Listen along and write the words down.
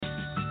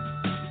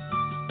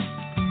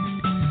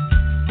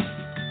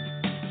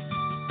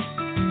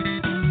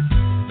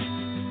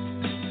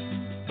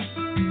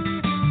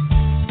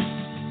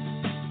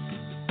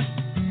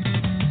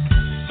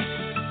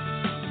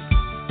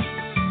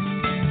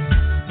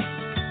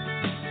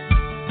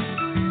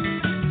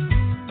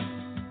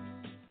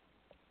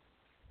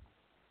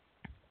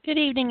Good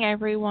evening,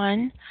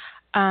 everyone.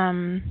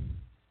 Um,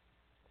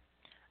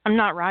 I'm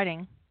not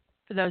writing.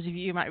 For those of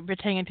you who might be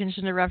paying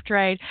attention to Rough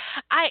Trade,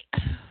 I,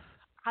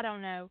 I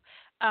don't know.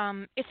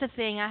 It's a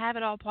thing. I have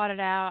it all plotted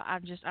out. I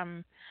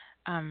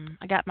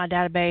got my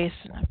database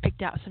and I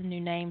picked out some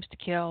new names to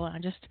kill, and I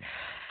just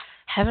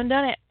haven't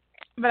done it.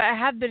 But I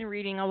have been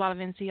reading a lot of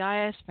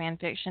NCIS fan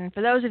fiction.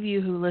 For those of you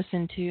who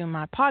listen to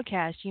my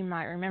podcast, you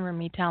might remember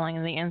me telling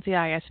the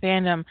NCIS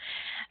fandom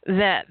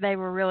that they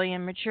were really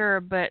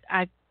immature, but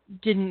I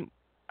didn't.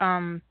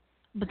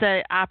 But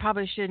that I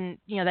probably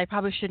shouldn't. They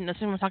probably shouldn't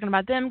assume I'm talking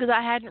about them because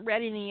I hadn't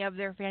read any of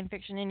their fan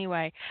fiction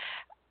anyway.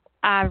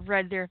 I've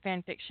read their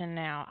fan fiction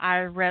now.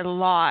 I've read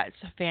lots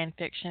of fan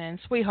fiction and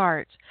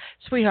sweethearts.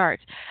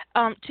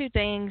 Two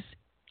things: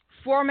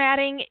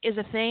 formatting is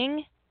a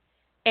thing,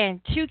 and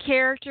two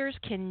characters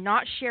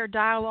cannot share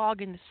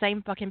dialogue in the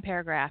same fucking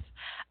paragraph.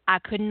 I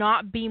could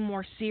not be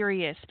more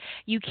serious.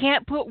 You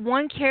can't put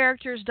one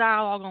character's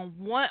dialogue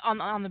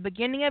on the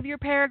beginning of your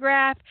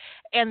paragraph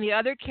and the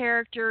other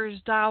character's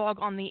dialogue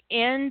on the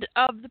end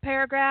of the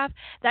paragraph.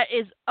 That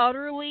is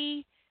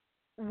utterly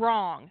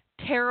wrong.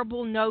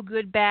 Terrible, no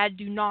good, bad.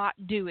 Do not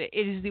do it.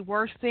 It is the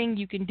worst thing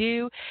you can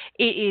do.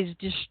 It is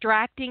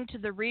distracting to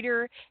the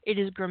reader. It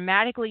is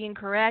grammatically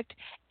incorrect,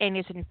 and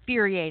it's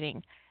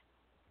infuriating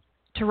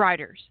to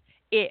writers.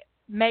 It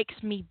makes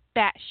me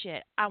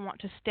batshit. I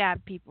want to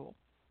stab people.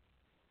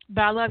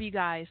 But I love you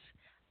guys.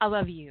 I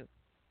love you.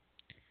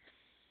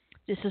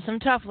 This is some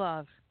tough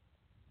love.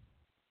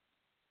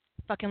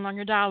 Fucking learn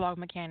your dialogue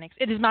mechanics.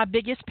 It is my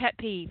biggest pet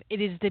peeve.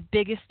 It is the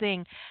biggest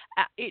thing.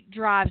 It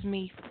drives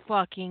me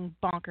fucking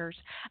bonkers.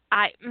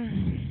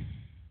 Come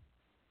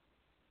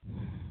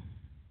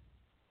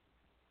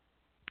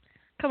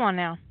on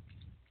now.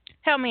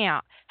 Help me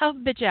out. Help a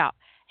bitch out.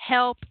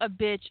 Help a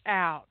bitch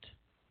out.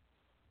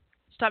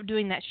 Stop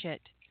doing that shit.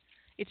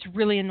 It's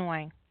really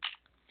annoying.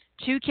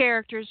 Two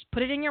characters,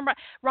 put it in your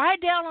write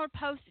it down on a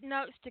post-it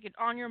note, stick it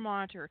on your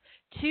monitor.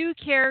 Two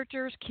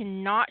characters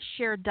cannot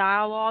share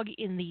dialogue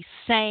in the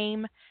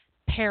same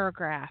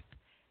paragraph.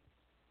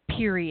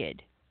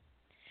 Period.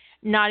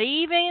 Not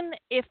even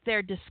if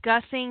they're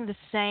discussing the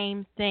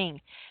same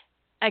thing.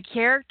 A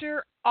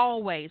character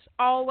always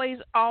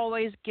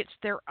gets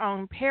their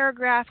own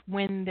paragraph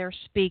when they're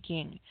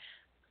speaking.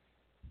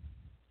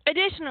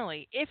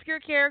 Additionally, if your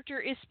character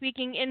is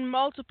speaking in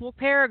multiple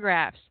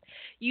paragraphs,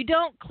 you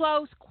don't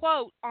close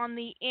quote on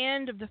the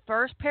end of the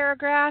first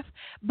paragraph,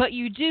 but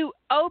you do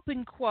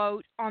open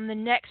quote on the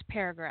next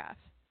paragraph.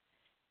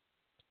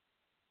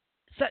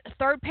 So,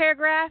 third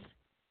paragraph,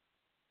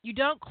 you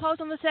don't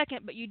close on the second,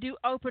 but you do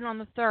open on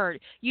the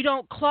third. You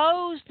don't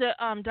close the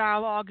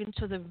dialogue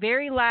until the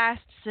very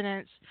last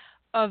sentence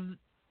of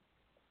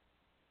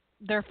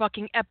their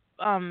fucking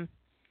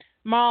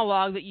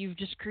monologue that you've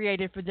just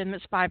created for them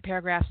that's 5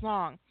 paragraphs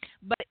long.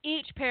 But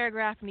each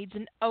paragraph needs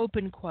an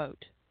open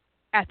quote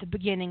at the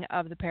beginning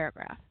of the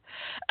paragraph.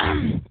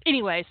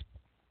 Anyways,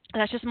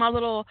 that's just my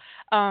little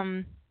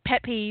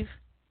pet peeve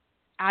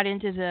out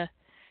into the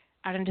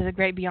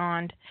great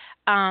beyond.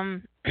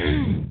 I'm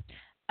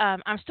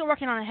still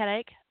working on a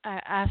headache.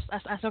 I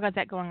still got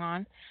that going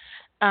on.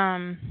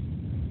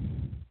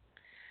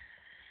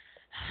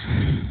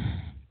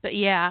 But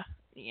yeah,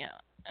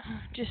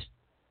 just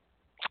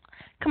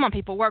come on,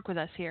 people, work with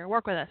us here.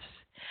 Work with us.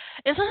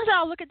 And sometimes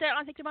I'll look at that and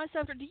I think to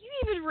myself, do you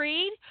even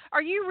read?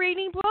 Are you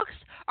reading books?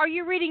 Are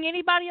you reading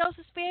anybody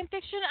else's fan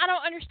fiction? I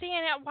don't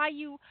understand why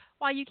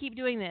you keep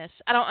doing this.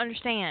 I don't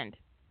understand.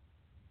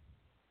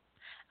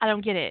 I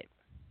don't get it.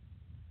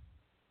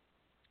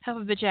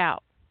 Help a bitch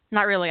out.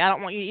 Not really. I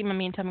don't want you to email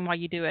me and tell me why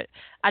you do it.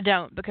 I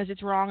don't, because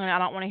it's wrong and I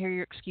don't want to hear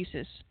your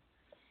excuses.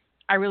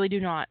 I really do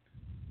not.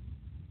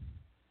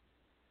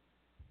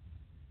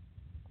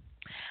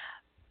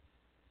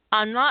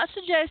 I'm not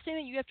suggesting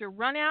that you have to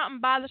run out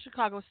and buy the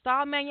Chicago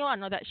Style Manual. I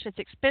know that shit's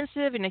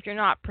expensive, and if you're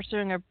not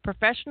pursuing a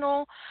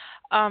professional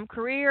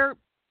career,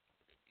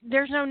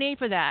 there's no need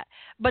for that.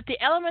 But the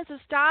Elements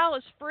of Style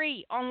is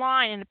free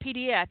online in a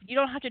PDF. You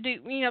don't have to do,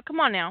 come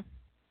on now.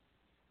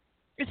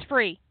 It's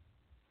free.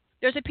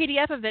 There's a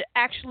PDF of it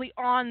actually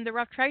on the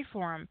Rough Trade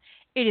Forum.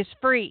 It is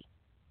free.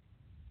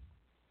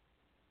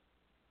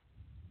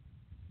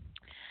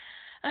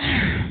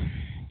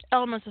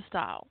 Elements of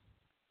Style.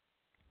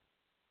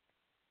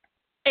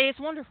 It's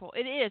wonderful.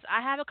 It is. I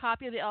have a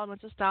copy of the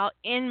Elements of Style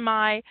in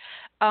my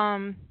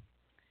my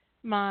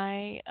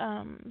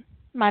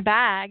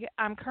bag.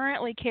 I'm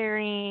currently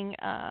carrying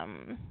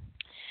the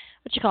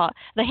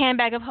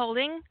handbag of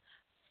holding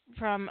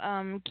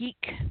from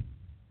Geek.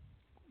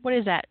 What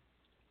is that?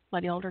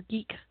 Lady Holder,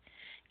 Geek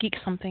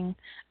something.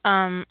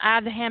 I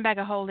have the handbag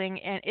of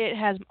holding, and it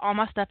has all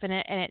my stuff in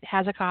it, and it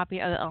has a copy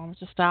of the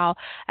Elements of Style.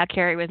 I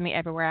carry it with me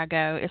everywhere I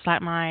go. It's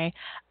like my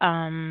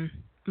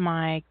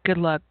my good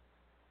luck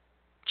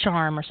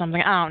charm or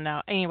something. I don't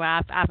know. Anyway,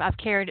 I've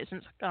carried it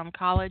since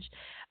college.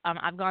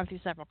 I've gone through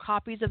several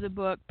copies of the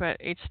book, but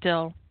it's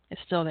still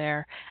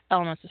there.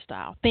 Elements of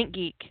Style. Think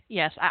Geek.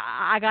 Yes,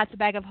 I got the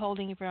bag of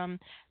holding from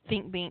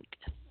Think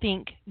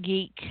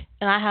Geek,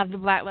 and I have the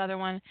black leather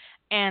one,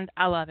 and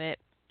I love it.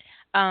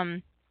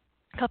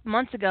 a couple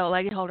months ago, a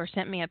lady holder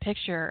sent me a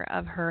picture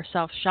of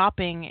herself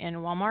shopping in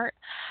Walmart,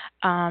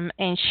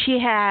 and she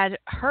had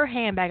her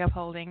handbag of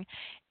holding,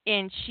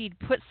 and she'd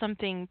put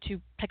something to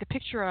take a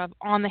picture of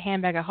on the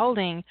handbag of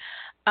holding.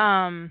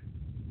 Um,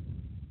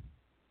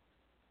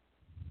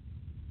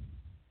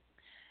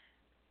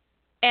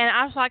 and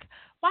I was like,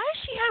 why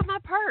does she have my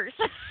purse?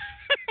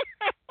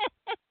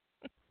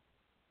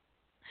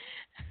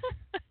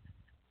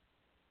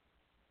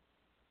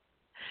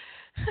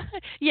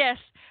 Yes,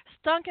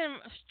 strunk,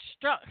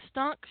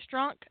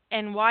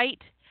 and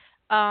white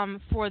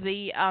for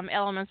the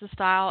elements of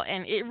style,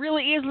 and it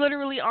really is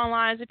literally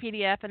online as a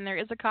PDF, and there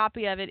is a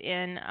copy of it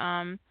in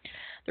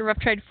the Rough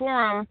Trade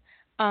Forum.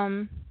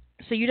 Um,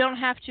 so you don't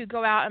have to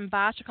go out and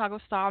buy a Chicago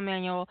Style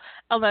Manual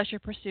unless you're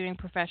pursuing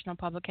professional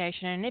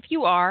publication. And if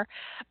you are,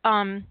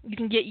 you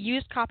can get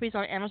used copies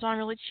on Amazon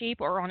really cheap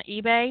or on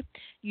eBay.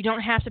 You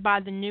don't have to buy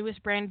the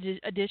newest branded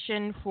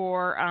edition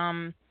for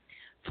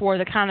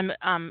the kind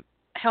of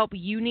help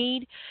you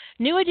need.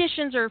 New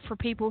editions are for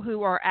people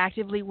who are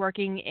actively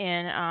working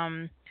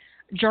in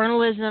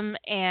journalism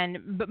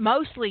and, but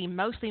mostly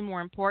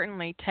more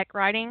importantly, tech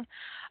writing.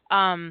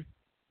 Um,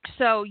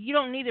 so you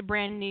don't need a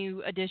brand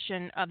new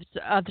edition of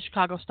the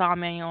Chicago Style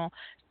Manual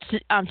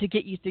to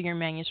get you through your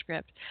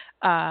manuscript.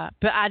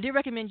 But I do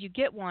recommend you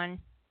get one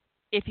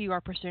if you are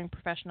pursuing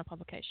professional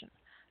publication.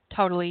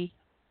 Totally,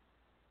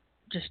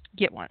 just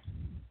get one.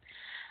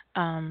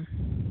 Um,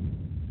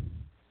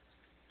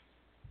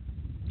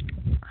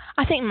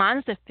 I think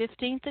mine's the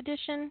 15th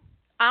edition.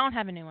 I don't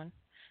have a new one.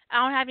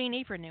 I don't have any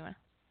need for a new one.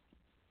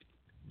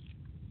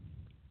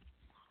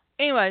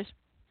 Anyways,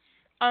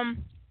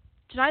 um,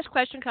 tonight's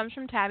question comes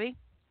from Tabby,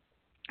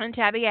 and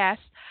Tabby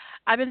asks,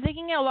 I've been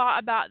thinking a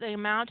lot about the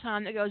amount of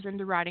time that goes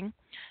into writing.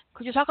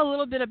 Could you talk a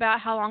little bit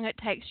about how long it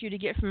takes you to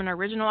get from an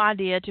original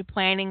idea to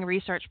planning,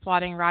 research,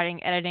 plotting,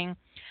 writing, editing,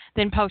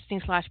 then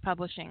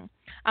posting/publishing?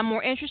 I'm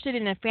more interested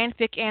in a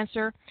fanfic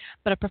answer,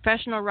 but a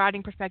professional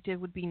writing perspective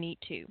would be neat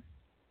too.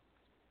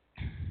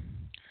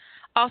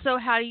 Also,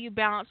 how do you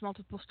balance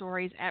multiple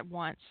stories at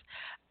once?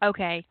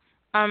 Okay.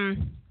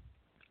 Um,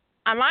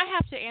 I might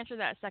have to answer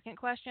that second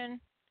question,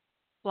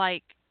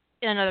 like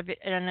in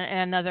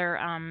another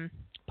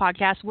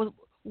podcast.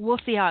 We'll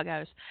see how it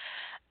goes.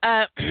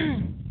 Uh,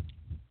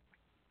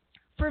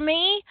 for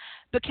me,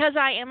 because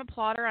I am a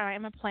plotter and I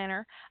am a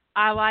planner,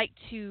 I like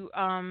to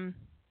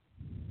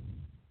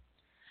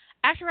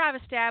after I've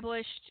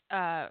established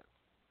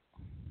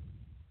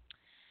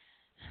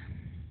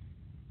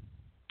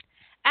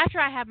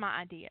after I have my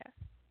idea.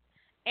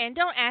 And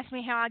don't ask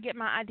me how I get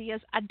my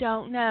ideas. I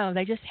don't know.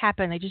 They just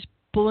happen. They just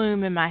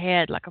bloom in my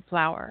head like a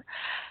flower.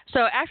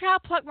 So after I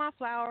pluck my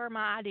flower,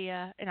 my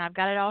idea, and I've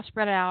got it all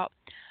spread out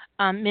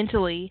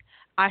mentally,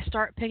 I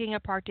start picking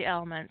apart the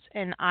elements,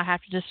 and I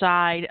have to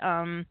decide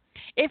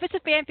if it's a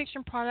fan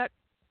fiction project,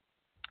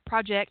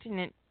 and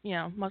it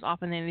most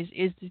often it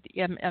is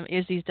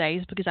these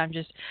days because I'm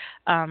just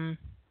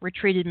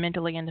retreated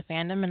mentally into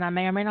fandom, and I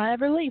may or may not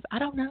ever leave. I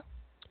don't know.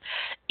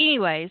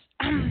 Anyways,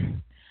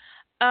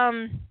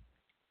 um,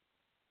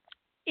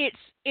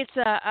 it's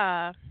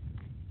a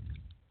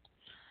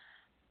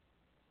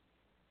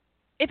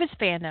if it's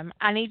fandom,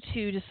 I need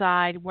to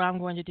decide what I'm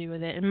going to do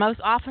with it. And most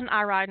often,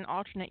 I write an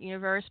alternate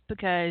universe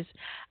because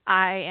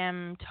I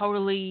am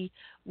totally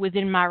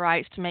within my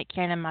rights to make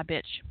canon my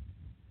bitch.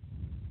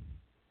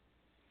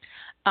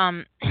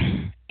 Um,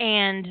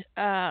 and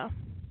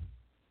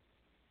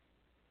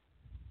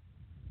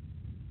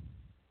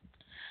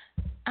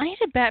I need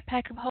a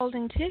backpack of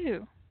holding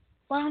too.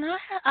 Well, no,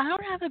 I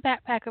don't have a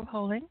backpack of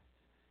holding.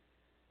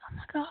 Oh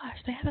my gosh,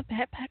 they have a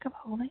backpack of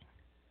holding.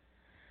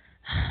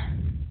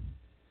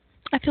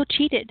 I feel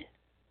cheated.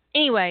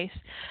 Anyways,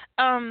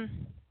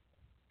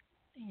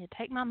 you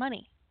take my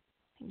money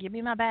and give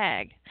me my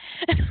bag.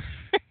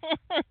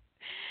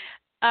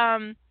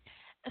 um,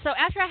 so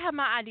after I have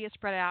my ideas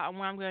spread out on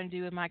what I'm going to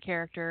do with my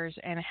characters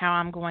and how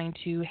I'm going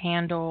to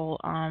handle,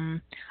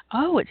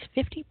 oh, it's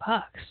 $50.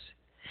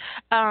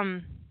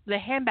 The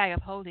handbag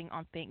of holding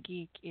on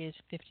ThinkGeek is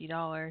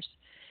 $50. Is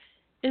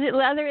it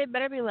leather? It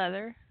better be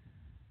leather.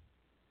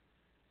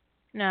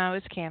 No,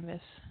 it's canvas.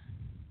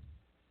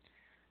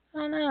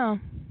 Oh no,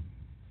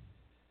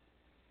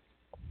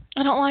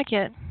 I don't like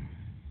it.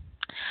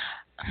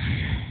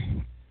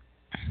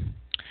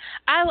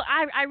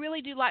 I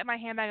really do like my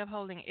handbag of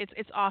holding.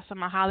 It's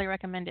awesome. I highly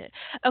recommend it.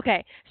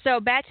 Okay, so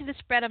back to the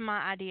spread of my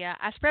idea.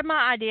 I spread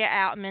my idea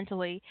out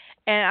mentally,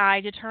 and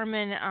I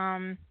determine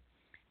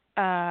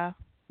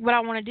what I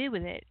want to do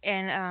with it.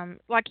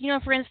 And like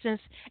for instance,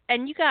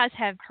 and you guys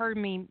have heard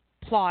me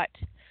plot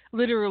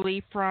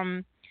literally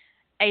from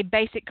a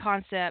basic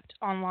concept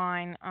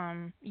online.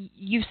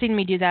 You've seen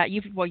me do that.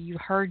 You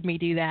heard me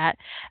do that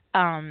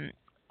on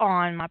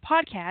my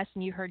podcast,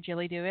 and you heard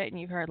Jilly do it,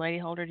 and you've heard Lady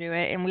Holder do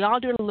it, and we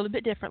all do it a little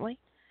bit differently.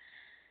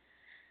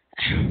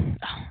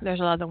 Oh, there's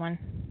another one.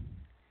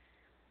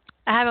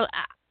 I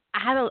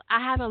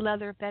have a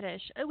leather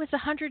fetish. It was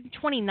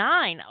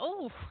 129.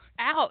 Oh,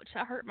 ouch!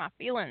 I hurt my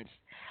feelings.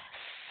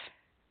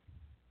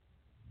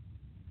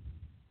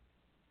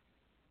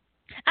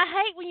 I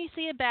hate when you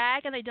see a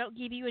bag and they don't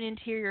give you an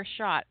interior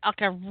shot,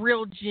 like a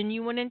real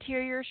genuine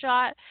interior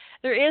shot.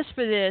 There is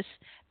for this,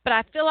 but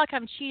I feel like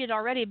I'm cheated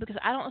already because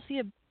I don't see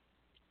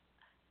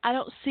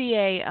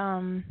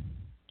a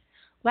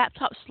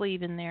laptop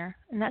sleeve in there,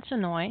 and that's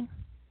annoying.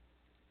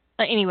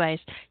 Anyways,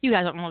 you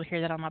guys don't want to hear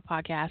that on my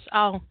podcast.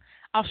 I'll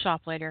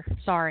shop later.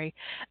 Sorry.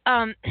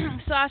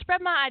 So I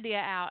spread my idea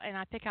out and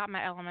I pick out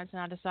my elements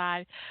and I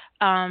decide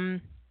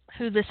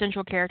who the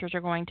central characters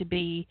are going to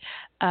be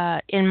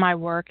in my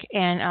work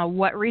and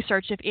what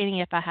research, if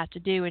any, if I have to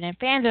do. And in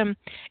fandom,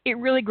 it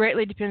really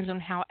greatly depends on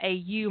how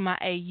my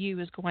AU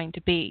is going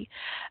to be.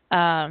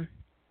 Um,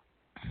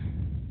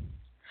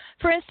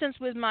 for instance,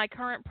 with my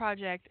current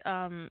project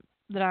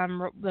that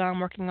I'm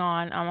working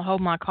on, Hold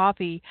My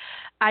Coffee,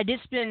 I did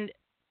spend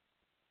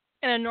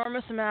an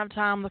enormous amount of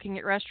time looking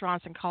at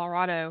restaurants in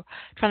Colorado,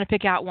 trying to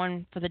pick out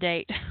one for the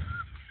date.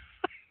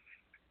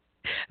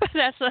 But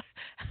that's an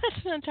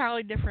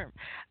entirely different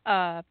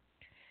uh,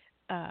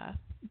 uh,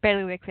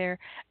 bailiwick there.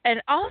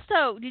 And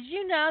also, did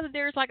you know that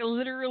there's like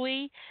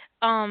literally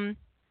um,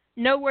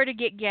 nowhere to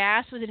get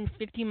gas within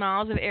 50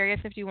 miles of Area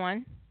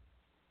 51,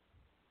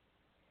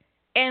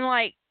 and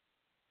like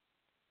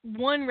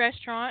one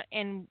restaurant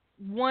and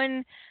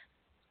one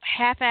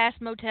half-ass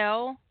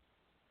motel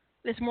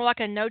that's more like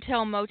a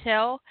no-tell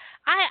motel.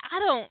 I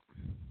don't.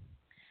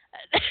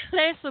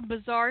 That's some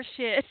bizarre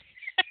shit.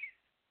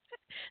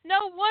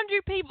 No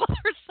wonder people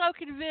are so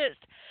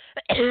convinced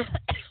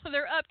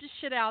they're up to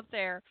shit out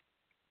there.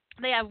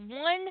 They have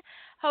one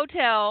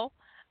hotel,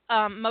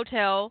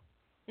 motel,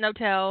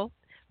 notel,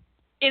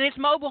 and it's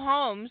mobile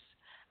homes,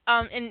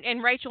 in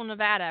Rachel,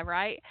 Nevada,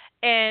 right?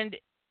 And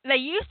they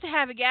used to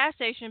have a gas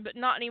station, but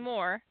not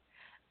anymore.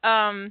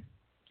 Um,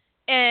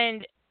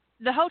 and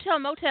the hotel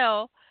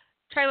motel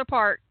trailer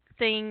park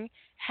thing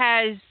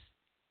has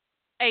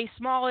a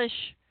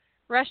smallish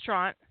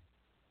restaurant.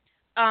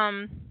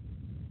 Um,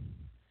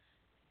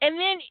 and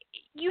then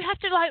you have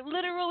to like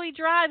literally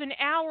drive an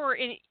hour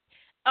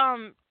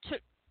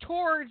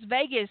towards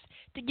Vegas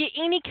to get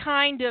any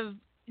kind of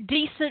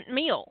decent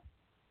meal.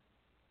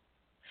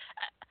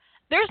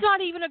 There's not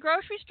even a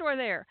grocery store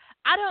there.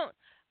 I don't.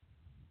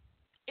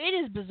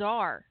 It is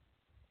bizarre.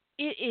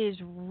 It is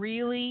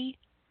really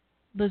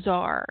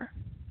bizarre.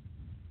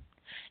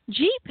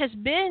 Jeep has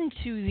been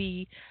to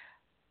the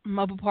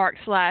mobile park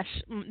slash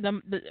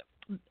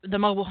the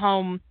mobile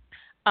home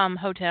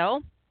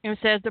hotel and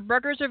says the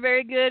burgers are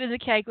very good and the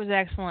cake was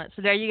excellent.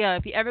 So there you go.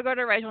 If you ever go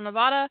to Rachel,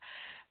 Nevada,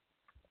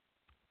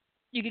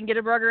 you can get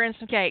a burger and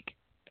some cake,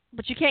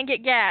 but you can't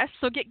get gas.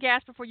 So get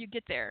gas before you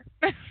get there.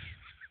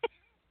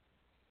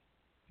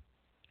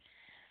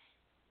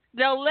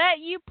 They'll let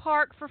you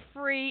park for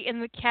free in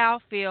the cow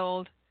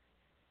field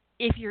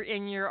if you're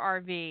in your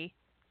RV.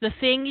 The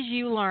things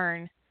you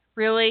learn.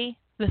 Really,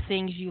 the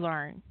things you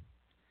learn.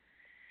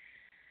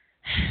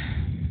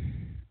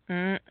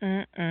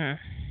 Mm-mm-mm.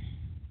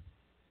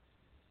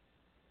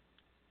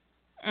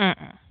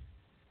 Mm-mm.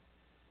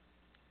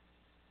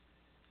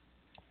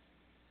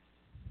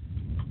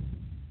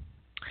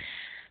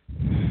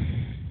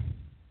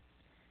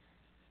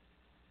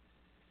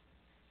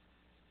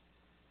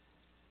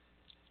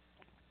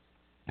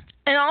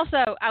 And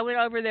also, I went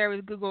over there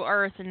with Google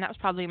Earth, and that was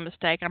probably a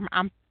mistake.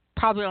 I'm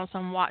probably on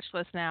some watch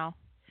list now,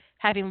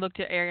 having looked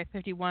at Area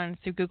 51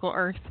 through Google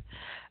Earth,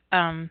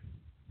 um,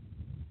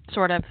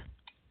 sort of.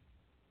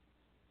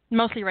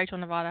 Mostly Rachel,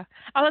 Nevada.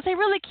 I was they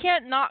really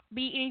can't not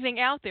be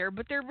anything out there,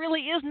 but there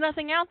really is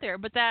nothing out there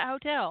but that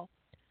hotel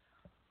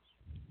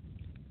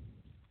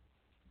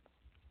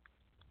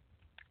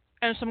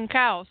and some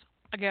cows,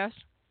 I guess.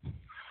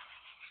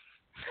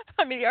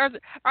 I mean,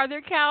 are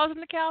there cows in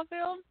the cow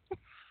field,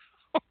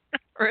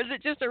 or is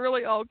it just a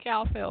really old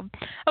cow field?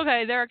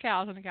 Okay, there are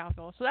cows in the cow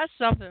field, so that's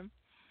something.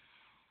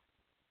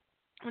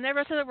 Whenever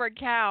I say the word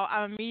cow,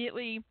 I'm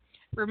immediately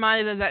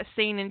reminded of that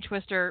scene in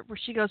Twister where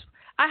she goes,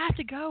 "I have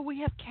to go. We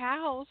have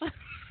cows."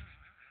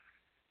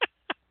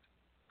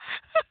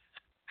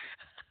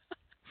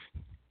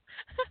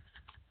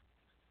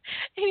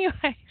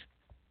 anyways,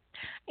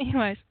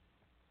 anyways,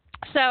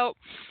 so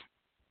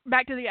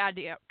back to the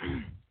idea.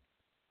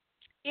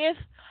 If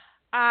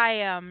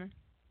I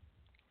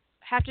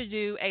have to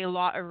do a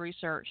lot of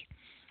research,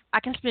 I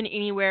can spend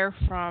anywhere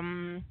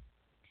from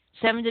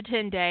 7 to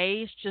 10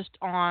 days just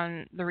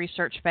on the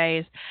research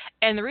phase,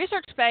 and the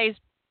research phase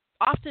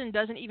often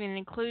doesn't even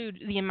include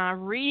the amount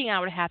of reading I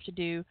would have to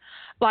do.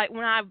 Like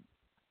when I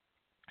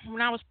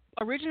was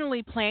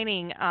originally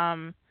planning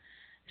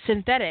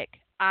synthetic,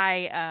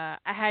 I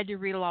had to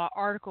read a lot of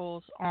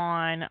articles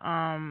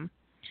on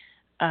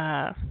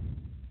uh,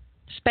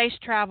 space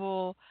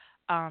travel,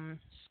 um,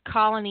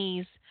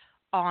 colonies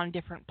on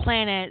different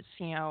planets,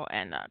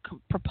 and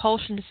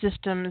propulsion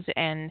systems,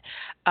 and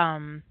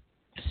um,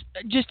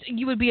 just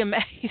you would be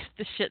amazed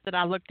the shit that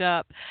I looked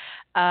up,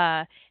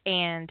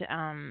 and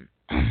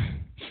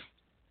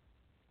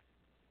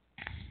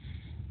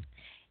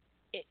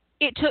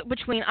it took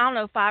between I don't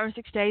know 5 or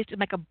 6 days to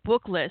make a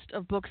book list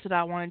of books that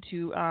I wanted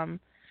to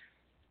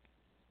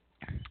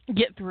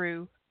get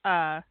through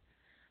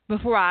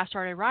before I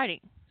started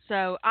writing.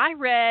 So I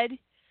read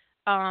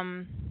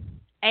um,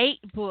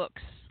 8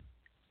 books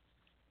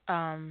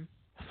um,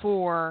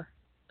 for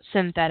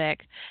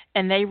synthetic,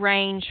 and they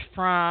range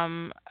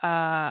from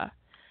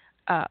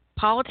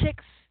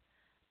politics,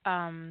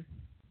 um,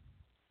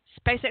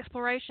 space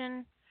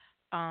exploration,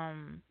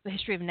 the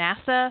history of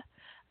NASA,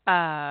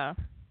 uh,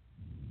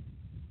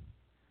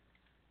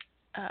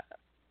 uh,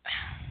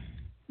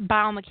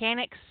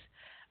 biomechanics.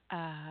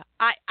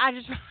 I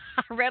just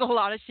I read a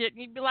lot of shit,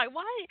 and you'd be like,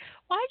 why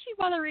did you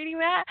bother reading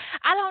that?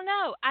 I don't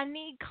know. I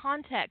need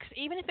context,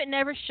 even if it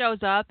never shows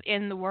up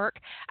in the work.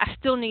 I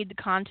still need the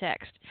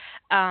context.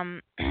 I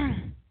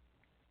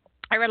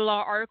read a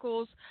lot of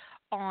articles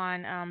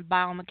on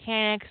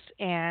biomechanics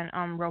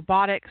and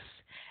robotics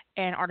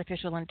and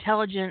artificial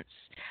intelligence.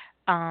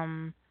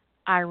 Um,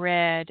 I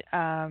read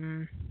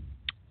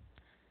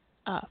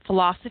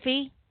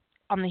philosophy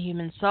on the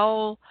human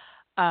soul,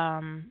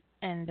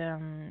 and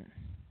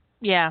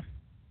yeah,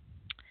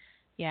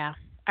 yeah,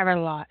 I read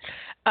a lot.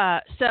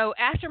 So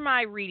after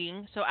my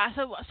reading, so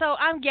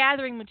I'm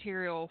gathering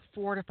material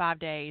 4 to 5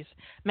 days,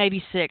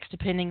 maybe 6,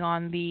 depending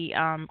on the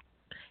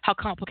how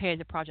complicated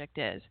the project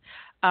is.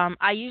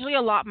 I usually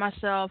allot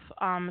myself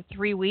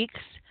 3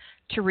 weeks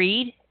to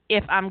read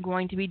if I'm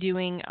going to be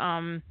doing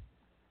a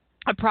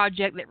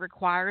project that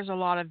requires a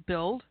lot of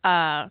build,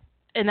 and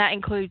that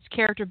includes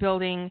character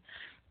building,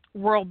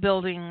 world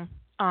building,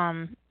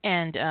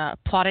 and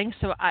plotting.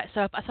 So if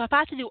I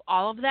have to do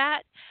all of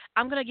that,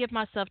 I'm going to give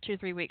myself 2 or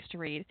 3 weeks to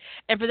read.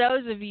 And for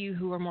those of you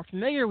who are more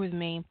familiar with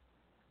me,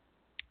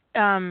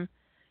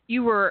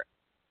 you were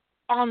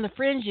on the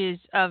fringes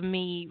of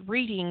me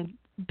reading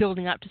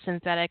building up to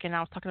synthetic, and I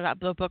was talking about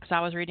the books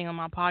I was reading on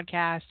my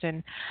podcast,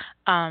 and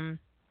um,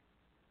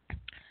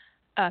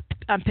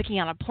 I'm picking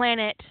out a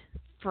planet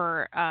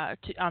for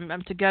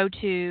to go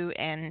to,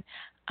 and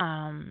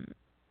um,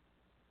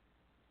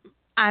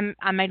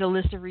 I made a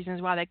list of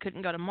reasons why they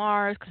couldn't go to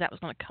Mars because that was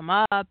going to come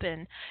up,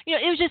 and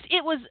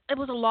it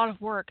was a lot of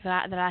work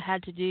that I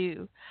had to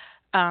do,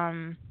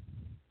 um,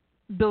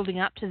 building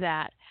up to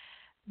that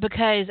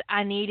because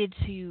I needed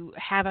to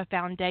have a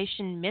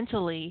foundation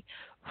mentally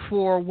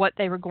for what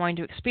they were going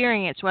to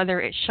experience,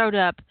 whether it showed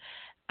up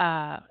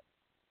uh,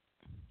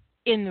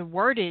 in the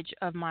wordage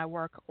of my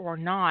work or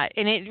not.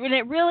 And it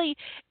really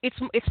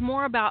it's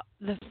more about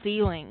the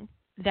feeling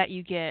that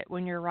you get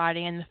when you're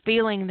writing and the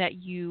feeling that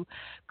you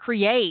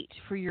create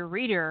for your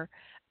reader.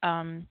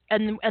 And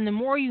the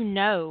more you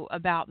know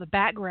about the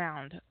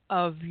background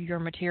of your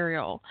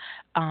material,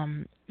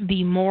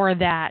 the more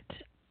that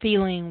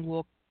feeling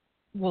will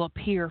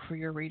appear for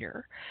your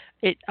reader.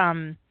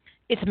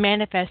 It's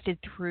manifested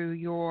through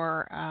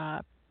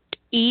your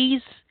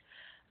ease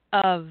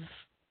of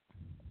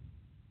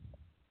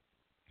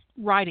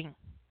writing.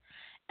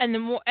 And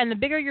the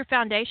bigger your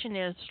foundation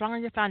is, the stronger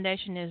your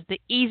foundation is,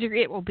 the easier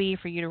it will be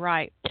for you to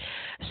write.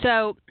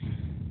 So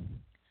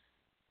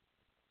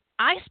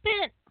I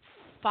spent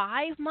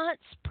 5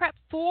 months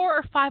 4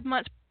 or 5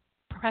 months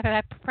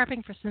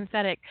prepping for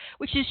synthetic,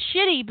 which is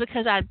shitty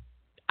because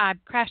I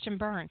crashed and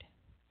burned,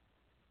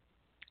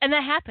 and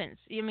that happens.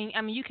 I mean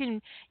you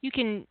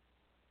can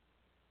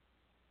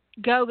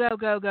go, go,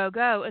 go, go,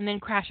 go, and then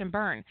crash and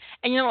burn.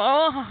 And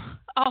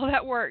all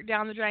that work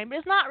down the drain. But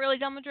it's not really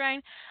down the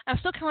drain. I'm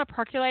still kind of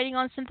percolating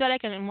on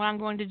synthetic and what I'm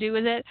going to do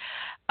with it.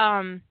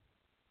 Um,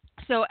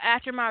 so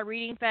after my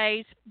reading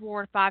phase,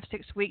 4 to 5,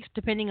 6 weeks,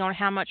 depending on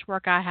how much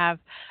work I have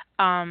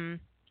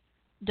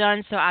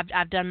done. So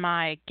I've done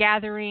my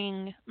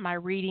gathering, my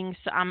reading.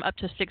 So I'm up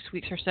to 6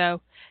 weeks or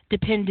so,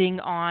 depending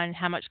on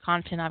how much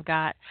content I've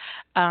got.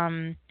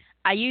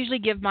 I usually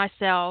give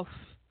myself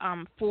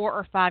 4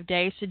 or 5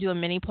 days to do a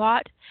mini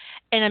plot,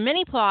 and a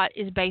mini plot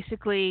is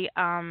basically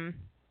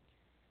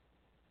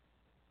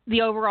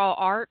the overall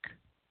arc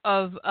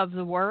of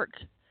the work,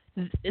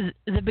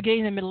 the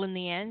beginning, the middle, and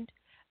the end.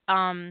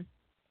 And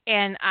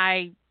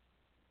I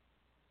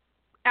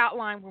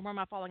outline where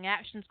my following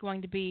action is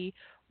going to be,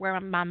 where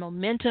my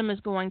momentum is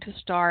going to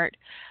start,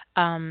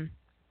 and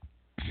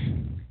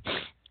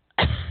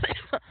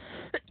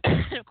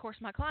of course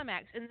my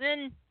climax. And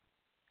then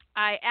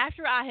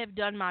after I have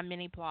done my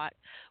mini plot,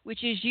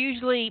 which is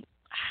usually,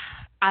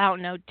 I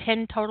don't know,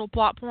 10 total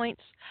plot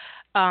points,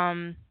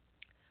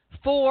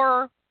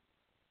 4,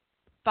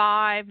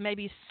 5,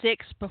 maybe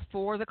 6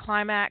 before the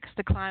climax,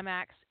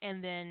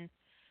 and then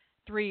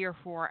 3 or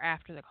 4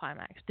 after the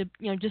climax.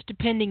 Just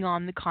depending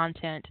on the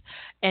content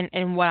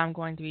and what I'm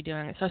going to be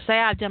doing. So say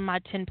I've done my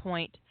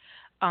 10-point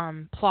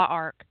plot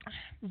arc,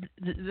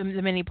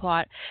 the mini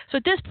plot. So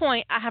at this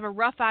point, I have a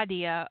rough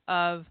idea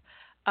of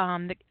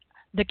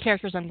the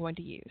characters I'm going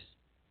to use.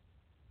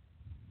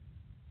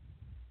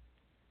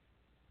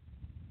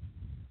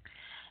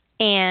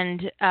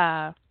 And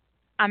I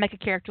make a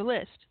character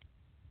list.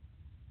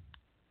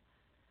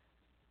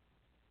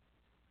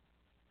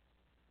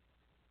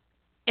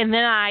 And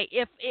then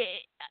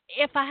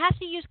if I have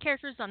to use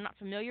characters I'm not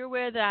familiar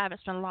with, that I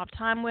haven't spent a lot of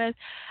time with,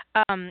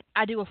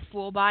 I do a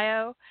full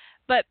bio.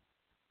 But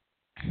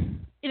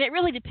and it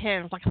really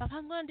depends. Like if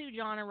I'm going to do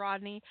John and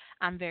Rodney,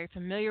 I'm very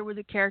familiar with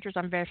the characters.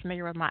 I'm very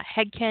familiar with my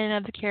headcanon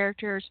of the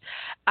characters.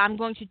 I'm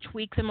going to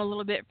tweak them a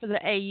little bit for the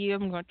AU.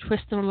 I'm going to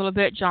twist them a little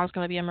bit. John's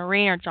going to be a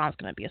Marine, or John's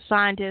going to be a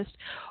scientist,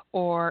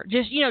 or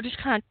just just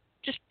kind of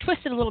just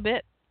twist it a little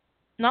bit.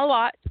 Not a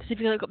lot, because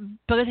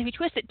if you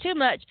twist it too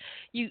much,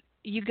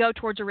 you go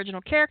towards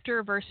original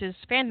character versus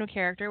fandom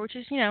character, which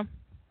is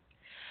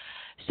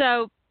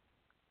So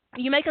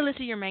you make a list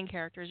of your main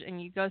characters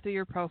and you go through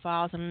your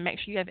profiles and make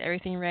sure you have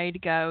everything ready to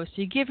go.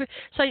 So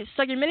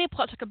so your mini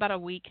plot took about a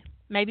week,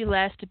 maybe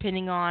less,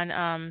 depending on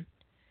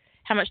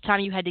how much time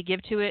you had to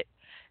give to it.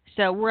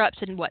 So we're up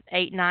to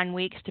 8-9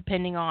 weeks,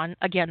 depending on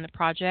again the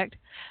project.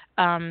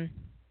 So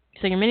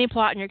your mini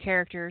plot and your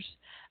characters.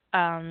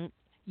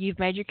 You've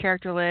made your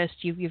character list.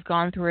 You've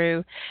gone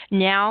through.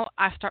 Now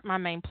I start my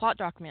main plot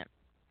document,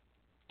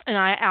 and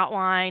I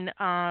outline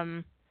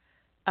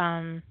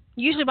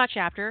usually by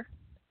chapter.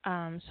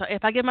 So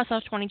if I give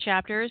myself 20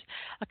 chapters,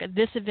 okay,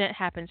 this event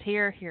happens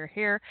here, here,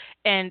 here,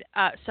 and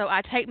so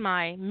I take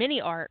my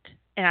mini arc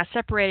and I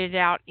separate it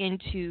out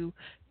into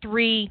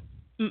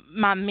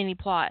my mini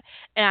plot,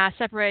 and I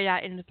separate it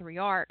out into 3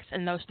 arcs,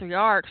 and those 3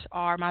 arcs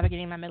are my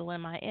beginning, my middle,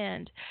 and my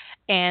end.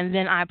 And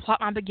then I plot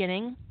my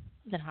beginning,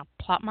 then I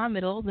plot my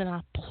middle, then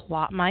I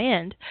plot my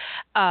end,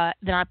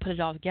 then I put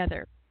it all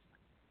together.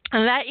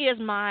 And that is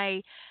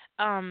my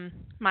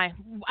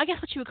I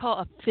guess what you would call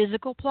a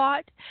physical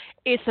plot.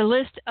 It's a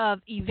list of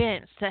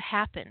events that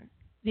happen.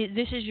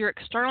 This is your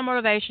external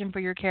motivation for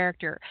your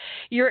character.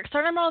 Your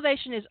external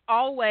motivation is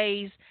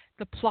always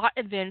the plot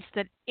events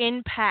that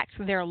impact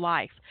their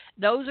life.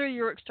 Those are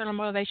your external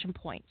motivation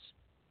points.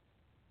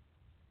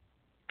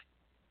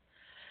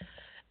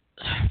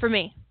 For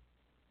me.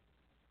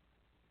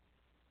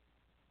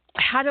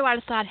 How do I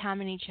decide how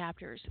many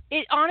chapters?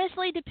 It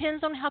honestly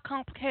depends on how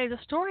complicated the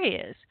story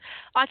is.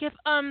 Like if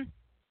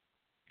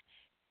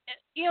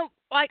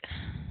like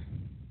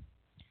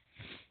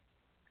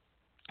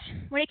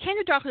when it came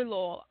to Darkly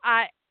Lowell,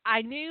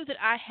 I knew that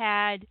I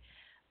had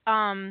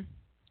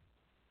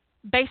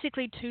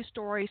basically 2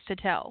 stories to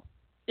tell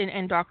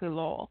in Darkly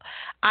Lowell.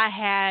 I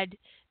had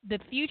the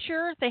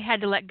future they had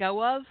to let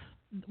go of.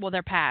 Well,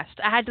 their past.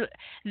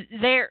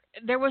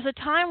 There was a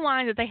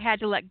timeline that they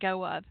had to let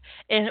go of.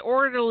 In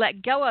order to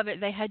let go of it,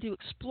 they had to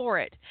explore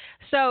it.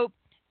 So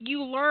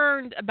you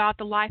learned about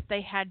the life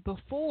they had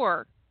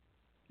before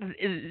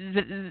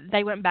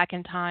they went back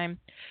in time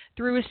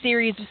through a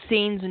series of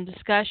scenes and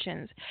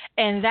discussions,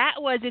 and that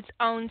was its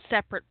own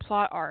separate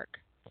plot arc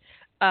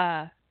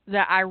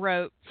that I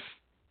wrote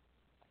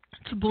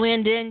to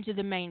blend into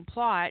the main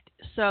plot,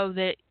 so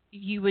that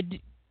you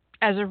would,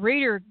 as a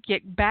reader,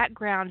 get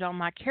background on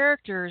my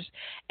characters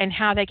and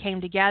how they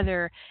came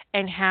together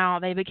and how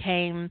they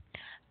became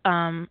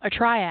a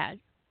triad.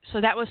 So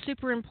that was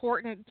super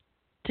important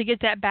to get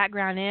that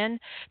background in,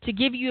 to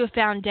give you a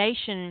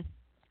foundation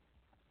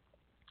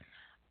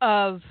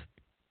of.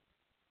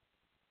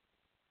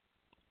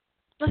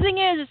 The thing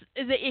is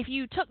that if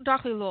you took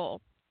Darkly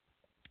Lowell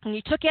and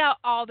you took out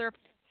all their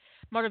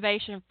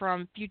motivation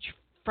from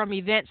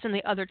events in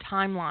the other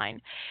timeline,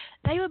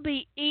 they would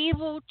be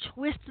evil,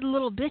 twisted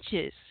little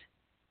bitches.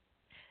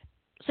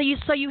 So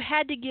you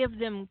had to give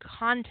them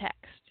context.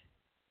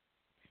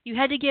 You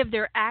had to give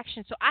their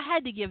actions. So I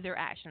had to give their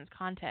actions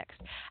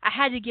context. I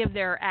had to give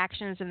their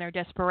actions and their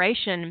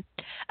desperation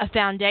a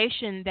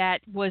foundation that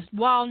was,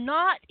 while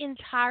not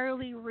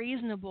entirely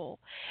reasonable,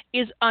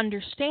 is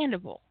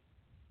understandable.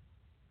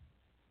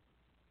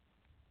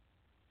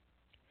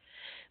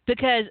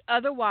 Because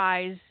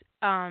otherwise,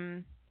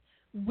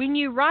 when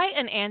you write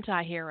an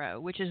anti-hero,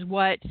 which is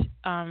what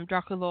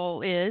Darkly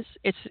Lowell is,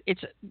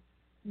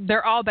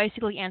 they're all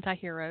basically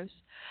anti-heroes.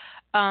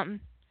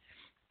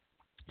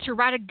 To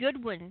write a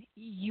good one,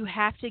 you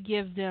have to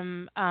give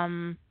them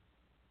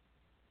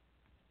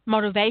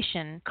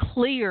motivation,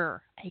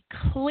 a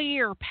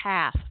clear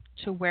path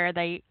to where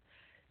they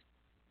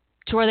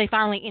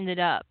finally ended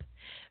up.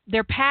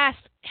 Their past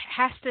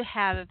has to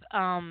have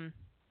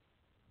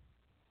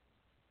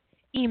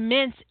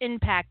immense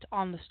impact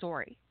on the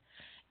story.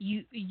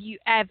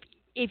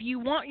 If you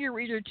want your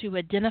reader to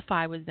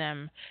identify with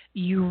them,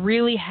 you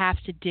really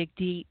have to dig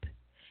deep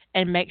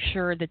and make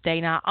sure that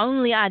they not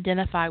only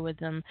identify with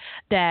them,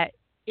 that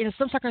in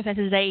some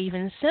circumstances they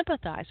even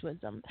sympathize with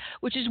them,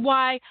 which is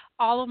why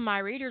all of my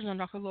readers on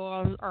Darkly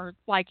Lowell are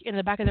like in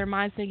the back of their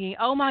minds thinking,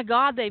 oh my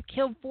God, they've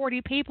killed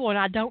 40 people and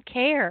I don't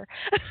care.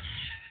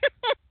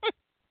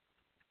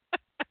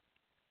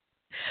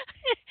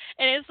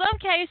 And in some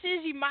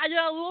cases, you might do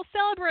a little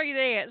celebrity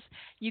dance.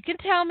 You can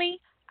tell me.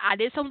 I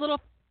did some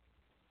little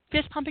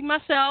fist pumping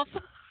myself,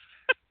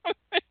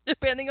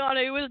 depending on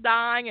who was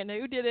dying and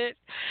who did it.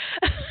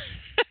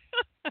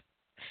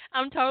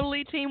 I'm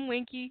totally Team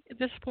Winky at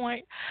this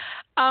point.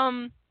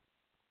 But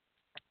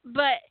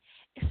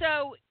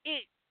so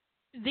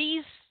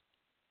these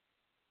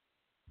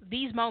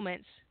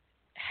moments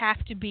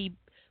have to be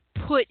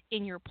put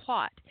in your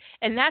plot,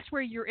 and that's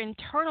where your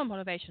internal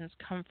motivations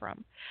come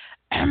from.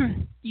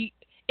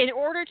 in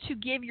order to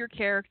give your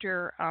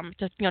character,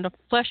 to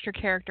flesh your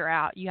character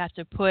out, you have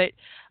to put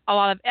a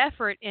lot of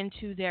effort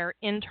into their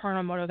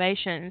internal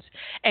motivations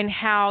and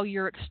how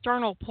your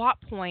external plot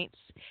points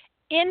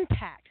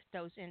impact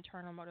those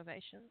internal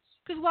motivations.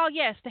 Because while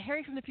yes, the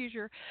Harry from the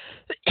future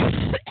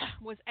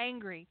was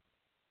angry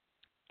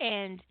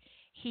and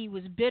he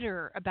was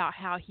bitter about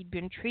how he'd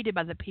been treated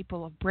by the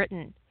people of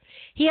Britain,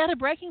 he had a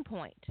breaking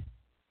point.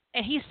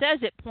 And he says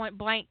it point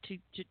blank to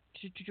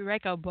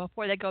Draco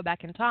before they go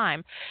back in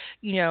time.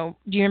 Do you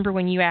remember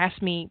when you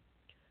asked me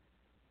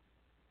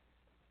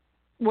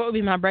what would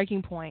be my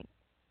breaking point?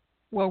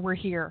 Well, we're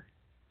here.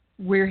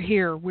 We're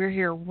here. We're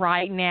here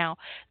right now.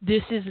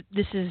 This is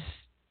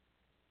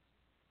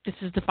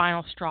the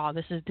final straw.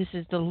 This is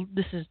the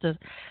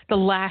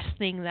last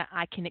thing that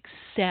I can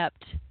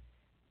accept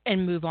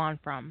and move on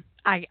from.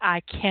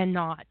 I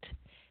cannot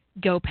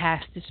go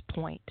past this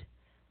point.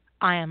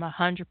 I am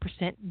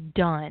 100%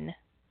 done.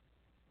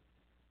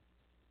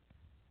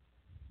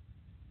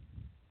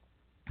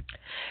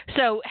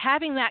 So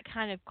having that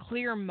kind of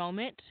clear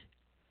moment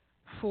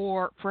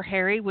for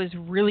Harry was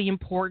really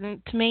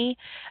important to me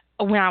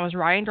when I was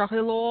writing Darkly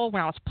Loyal,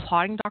 when I was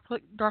plotting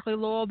Darkly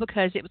Loyal,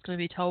 because it was going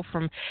to be told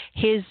from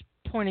his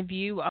point of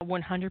view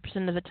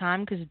 100% of the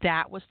time, because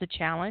that was the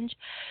challenge.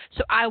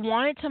 So I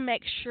wanted to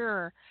make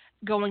sure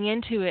going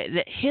into it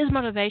that his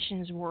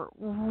motivations were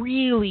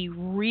really,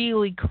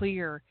 really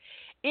clear.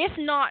 If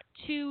not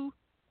to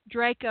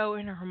Draco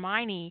and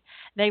Hermione,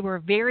 they were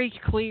very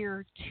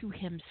clear to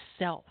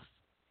himself.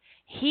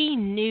 He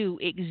knew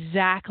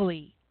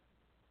exactly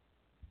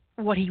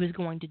what he was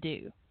going to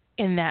do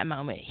in that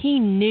moment. He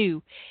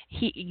knew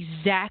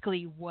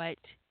exactly what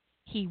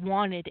he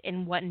wanted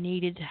and what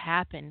needed to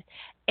happen.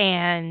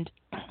 And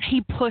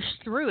he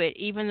pushed through it.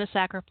 Even the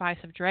sacrifice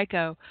of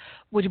Draco,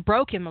 which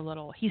broke him a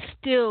little, he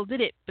still did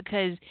it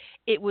because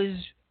it was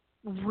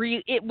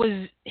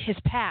his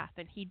path,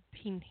 and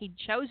he'd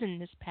chosen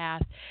this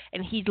path,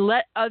 and he'd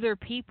let other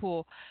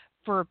people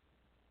for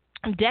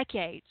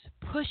decades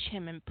push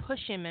him and push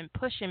him and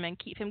push him and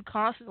keep him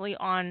constantly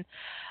on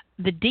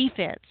the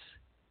defense.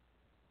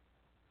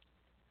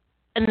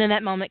 And then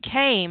that moment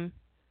came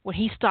when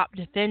he stopped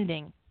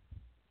defending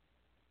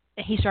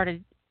and he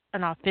started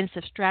an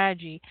offensive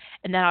strategy,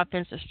 and that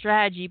offensive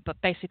strategy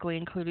but basically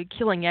included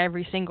killing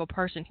every single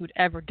person who'd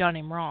ever done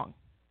him wrong.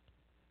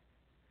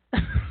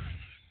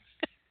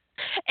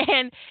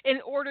 And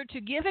in order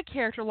to give a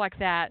character like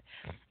that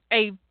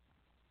a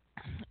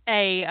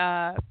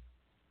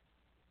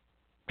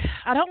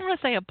I don't want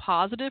to say a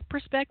positive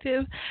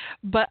perspective,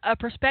 but a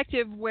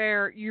perspective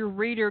where your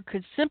reader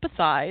could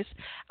sympathize,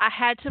 I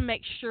had to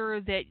make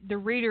sure that the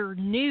reader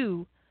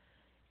knew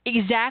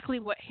exactly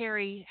what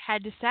Harry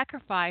had to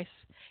sacrifice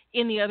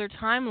in the other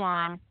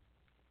timeline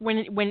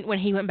when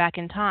he went back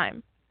in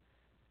time.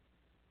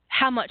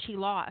 How much he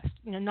lost,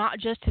 not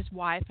just his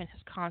wife and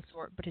his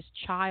consort, but his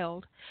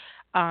child,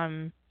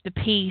 the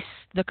peace,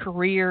 the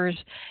careers,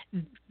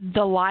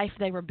 the life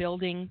they were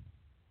building.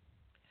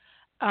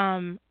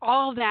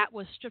 All of that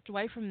was stripped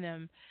away from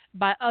them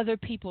by other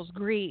people's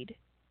greed,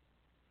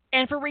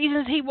 and for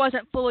reasons he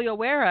wasn't fully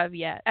aware of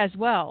yet as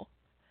well.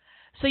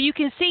 So you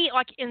can see,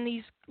 like in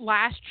these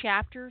last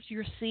chapters,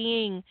 you're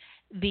seeing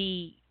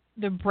the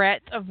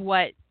breadth of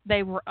what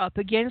they were up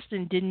against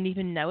and didn't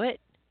even know it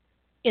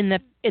in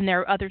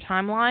their other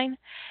timeline.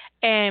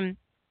 And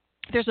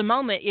there's a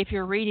moment, if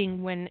you're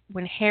reading,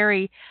 when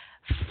Harry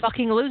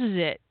fucking loses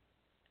it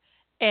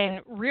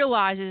and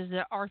realizes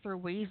that Arthur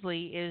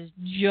Weasley is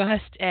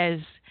just as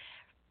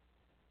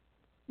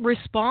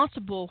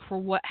responsible for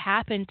what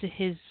happened to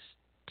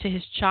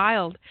his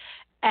child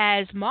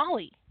as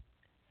Molly.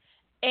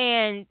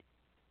 And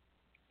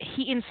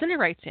he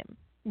incinerates him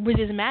with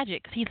his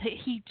magic. He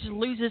just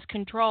loses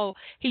control.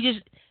 He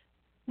just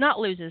not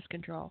loses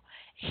control.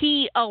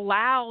 He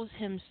allows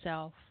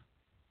himself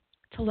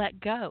to let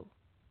go.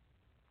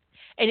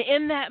 And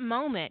in that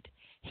moment,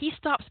 he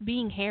stops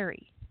being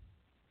Harry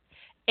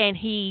and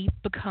he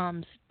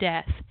becomes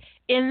Death.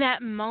 In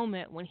that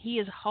moment, when he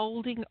is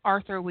holding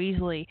Arthur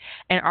Weasley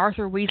and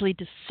Arthur Weasley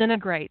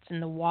disintegrates in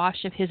the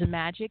wash of his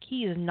magic,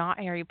 he is not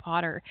Harry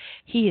Potter.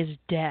 He is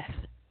Death.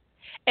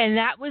 And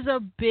that was a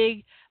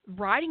big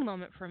writing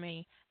moment for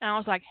me. And I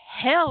was like,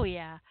 hell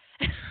yeah.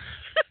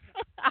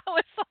 I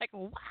was like,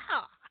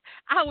 wow.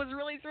 I was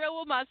really thrilled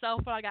with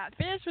myself when I got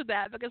finished with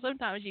that, because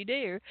sometimes you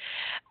do.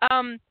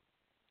 And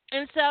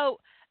so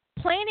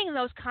planning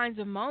those kinds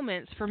of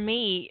moments for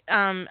me,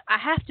 I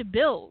have to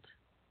build.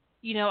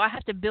 I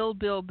have to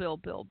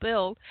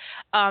build.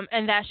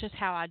 And that's just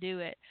how I do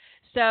it.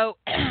 So,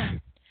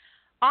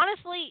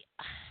 honestly,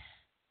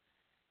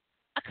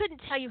 I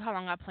couldn't tell you how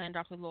long I planned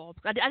Darkly Loyal.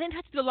 I didn't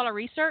have to do a lot of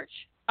research.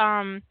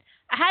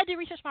 I had to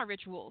research my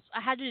rituals.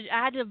 I had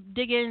to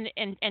dig in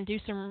and do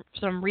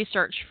some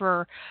research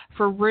for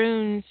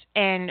runes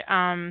and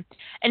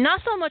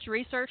not so much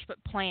research,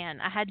 but plan.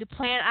 I had to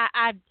plan.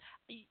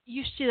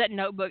 You see that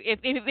notebook. If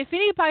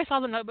anybody saw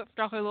the notebook for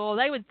Darkly Loyal,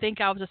 they would think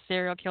I was a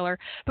serial killer,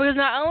 because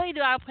not only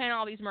do I plan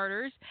all these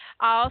murders,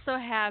 I also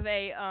have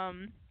a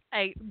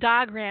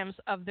diagrams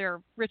of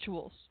their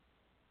rituals,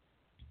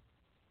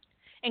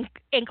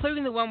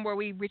 including the one where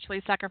we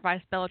ritually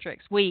sacrifice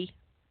Bellatrix. We.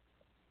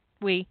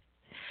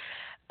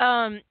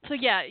 So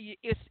yeah,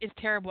 it's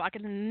terrible. I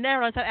could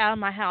never let that out of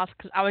my house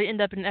because I would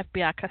end up in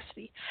FBI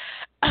custody.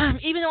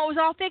 Even though it was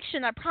all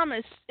fiction, I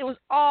promise it was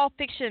all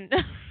fiction.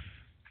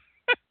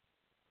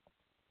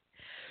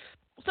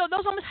 So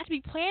those moments have to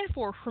be planned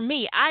for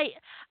me.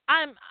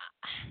 I'm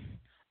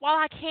while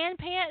I can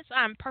pants,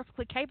 I'm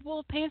perfectly capable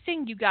of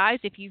pantsing. You guys,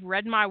 if you've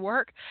read my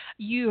work,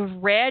 you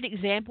have read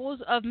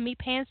examples of me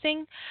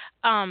pantsing.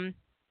 Um,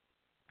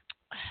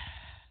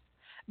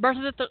 Birth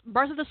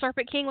of the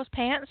Serpent King was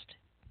pantsed,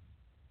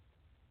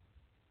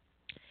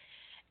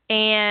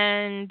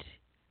 and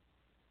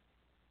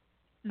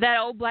that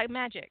old Black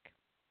Magic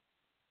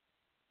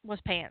was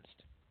pantsed.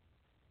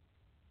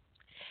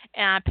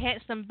 And I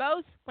pantsed them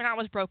both when I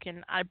was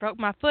broken. I broke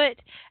my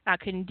foot. I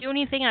couldn't do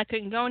anything. I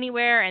couldn't go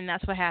anywhere, and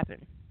that's what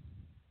happened.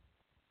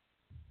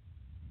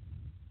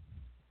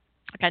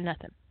 I got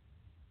nothing.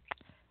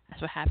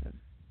 That's what happened.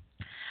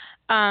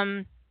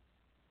 Um,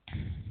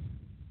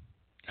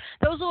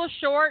 those little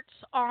shorts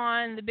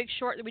on The Big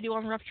Short that we do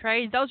on Rough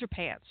Trade, those are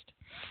pantsed.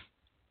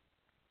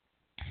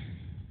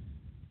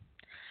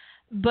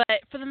 But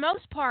for the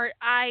most part,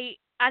 I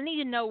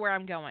need to know where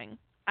I'm going.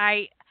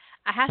 I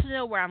have to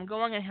know where I'm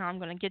going and how I'm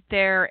going to get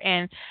there.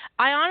 And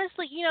I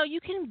honestly,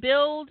 you can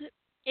build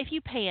if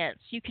you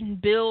pants. You can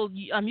build.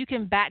 You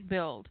can back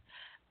build.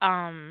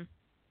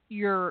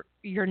 Your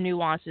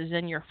nuances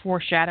and your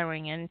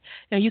foreshadowing, and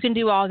you can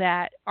do all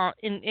that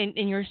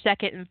in your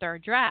second and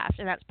third draft,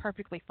 and that's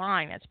perfectly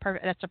fine.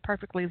 That's a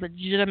perfectly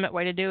legitimate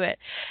way to do it.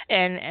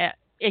 And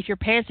if you're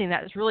pantsing,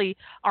 that's really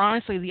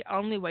honestly the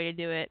only way to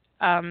do it.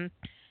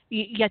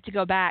 You have to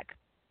go back,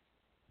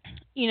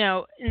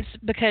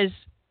 because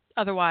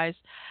otherwise,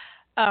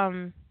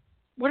 one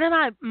of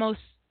my most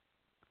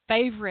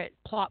favorite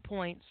plot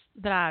points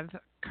that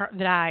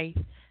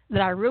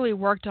I really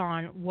worked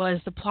on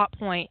was the plot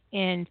point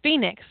in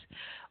Phoenix,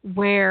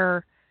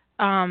 where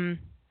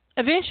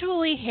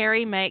eventually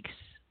Harry makes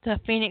the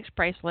Phoenix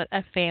bracelet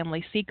a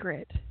family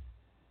secret,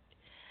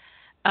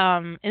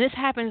 and this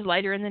happens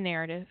later in the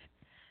narrative.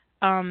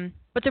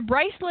 But the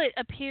bracelet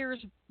appears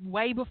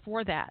way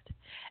before that,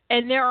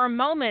 and there are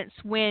moments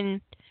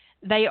when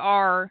they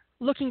are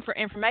looking for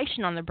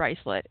information on the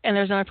bracelet, and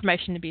there's no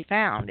information to be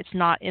found. It's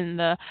not in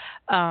the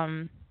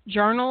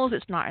journals.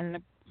 It's not in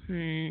the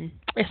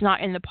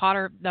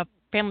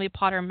Family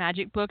Potter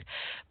magic book.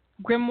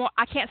 Grimoire.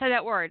 I can't say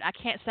that word. I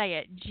can't say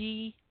it.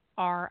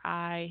 Grimoire.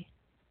 I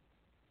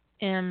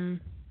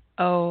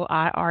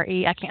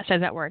can't say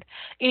that word.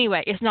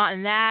 Anyway, it's not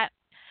in that.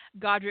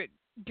 Godric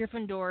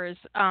Gryffindor's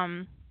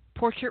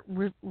portrait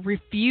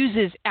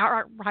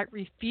outright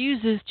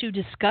refuses to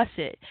discuss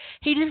it.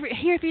 He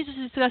refuses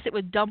to discuss it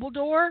with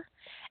Dumbledore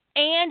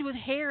and with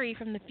Harry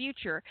from the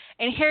future.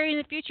 And Harry in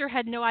the future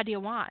had no idea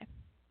why.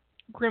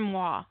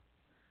 Grimoire.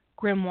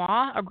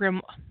 Grimoire or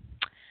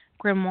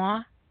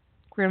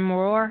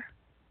Grimoire.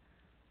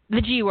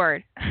 The G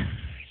word.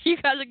 You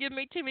guys are giving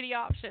me too many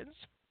options.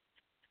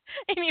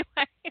 Anyways,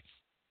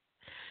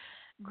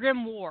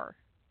 Grimoire.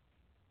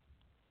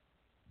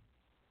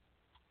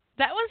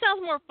 That one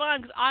sounds more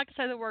fun because I like to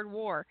say the word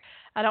war.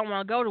 I don't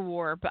want to go to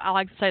war, but I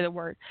like to say the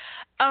word.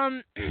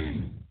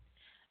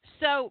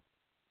 So,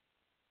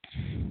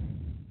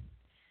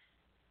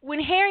 when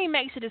Harry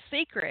makes it a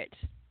secret,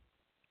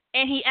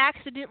 and he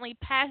accidentally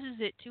passes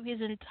it to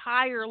his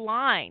entire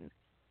line,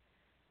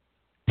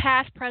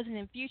 past, present,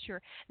 and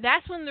future,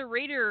 that's when the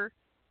reader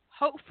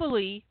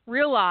hopefully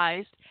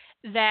realized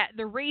that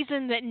the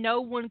reason that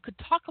no one could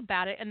talk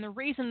about it and the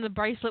reason the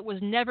bracelet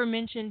was never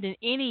mentioned in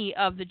any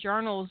of the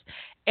journals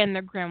and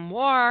the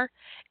grimoire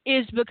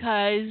is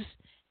because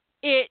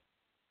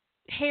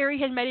Harry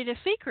had made it a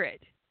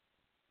secret.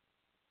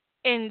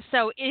 And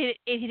so it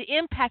had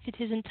impacted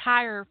his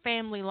entire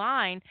family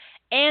line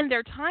and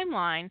their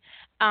timeline,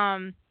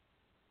 no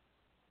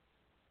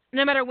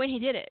matter when he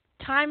did it.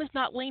 Time is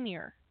not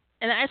linear.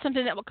 And that's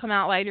something that will come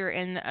out later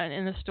in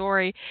the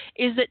story,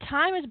 is that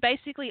time is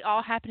basically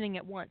all happening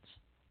at once.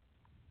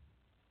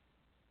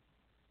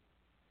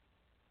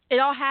 It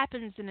all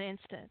happens in an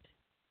instant.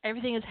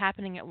 Everything is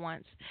happening at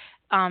once.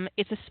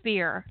 It's a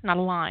sphere, not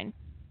a line.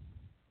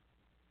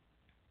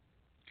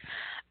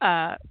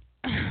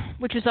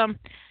 Which is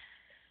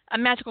a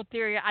magical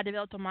theory I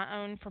developed on my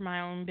own for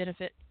my own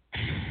benefit.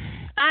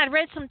 I had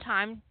read some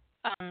time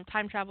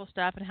travel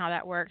stuff and how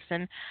that works,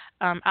 and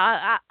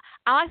I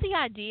like the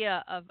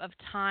idea of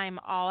time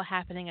all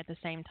happening at the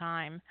same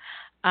time.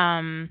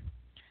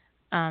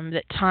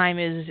 That time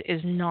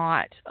is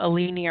not a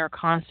linear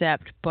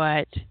concept,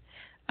 but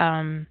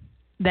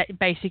that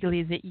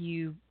basically that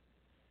you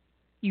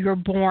are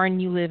born,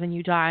 you live, and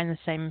you die in the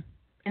same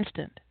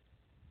instant.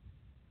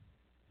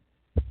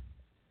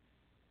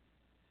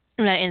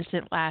 And that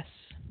instant lasts,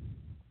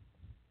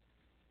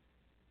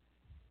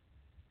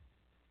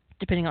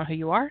 depending on who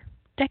you are,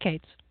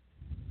 decades.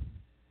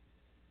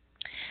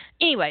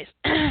 Anyways,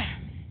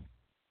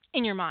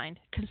 in your mind,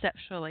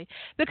 conceptually,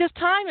 because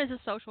time is a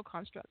social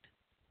construct.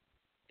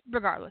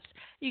 regardless,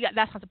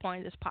 that's not the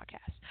point of this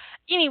podcast.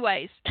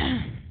 Anyways,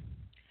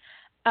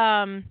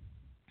 um,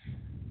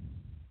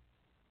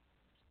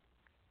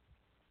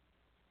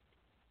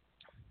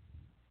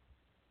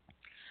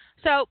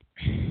 so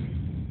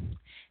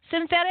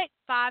synthetic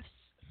five.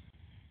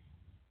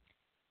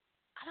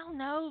 I don't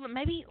know,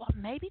 maybe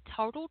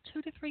total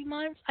 2 to 3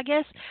 months. I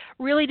guess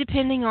really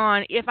depending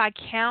on if I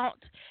count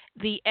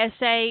the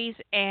essays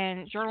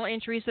and journal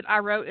entries that I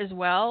wrote as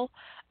well.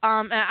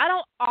 And I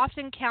don't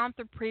often count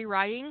the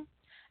pre-writing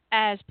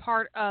as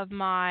part of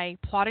my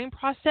plotting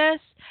process.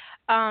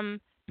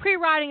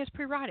 Pre-writing is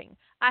pre-writing.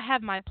 I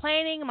have my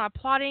planning, my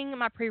plotting, and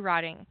my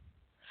pre-writing.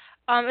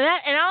 And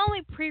I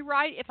only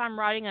pre-write if I'm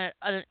writing a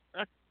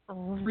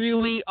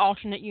really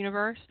alternate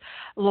universe,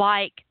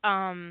 like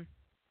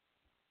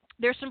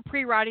there's some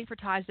pre-writing for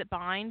Ties That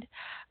Bind.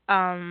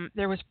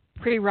 There was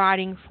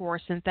pre-writing for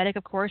Synthetic,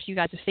 of course. You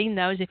guys have seen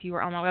those if you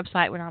were on my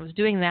website when I was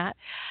doing that.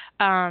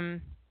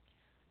 Um,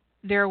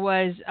 there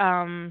was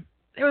a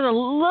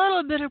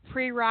little bit of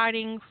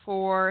pre-writing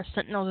for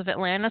Sentinels of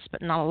Atlantis,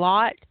 but not a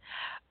lot.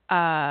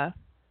 Uh,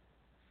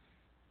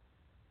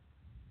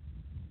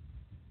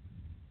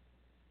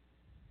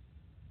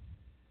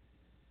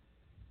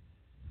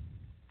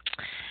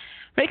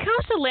 When it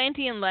comes to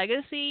Lantean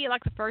Legacy,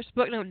 like the first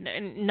book,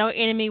 No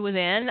Enemy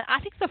Within, I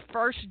think the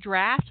first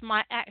draft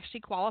might actually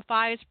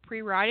qualify as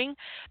pre-writing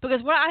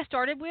because what I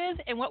started with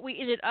and what we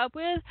ended up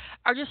with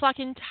are just like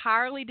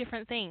entirely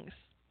different things.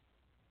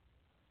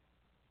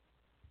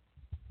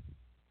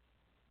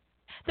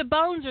 The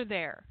bones are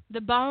there.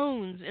 The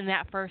bones in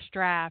that first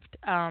draft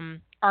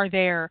are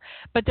there,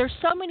 but there's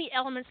so many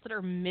elements that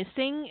are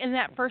missing in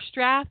that first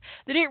draft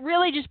that it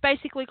really just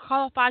basically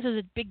qualifies as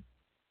a big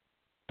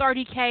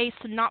 30K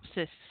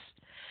synopsis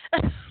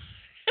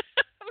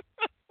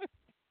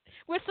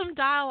with some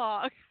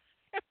dialogue.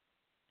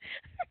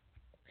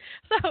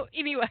 So,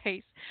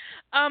 anyways,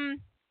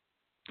 um,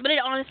 but it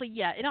honestly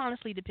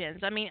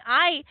depends. I mean,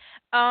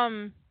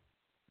 um,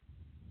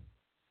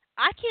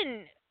 I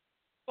can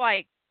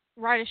like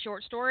write a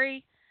short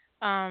story,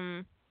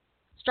 um,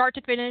 start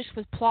to finish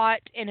with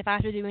plot, and if I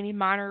have to do any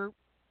minor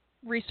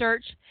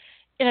research,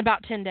 in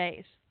about 10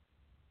 days.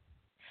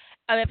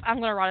 If I'm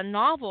going to write a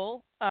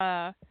novel,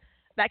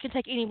 that can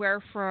take anywhere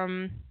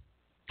from,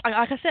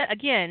 like I said,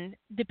 again,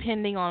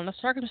 depending on the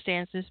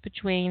circumstances,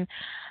 between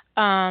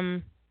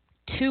 2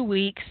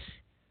 weeks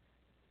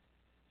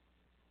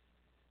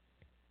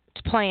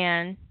to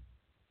plan.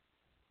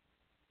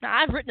 Now,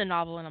 I've written a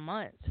novel in a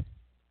month.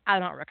 I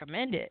don't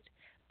recommend it,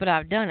 but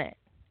I've done it.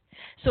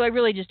 So it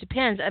really just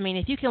depends. I mean,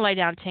 if you can lay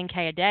down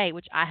 10K a day,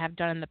 which I have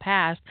done in the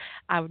past,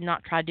 I would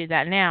not try to do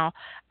that now.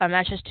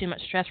 That's just too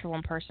much stress for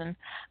one person.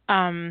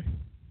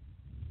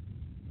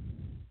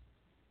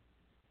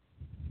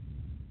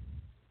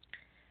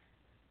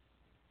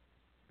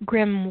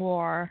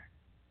 Grimoire.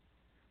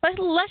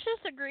 Let's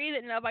just agree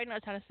that nobody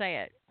knows how to say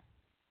it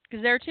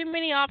because there are too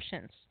many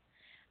options.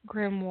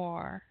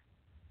 Grimoire.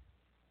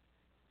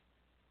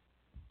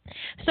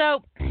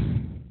 So,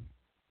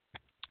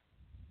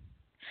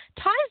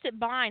 Ties That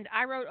Bind,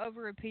 I wrote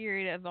over a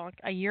period of like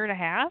a year and a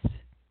half.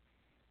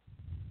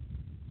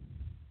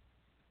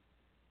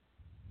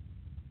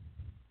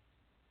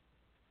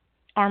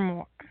 Or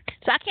more.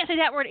 So I can't say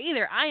that word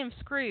either. I am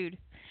screwed.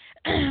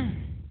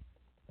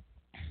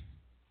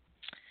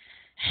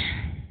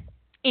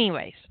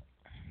 Anyways,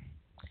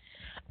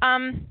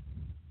 the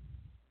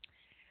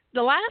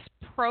last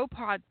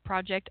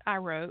project I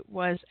wrote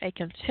was a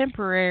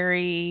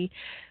contemporary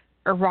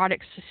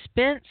erotic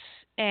suspense,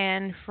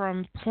 and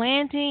from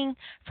planning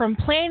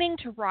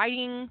to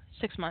writing,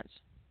 6 months.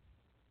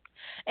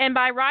 And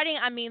by writing,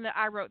 I mean that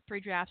I wrote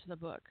 3 drafts of the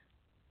book.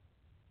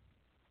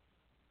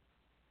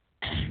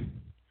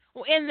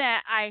 Well, in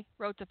that, I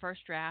wrote the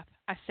first draft.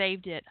 I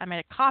saved it. I made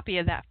a copy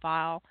of that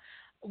file,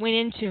 went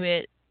into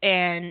it,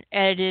 and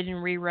edited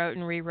and rewrote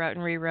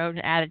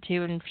and added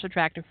to and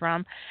subtracted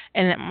from.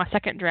 And then my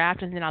second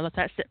draft, and then I let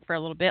that sit for a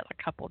little bit, like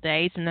a couple of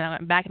days, and then I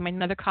went back and made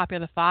another copy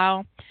of the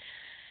file,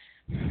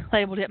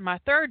 labeled it my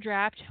third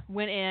draft,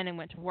 went in and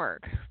went to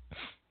work.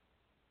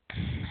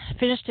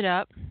 Finished it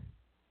up,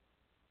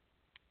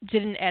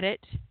 did an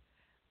edit,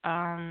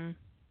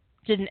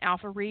 did an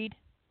alpha read,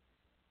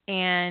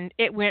 and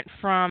it went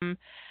from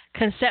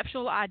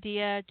conceptual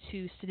idea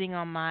to sitting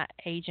on my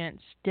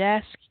agent's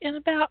desk in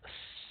about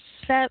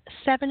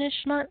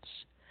 7-ish months.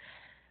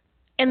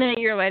 And then a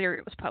year later,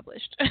 it was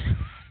published.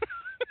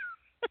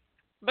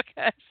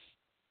 Because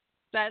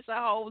that's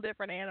a whole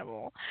different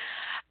animal.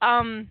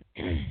 I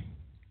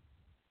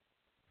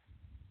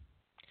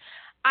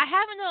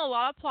haven't done a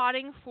lot of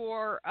plotting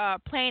for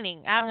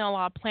planning. I haven't done a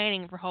lot of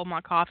planning for Hold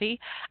My Coffee.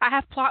 I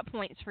have plot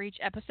points for each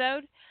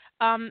episode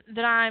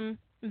that I'm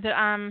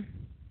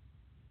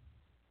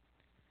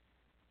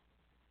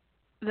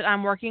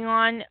working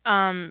on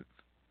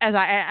as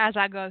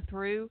I go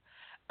through.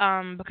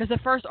 Because the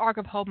first arc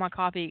of Hold My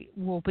Coffee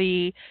will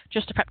be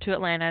just a prep to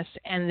Atlantis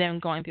and then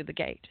going through the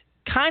gate.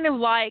 Kind of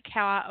like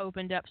how I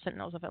opened up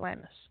Sentinels of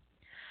Atlantis.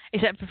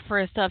 Except for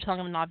instead of telling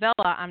them a novella,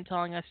 I'm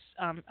telling us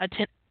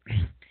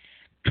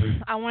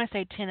I want to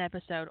say 10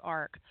 episode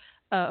arc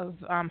of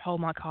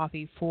Hold My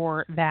Coffee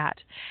for that.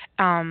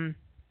 Um,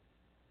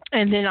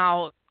 and then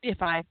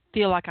if I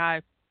feel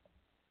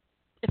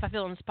if I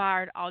feel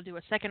inspired, I'll do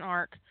a second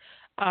arc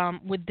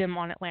with them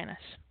on Atlantis.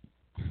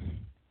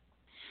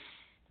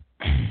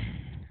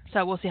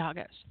 So we'll see how it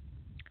goes.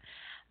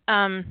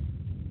 Um,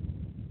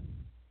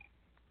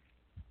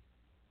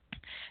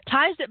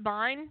 Ties That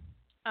Bind.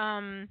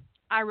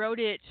 I wrote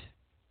it.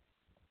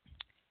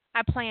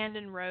 I planned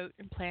and wrote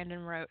and planned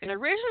and wrote. And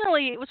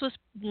originally, it was just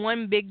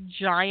one big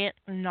giant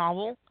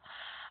novel.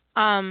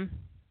 Um,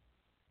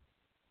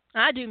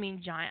 I do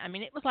mean giant. I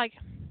mean, it was like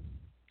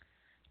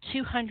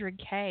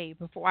 200K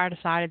before I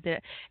decided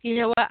that, you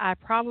know what, I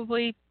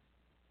probably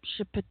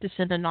should put this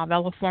in a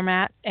novella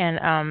format.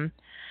 And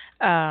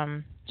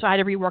so I had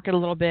to rework it a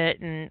little bit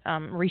and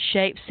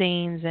reshape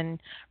scenes and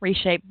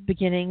reshape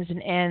beginnings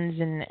and ends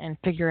and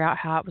figure out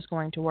how it was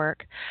going to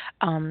work,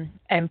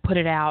 and put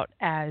it out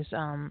as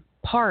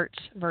parts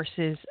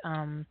versus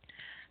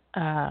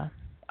a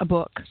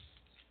book,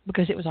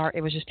 because it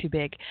was just too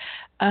big.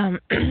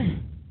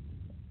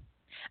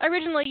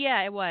 Originally,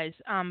 yeah, it was.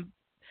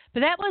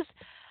 But that was,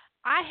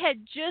 I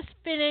had just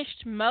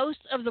finished most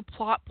of the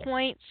plot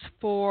points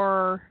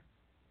for.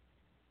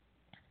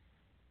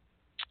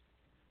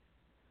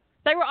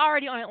 They were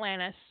already on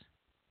Atlantis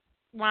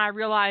when I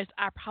realized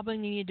I probably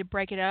needed to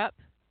break it up.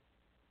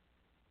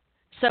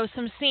 So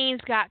some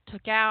scenes got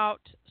took out,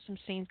 some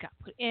scenes got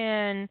put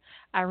in.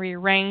 I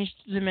rearranged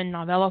them in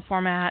novella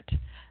format,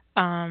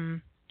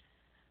 and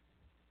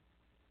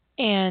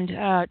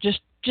just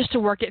to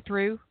work it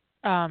through,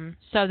 so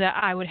that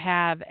I would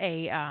have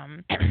a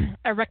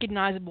a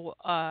recognizable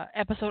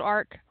episode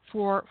arc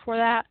for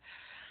that.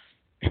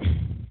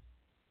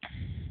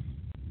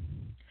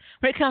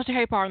 When it comes to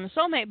Harry Potter and the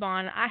Soulmate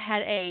Bond, I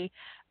had a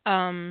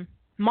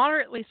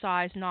moderately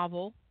sized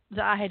novel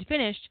that I had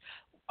finished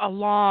a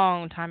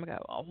long time ago.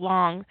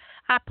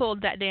 I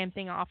pulled that damn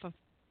thing off of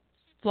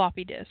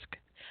floppy disk.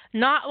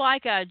 Not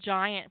like a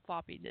giant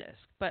floppy disk,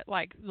 but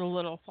like the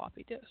little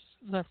floppy disk.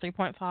 The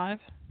 3.5?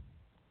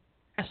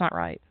 That's not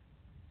right.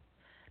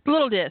 The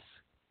little disc.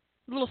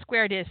 The little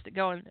square discs that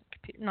go in the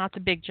computer. Not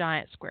the big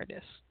giant square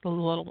discs. The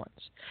little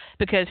ones.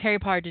 Because Harry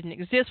Potter didn't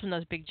exist when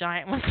those big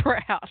giant ones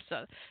were out.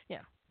 So, yeah.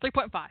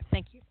 3.5.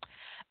 Thank you.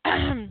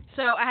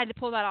 So I had to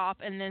pull that off,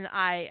 and then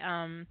I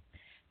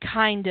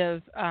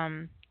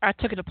I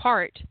took it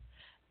apart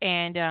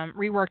and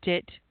reworked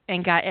it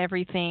and got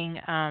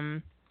everything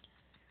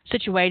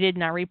situated,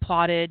 and I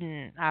replotted,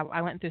 and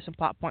I went through some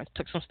plot points,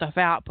 took some stuff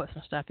out, put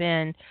some stuff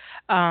in.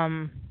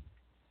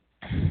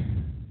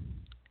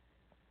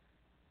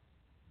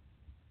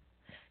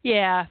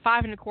 Yeah,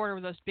 5 1/4 were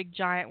those big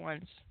giant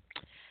ones.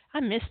 I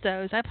miss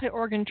those. I played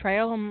Oregon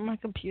Trail on my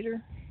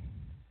computer.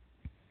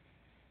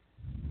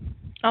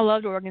 I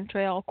loved Oregon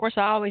Trail. Of course,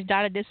 I always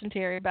died of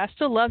dysentery, but I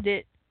still loved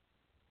it.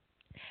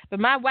 But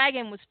my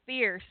wagon was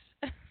fierce.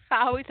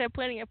 I always had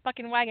plenty of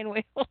fucking wagon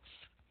wheels.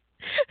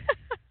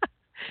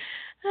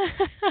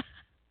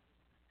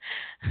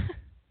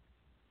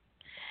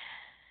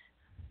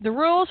 The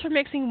rules for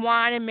mixing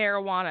wine and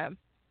marijuana.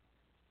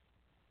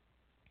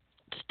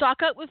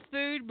 Stock up with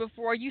food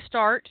before you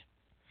start.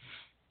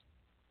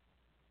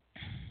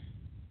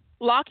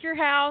 Lock your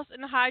house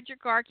and hide your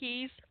car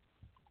keys.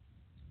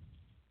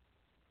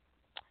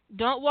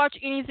 Don't watch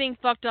anything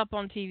fucked up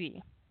on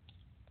TV.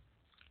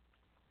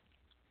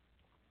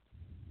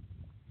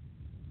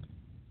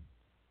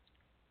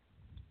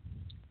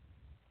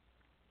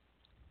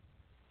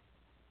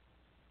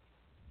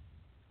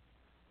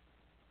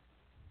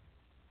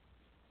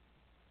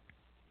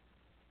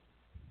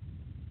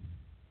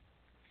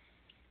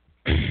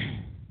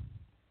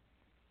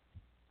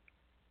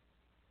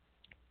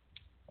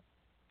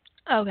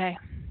 Okay.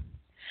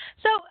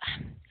 So,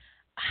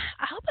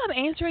 I hope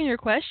I'm answering your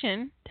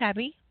question,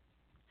 Tabby.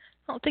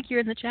 I don't think you're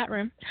in the chat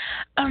room.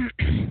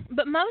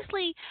 But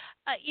mostly,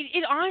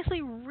 it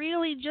honestly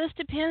really just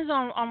depends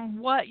on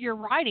what you're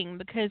writing,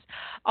 because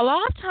a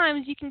lot of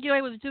times you can get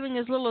away with doing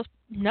as little as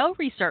no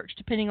research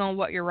depending on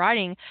what you're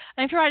writing.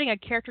 And if you're writing a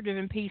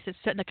character-driven piece that's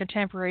set in a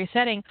contemporary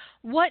setting,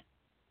 what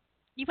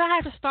if I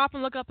have to stop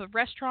and look up a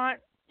restaurant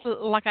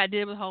like I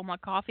did with Hold My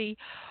Coffee,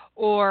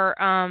 or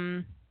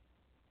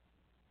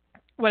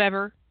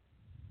whatever.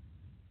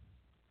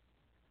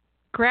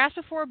 Grass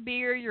before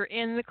beer, you're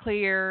in the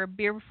clear.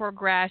 Beer before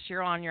grass,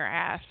 you're on your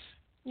ass.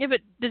 Yeah,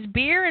 but does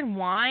beer and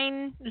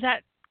wine, is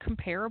that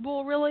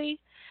comparable, really?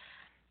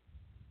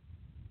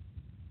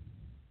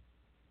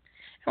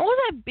 And what was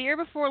that, beer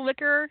before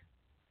liquor,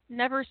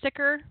 never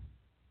sicker?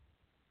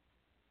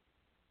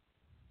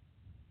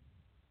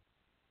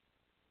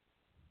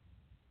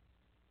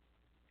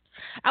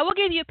 I will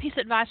give you a piece of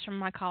advice from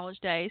my college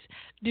days.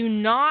 Do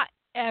not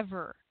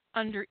ever,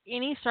 under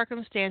any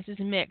circumstances,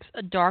 mix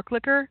a dark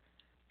liquor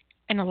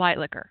and a light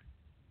liquor.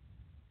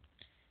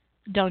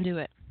 Don't do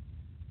it.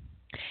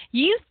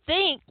 You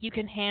think you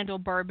can handle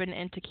bourbon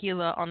and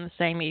tequila on the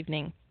same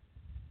evening,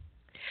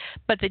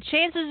 but the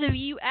chances of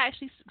you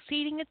actually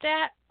succeeding at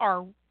that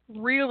are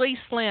really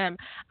slim.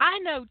 I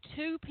know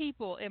two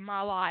people in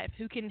my life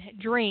who can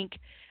drink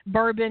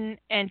bourbon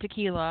and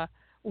tequila,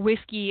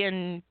 whiskey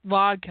and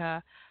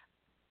vodka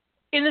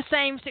in the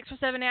same 6 or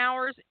 7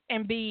 hours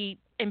and be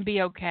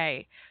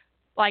okay.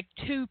 Like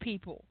two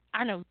people.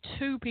 I know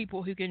two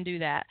people who can do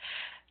that.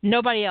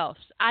 Nobody else.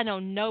 I know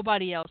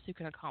nobody else who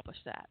can accomplish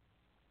that.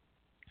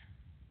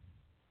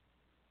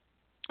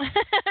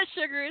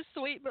 Sugar is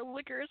sweet, but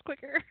liquor is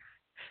quicker.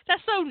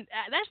 That's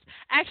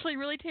actually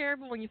really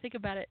terrible when you think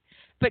about it,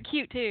 but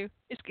cute too.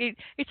 It's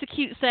a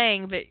cute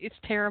saying, but it's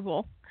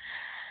terrible.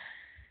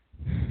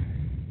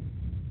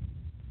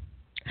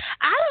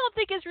 I don't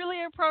think it's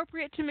really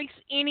appropriate to mix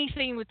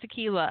anything with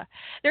tequila.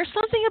 There's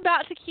something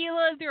about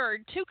tequila. There are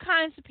two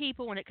kinds of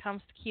people when it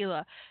comes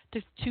to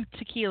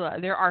tequila.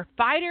 There are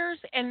fighters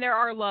and there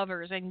are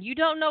lovers, and you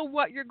don't know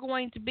what you're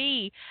going to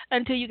be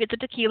until you get the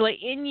tequila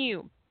in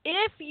you.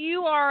 If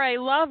you are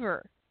a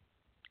lover,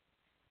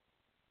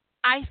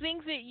 I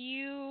think that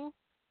you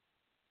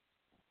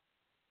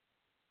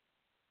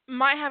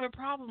might have a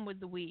problem with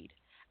the weed.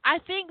 I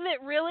think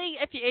that really,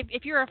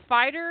 if you're a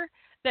fighter,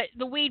 that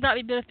the weed might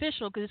be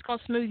beneficial because it's going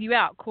to smooth you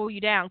out, cool you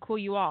down, cool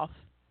you off.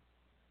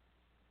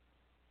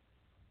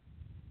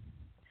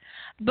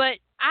 But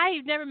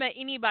I've never met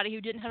anybody who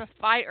didn't have a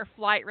fight or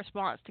flight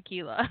response to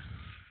tequila.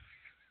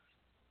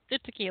 To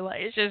tequila,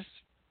 it's just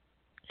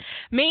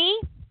me.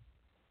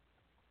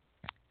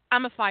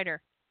 I'm a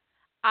fighter.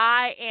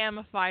 I am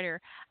a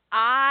fighter.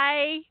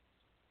 I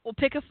will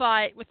pick a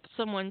fight with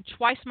someone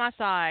twice my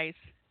size.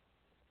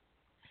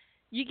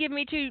 You give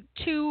me two,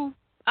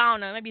 I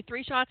don't know, maybe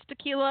 3 shots of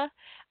tequila.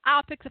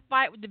 I'll pick the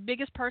fight with the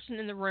biggest person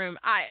in the room.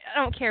 I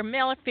don't care,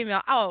 male or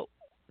female. I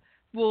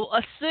will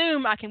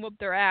assume I can whoop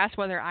their ass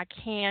whether I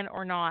can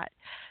or not.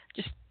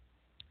 Just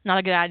not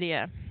a good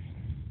idea.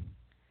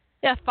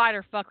 Yeah, fight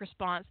or fuck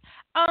response.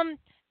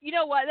 You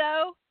know what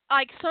though?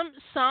 Like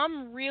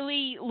some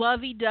really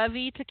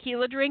lovey-dovey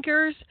tequila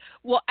drinkers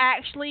will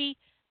actually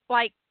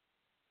like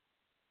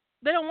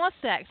they don't want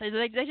sex.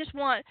 They just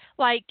want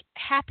like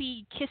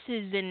happy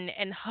kisses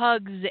and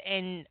hugs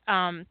and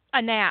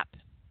a nap.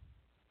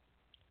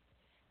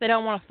 They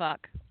don't want to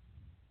fuck.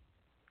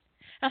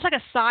 That's like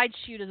a side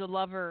shoot as a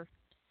lover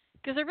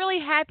because they're really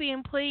happy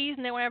and pleased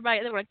and they want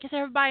to kiss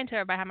everybody and tell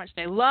everybody how much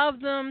they love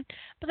them,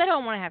 but they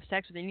don't want to have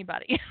sex with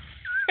anybody.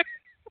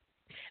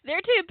 They're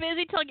too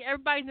busy telling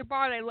everybody in the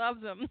bar they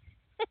love them.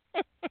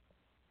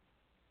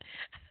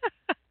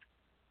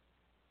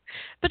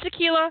 But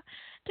tequila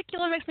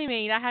makes me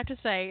mean. I have to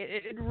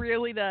say, it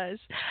really does.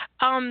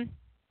 Um,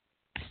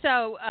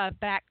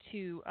 back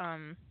to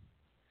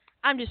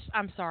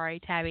I'm sorry,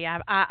 Tabby.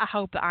 I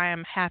hope that I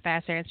am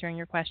half-ass answering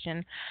your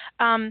question.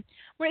 When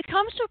it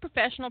comes to a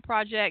professional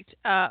project,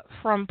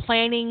 from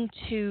planning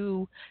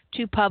to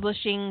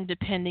publishing,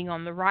 depending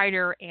on the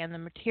writer and the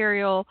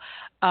material,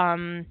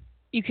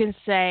 you can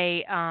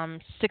say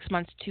 6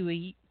 months to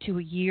a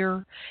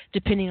year,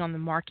 depending on the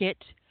market,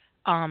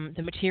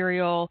 the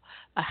material,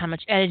 how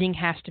much editing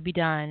has to be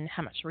done,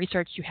 how much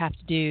research you have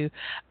to do.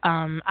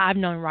 I've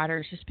known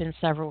writers who spend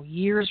several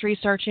years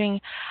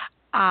researching.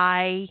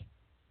 I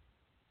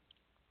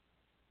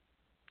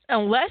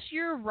Unless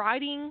you're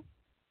writing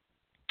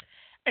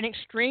an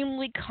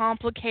extremely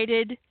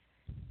complicated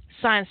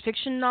science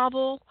fiction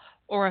novel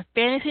or a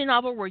fantasy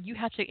novel where you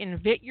have to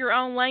invent your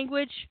own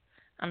language,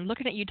 I'm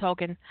looking at you,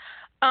 Tolkien.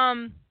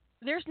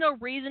 There's no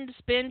reason to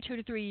spend 2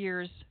 to 3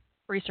 years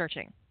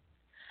researching,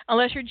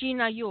 unless you're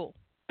Gina Yule.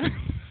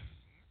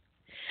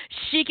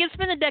 She can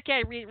spend a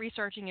decade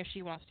researching if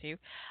she wants to.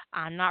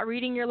 I'm not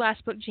reading your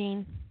last book,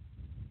 Jean.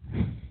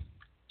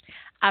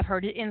 I've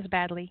heard it ends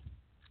badly.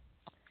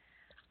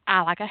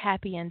 I like a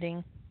happy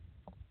ending.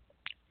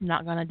 I'm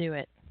not gonna do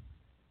it.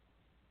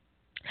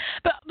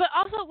 But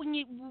also when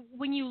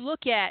you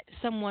look at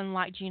someone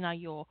like Gina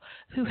Yule,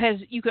 who has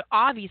you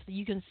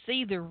can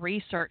see the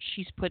research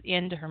she's put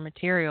into her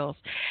materials.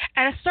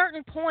 At a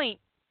certain point,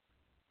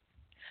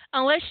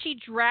 unless she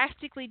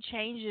drastically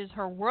changes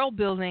her world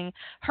building,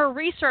 her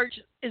research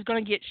is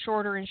going to get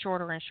shorter and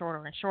shorter and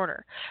shorter and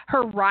shorter.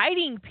 Her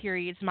writing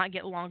periods might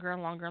get longer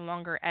and longer and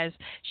longer as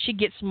she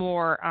gets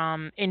more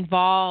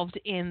involved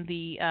in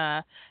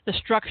the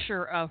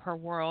structure of her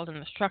world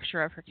and the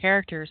structure of her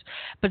characters.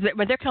 But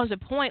there comes a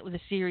point with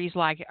a series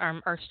like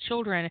Earth's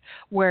Children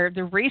where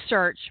the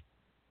research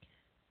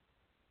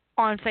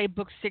on, say,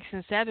 books 6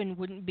 and 7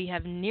 wouldn't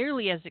have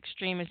nearly as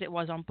extreme as it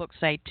was on books,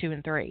 say, 2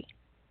 and 3.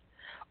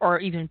 Or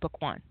even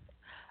book 1.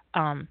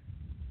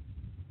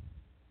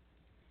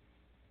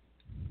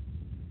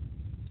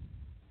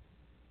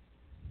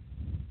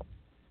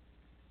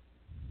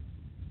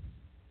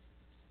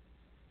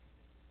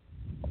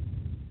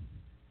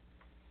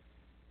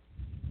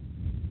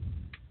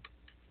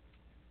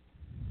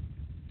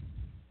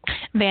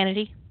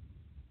 Vanity.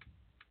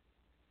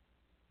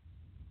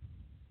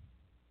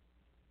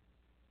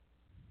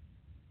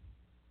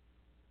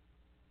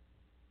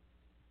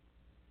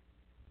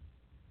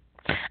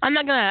 I'm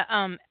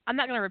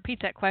not gonna repeat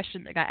that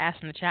question that got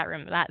asked in the chat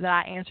room that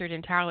I answered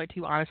entirely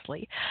too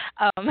honestly,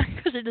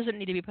 because it doesn't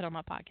need to be put on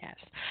my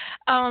podcast.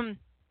 Um,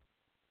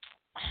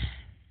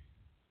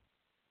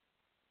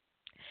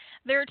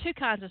 there are two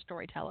kinds of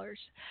storytellers.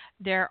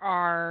 There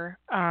are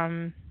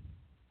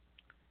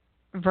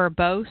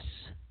verbose,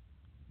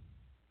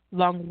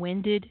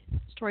 long-winded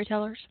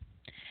storytellers,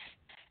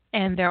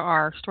 and there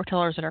are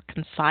storytellers that are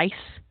concise,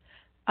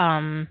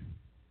 um,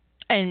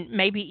 and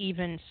maybe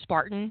even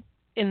Spartan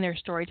in their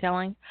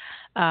storytelling.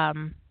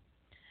 Um,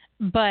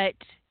 but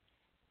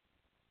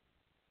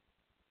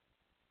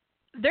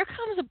there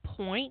comes a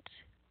point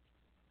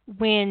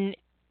when,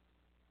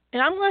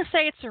 and I'm going to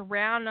say it's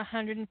around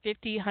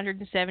 150,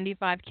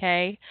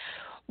 175K,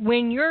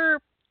 when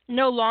you're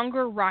no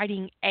longer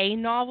writing a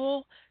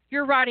novel,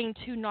 you're writing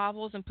two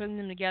novels and putting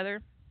them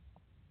together.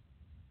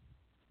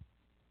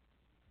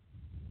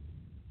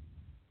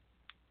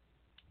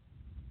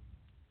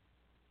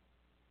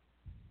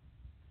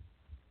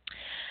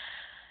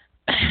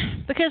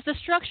 Because the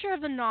structure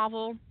of the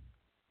novel,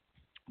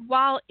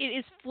 while it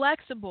is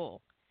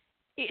flexible,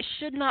 it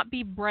should not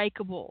be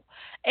breakable.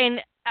 And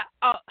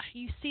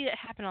you see that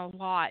happen a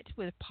lot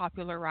with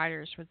popular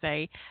writers, where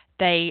they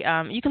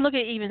you can look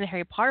at even the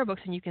Harry Potter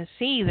books, and you can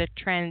see the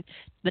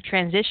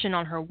transition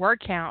on her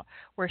word count,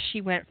 where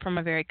she went from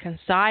a very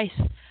concise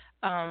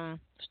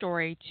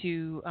story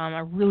to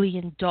a really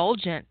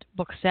indulgent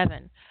book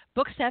seven.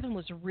 Book seven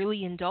was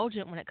really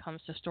indulgent when it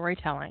comes to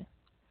storytelling.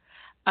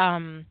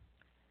 Um,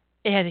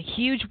 it had a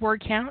huge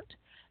word count.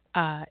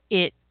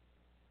 It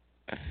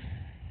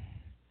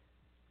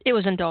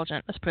was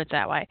indulgent. Let's put it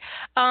that way.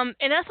 And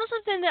that's not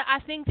something that I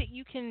think that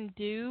you can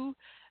do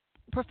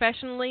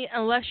professionally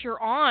unless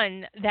you're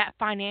on that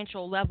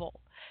financial level,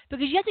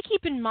 because you have to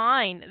keep in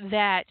mind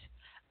that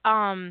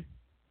um,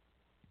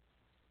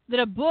 that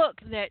a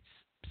book that's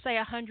say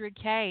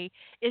 100K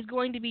is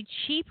going to be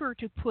cheaper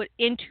to put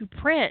into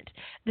print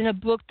than a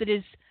book that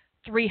is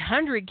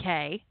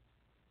 300K,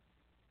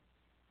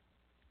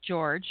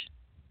 George,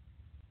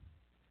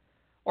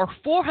 or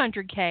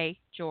 400K,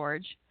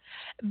 George.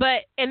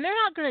 And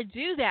they're not going to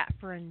do that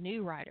for a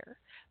new writer.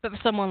 But for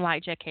someone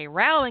like J.K.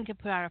 Rowling could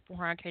put out a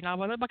 400K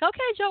novel, and they're like, okay,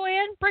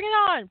 Joanne, bring it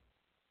on.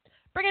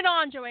 Bring it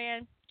on,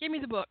 Joanne. Give me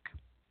the book.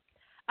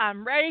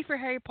 I'm ready for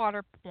Harry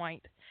Potter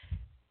point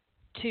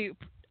to,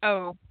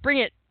 bring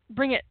it,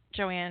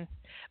 Joanne.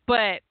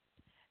 But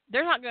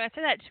they're not going to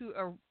say that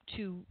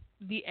to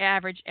the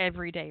average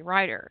everyday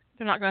writer.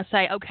 They're not going to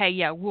say, okay,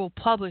 yeah, we'll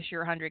publish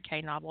your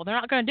 100K novel. They're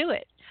not going to do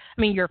it.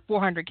 I mean, your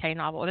 400K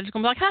novel. They're just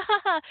going to be like, ha ha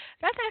ha,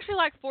 that's actually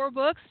like 4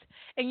 books,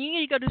 and you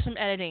need to go do some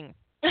editing.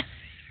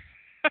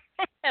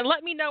 And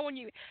let me know when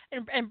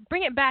and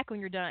bring it back when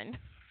you're done.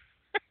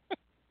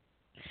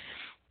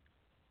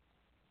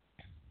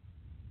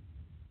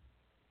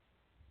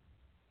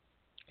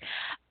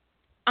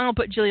 I'm going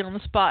to put Jillian on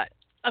the spot.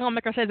 I'm going to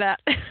make her say that.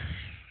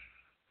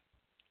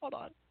 Hold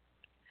on.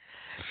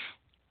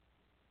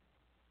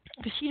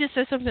 Because she just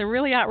said something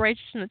really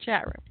outrageous in the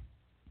chat room.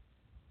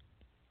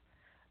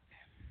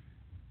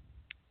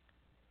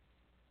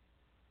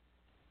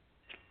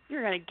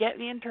 You're going to get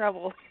me in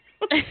trouble.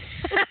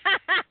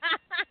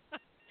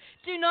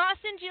 Do not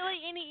send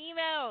Julie any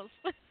emails.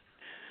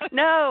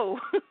 No.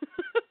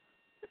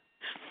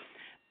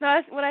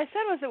 No, what I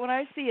said was that when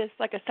I see it's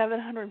like a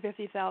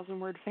 750,000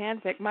 word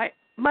fanfic, my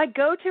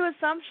go-to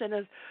assumption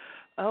is,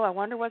 oh, I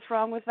wonder what's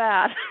wrong with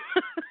that.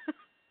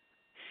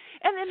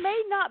 And it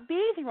may not be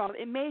anything wrong.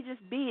 It may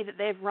just be that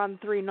they've run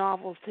 3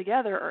 novels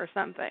together or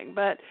something.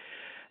 But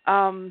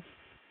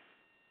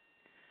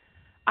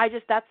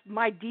that's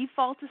my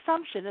default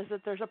assumption, is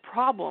that there's a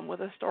problem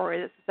with a story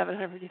that's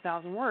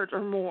 750,000 words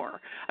or more.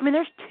 I mean,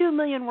 there's 2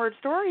 million word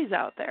stories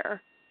out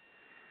there.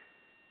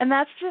 And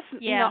that's just,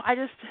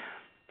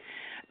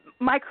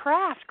 my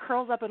craft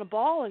curls up in a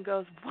ball and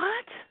goes,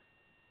 what?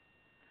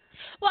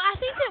 Well, I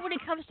think that when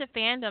it comes to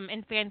fandom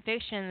and fan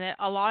fiction, that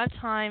a lot of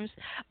times,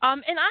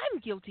 and I'm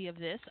guilty of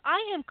this, I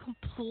am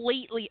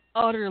completely,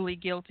 utterly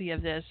guilty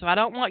of this, so I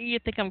don't want you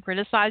to think I'm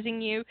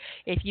criticizing you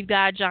if you've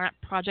got a giant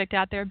project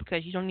out there,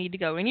 because you don't need to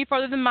go any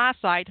further than my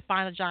site to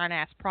find a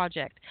giant-ass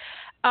project.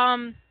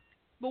 But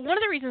one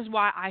of the reasons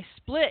why I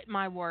split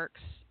my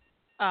works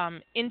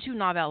into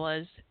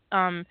novellas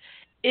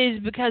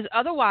is because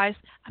otherwise,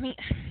 I mean...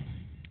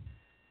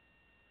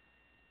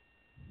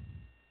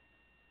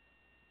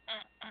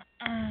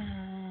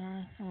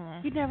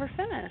 You'd never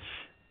finish.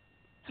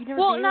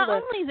 Well, not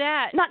only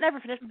that, not never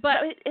finish, but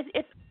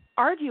it's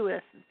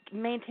arduous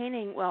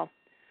maintaining. Well,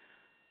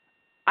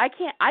 I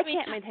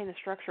can't maintain the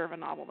structure of a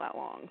novel that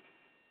long.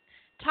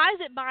 Ties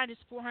That Bind is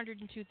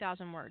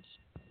 402,000 words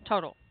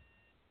total,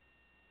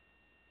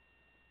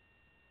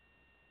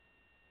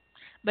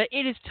 but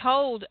it is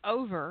told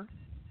over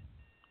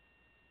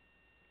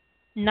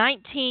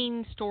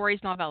 19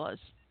 stories, novellas.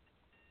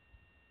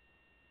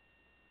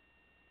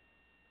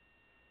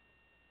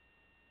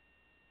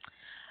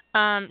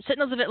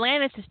 Sentinels of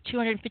Atlantis is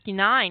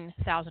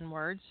 259,000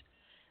 words,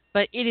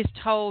 but it is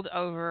told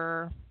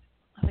over,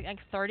 I think,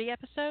 30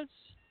 episodes.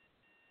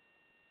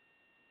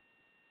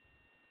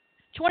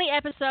 20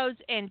 episodes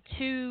and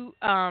 2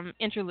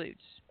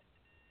 interludes.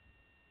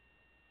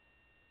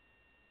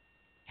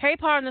 Harry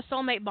Potter and the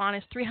Soulmate Bond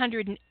is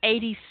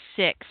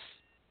 386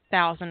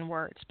 30,000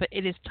 words, but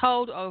it is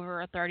told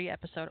over a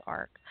 30-episode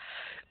arc.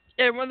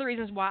 And one of the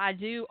reasons why I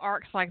do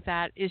arcs like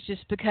that is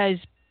just because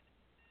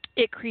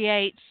it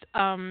creates,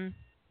 number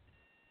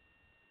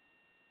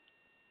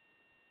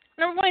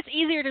one, it's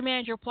easier to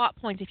manage your plot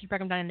points if you break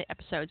them down into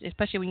episodes,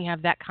 especially when you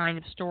have that kind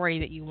of story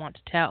that you want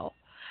to tell.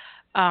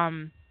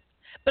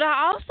 But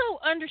I also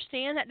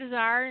understand that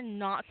desire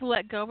not to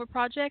let go of a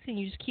project, and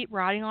you just keep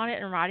writing on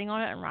it and writing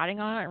on it and writing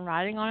on it and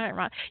writing on it and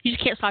writing. You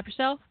just can't stop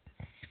yourself.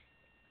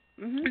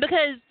 Mm-hmm.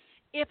 Because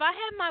if I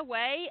had my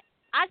way,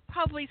 I'd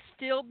probably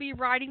still be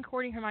writing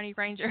Courting Hermione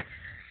Granger.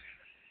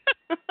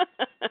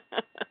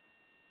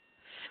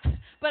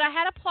 But I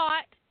had a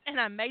plot, and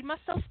I made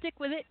myself stick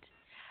with it.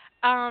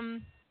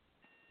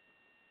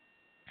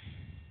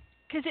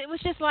 Because it was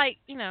just like,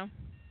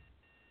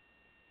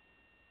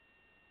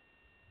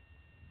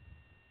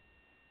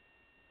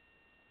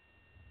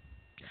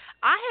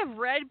 I have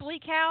read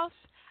Bleak House.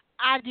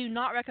 I do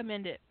not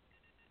recommend it.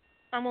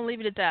 I'm going to leave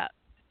it at that.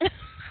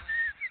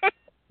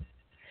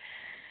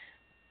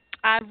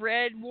 I've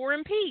read War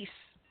and Peace.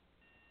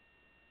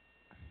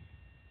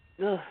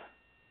 Ugh.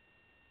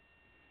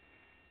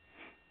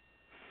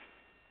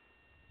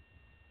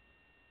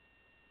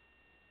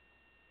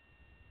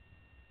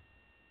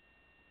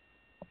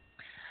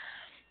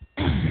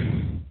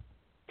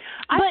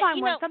 I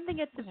find when something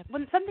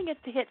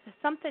gets to hit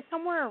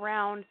somewhere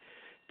around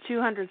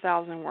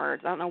 200,000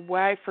 words. I don't know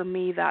why. For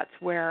me, that's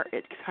where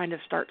it kind of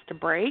starts to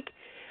break.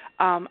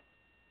 As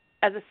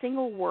a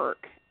single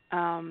work,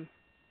 the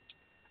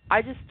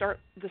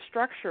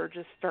structure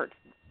just starts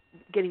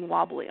getting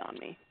wobbly on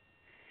me.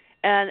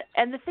 And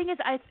the thing is,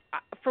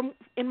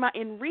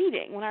 in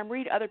reading, when I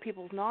read other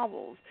people's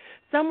novels,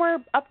 somewhere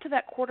up to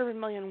that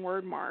 250,000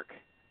 word mark,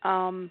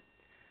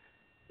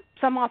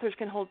 some authors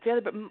can hold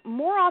together, but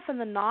more often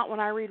than not, when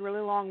I read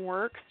really long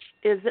works,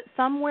 is that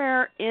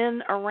somewhere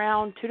in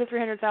around 200,000 to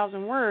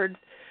 300,000 words,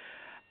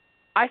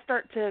 I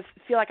start to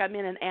feel like I'm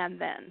in an and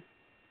then.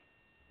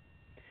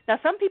 Now,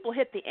 some people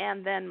hit the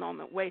and then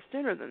moment way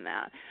sooner than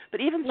that,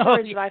 but even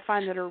stories that I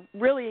find that are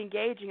really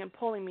engaging and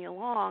pulling me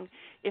along,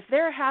 if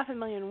they're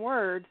 500,000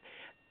 words,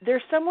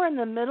 they're somewhere in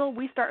the middle.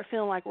 We start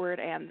feeling like we're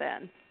at and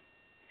then,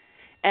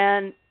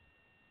 and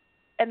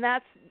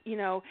that's,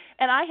 and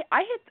I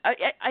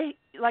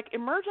like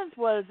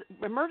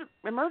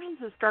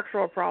Emergence's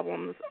structural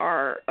problems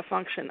are a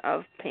function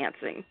of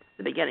pantsing,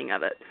 the beginning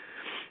of it,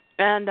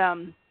 and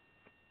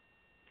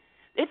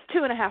it's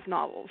 2.5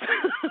 novels.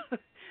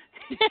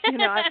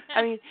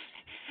 I mean,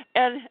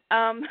 and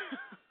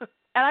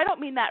I don't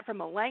mean that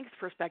from a length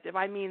perspective.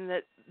 I mean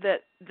that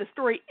the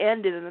story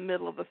ended in the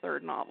middle of the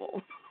third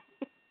novel.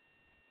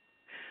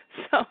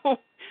 So,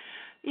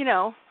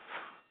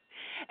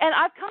 and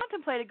I've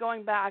contemplated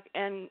going back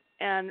and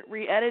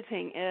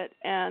re-editing it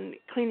and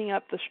cleaning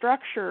up the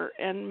structure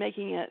and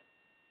making it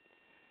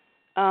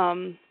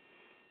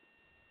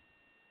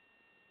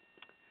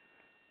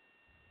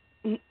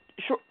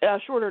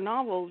shorter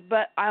novels.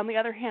 But on the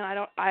other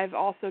hand, I've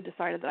also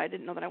decided that I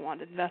didn't know that I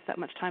wanted to invest that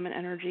much time and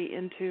energy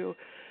into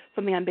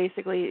something I'm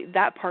basically,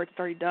 that part's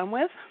already done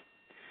with,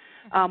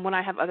 when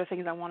I have other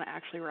things I want to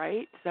actually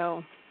write.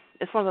 So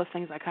it's one of those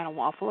things I kind of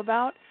waffle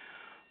about.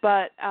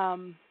 But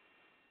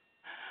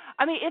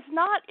I mean, it's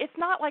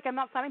not like I'm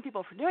not citing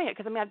people for doing it,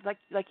 because I mean,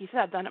 like you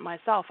said, I've done it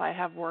myself. I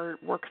have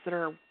works that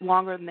are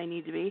longer than they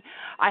need to be.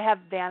 I have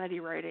vanity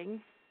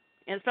writing,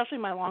 and especially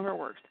my longer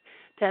works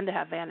tend to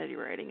have vanity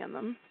writing in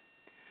them.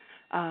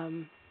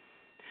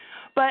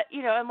 But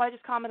and what I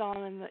just commented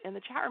on in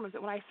the chat room is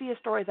that when I see a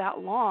story that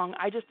long,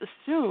 I just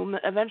assume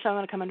that eventually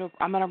I'm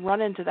going to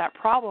run into that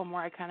problem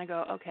where I kind of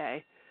go,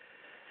 okay,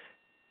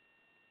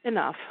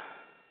 enough,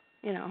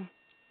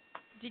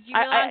 Did you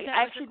realize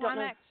that was the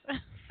climax?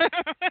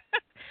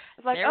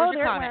 It's like,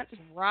 there it went.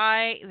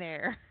 Right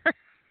there.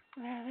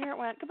 There it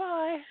went.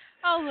 Goodbye.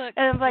 Oh, look.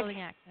 And it's like,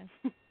 action.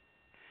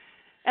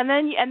 And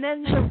then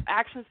the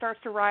action starts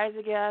to rise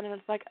again, and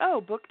it's like, oh,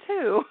 book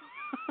 2.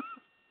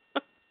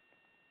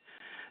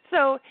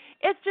 So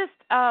it's just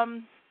now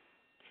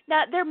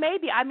there may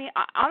be. I mean,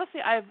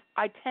 honestly, I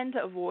tend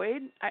to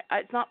avoid.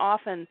 It's not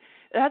often.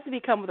 It has to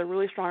become with a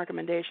really strong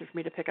recommendation for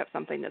me to pick up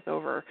something that's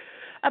over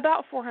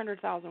about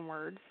 400,000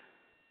 words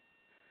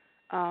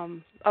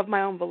of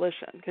my own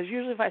volition. Because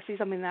usually, if I see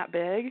something that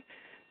big,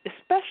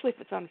 especially if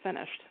it's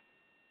unfinished,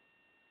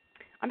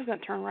 I'm just going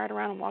to turn right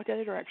around and walk the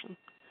other direction.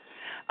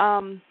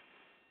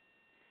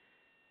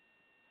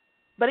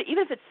 But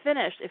even if it's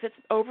finished, if it's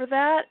over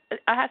that,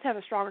 I have to have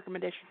a strong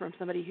recommendation from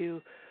somebody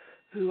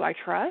who I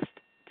trust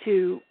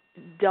to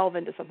delve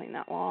into something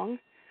that long.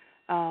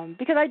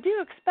 Because I do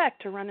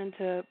expect to run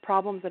into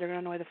problems that are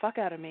going to annoy the fuck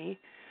out of me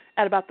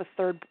at about the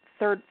third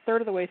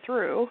of the way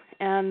through,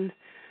 and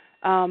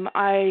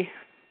I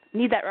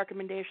need that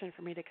recommendation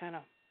for me to kind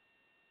of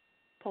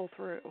pull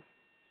through.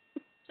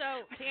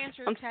 So to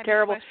answer I'm Tabby's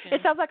terrible. question,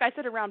 It sounds like I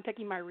sit around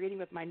picking my reading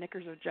with my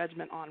knickers of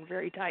judgment on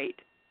very tight,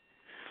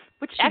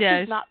 which she actually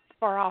does. is not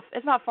far off.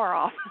 It's not far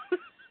off.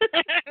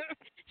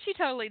 She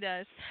totally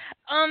does.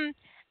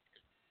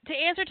 To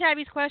answer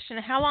Tabby's question,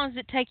 how long does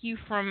it take you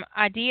from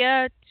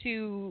idea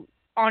to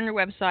on your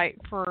website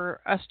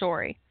for a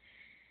story?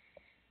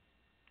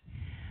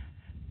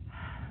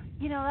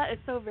 That is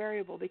so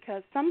variable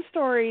because some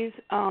stories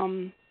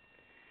I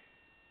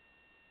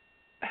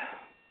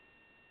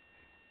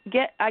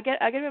get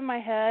them in my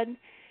head,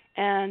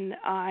 and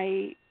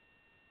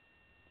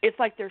it's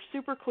like they're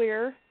super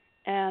clear,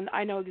 and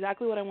I know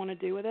exactly what I want to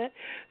do with it.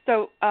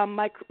 So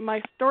my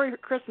story for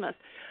Christmas.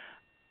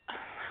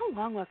 How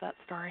long was that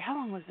story? How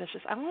long was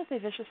Vicious? I want to say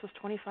Vicious was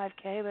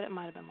 25K, but it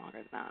might have been longer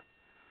than that.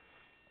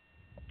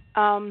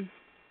 I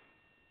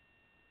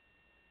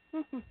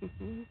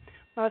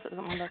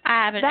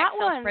have an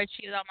Excel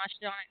spreadsheet on my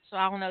sheet on it, so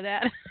I will know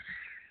that.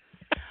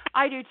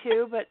 I do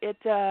too, but it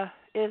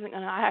isn't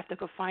gonna. I have to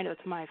go find it.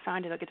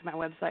 I'll get to my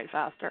website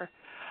faster.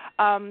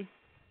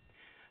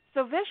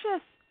 So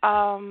Vicious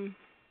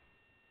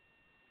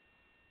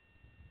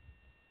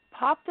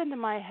popped into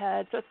my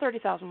head. So it's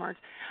 30,000 words.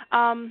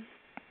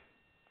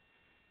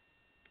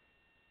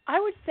 I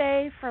would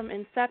say from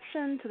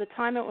inception to the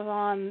time it was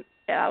on.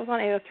 I was on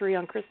AO3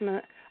 on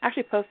Christmas. I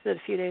actually posted it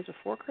a few days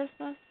before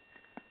Christmas.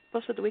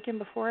 Posted the weekend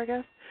before, I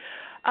guess.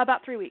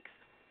 About 3 weeks.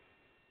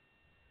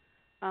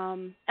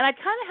 And I kind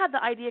of had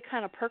the idea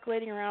kind of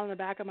percolating around in the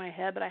back of my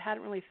head, but I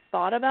hadn't really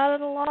thought about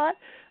it a lot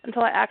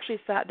until I actually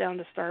sat down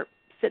to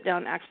sit down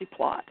and actually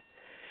plot.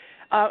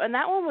 And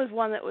that one was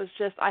one that was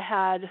just, I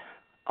had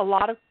a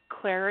lot of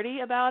clarity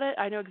about it.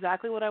 I knew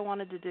exactly what I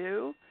wanted to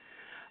do.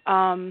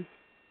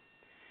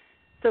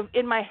 So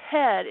in my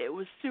head, it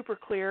was super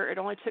clear. It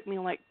only took me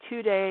like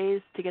 2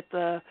 days to get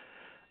the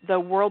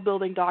world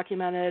building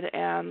documented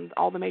and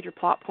all the major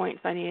plot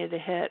points I needed to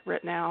hit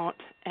written out.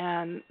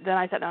 And then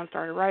I sat down and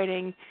started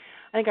writing.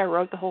 I think I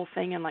wrote the whole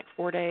thing in like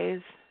 4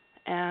 days.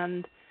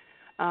 And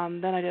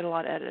then I did a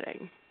lot of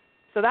editing.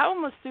 So that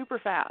one was super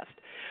fast.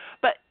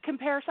 But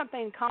compare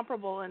something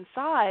comparable in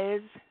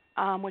size,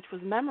 which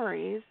was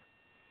Memories.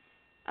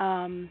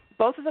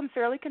 Both of them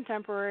fairly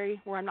contemporary,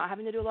 where I'm not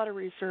having to do a lot of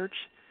research.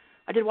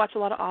 I did watch a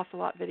lot of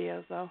Ocelot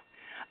videos, though.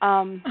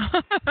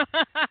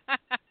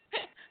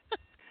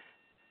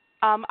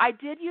 I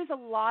did use a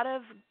lot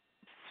of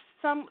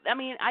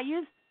I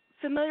used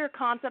familiar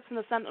concepts in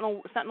the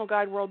Sentinel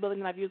Guide world building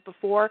that I've used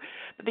before,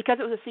 but because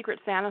it was a Secret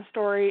Santa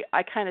story,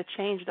 I kind of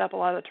changed up a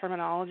lot of the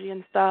terminology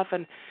and stuff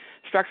and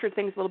structured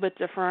things a little bit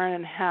different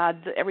and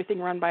had everything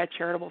run by a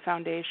charitable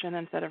foundation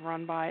instead of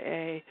run by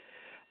a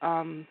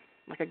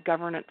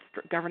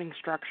governing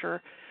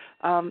structure.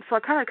 So I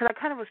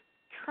kind of was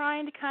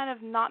trying to kind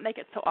of not make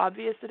it so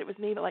obvious that it was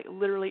me, but like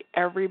literally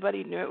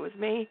everybody knew it was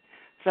me.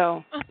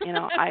 So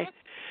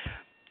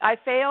I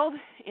failed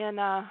in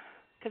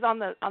because on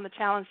the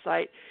challenge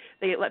site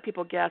they let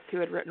people guess who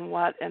had written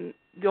what, and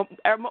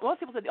most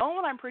people said the only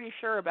one I'm pretty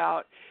sure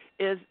about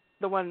is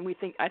the one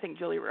I think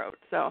Julie wrote.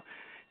 So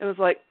it was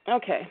like,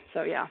 okay,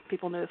 so yeah,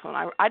 people knew this one.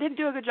 I didn't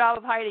do a good job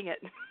of hiding it.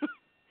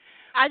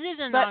 I did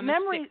an anonymous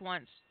pick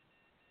once,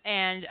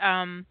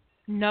 and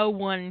no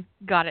one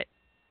got it.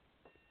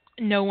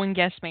 No one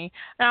guessed me,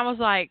 and I was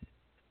like,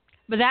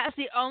 but that's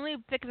the only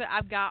fic that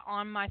I've got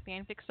on my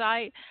fanfic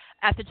site.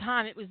 At the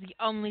time, it was the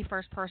only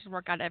first-person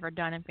work I'd ever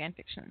done in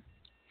fanfiction.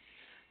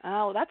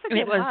 Oh, that's a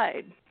good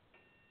hide.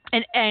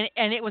 And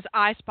it was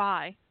I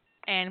Spy,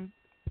 and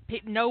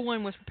no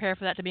one was prepared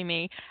for that to be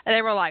me. And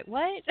they were like,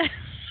 "What?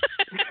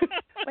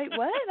 Wait,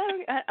 what?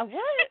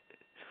 What?"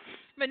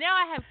 But now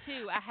I have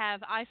two. I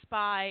have I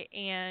Spy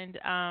and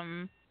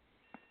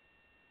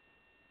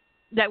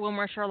that one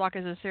where Sherlock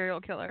is a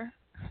serial killer.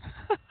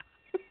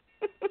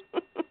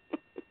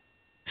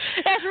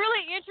 That's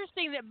really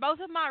interesting that both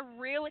of my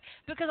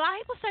because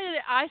I will say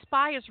that I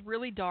Spy is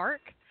really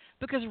dark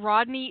because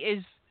Rodney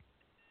is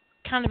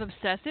kind of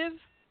obsessive,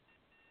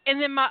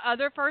 and then my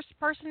other first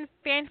person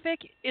fanfic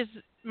is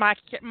my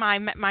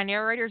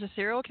narrator is a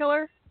serial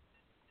killer.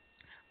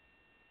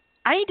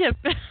 I need to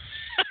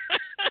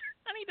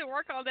I need to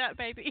work on that,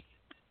 baby.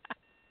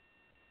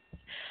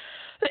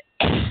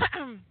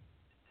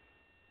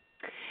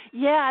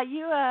 Yeah,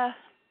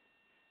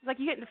 it's like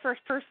you get into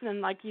first person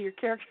and like your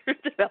characters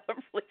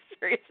develop really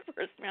serious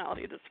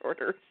personality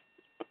disorders.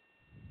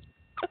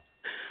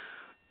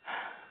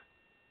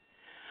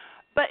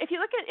 But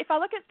if I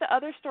look at the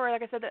other story,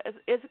 like I said, that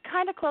is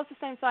kind of close to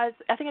the same size.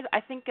 I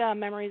think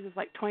Memories is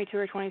like 22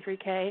 or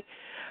 23K.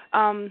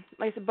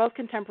 Like I said, both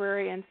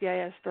contemporary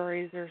NCIS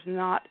stories. There's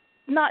not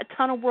a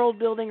ton of world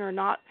building, or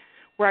not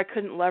where I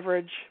couldn't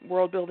leverage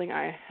world building.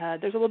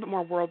 There's a little bit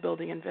more world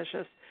building in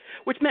Vicious,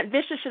 which meant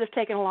Vicious should have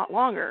taken a lot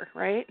longer,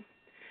 right?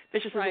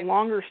 Vicious is a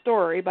longer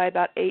story by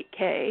about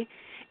 8K,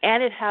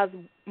 and it has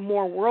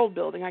more world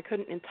building. I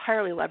couldn't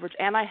entirely leverage,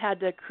 and I had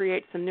to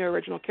create some new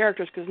original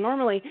characters because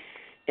normally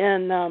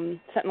in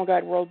Sentinel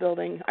Guide world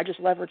building, I just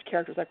leverage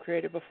characters I've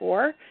created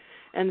before.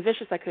 And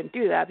Vicious, I couldn't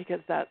do that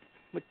because that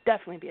would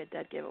definitely be a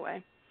dead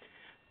giveaway.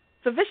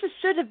 So Vicious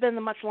should have been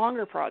the much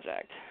longer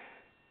project,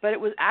 but it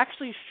was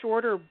actually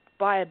shorter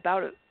by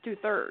about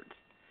 2/3.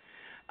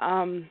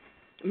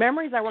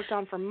 Memories I worked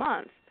on for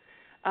months.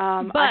 But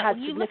I had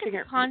when you look at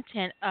the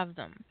content of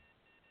them,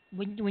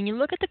 when you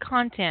look at the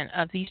content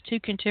of these two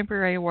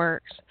contemporary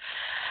works,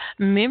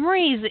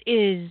 Memories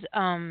is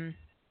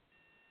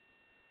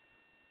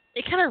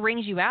it kind of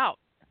wrings you out.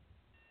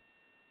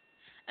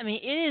 I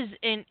mean, it is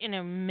an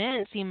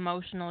immense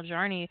emotional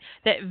journey.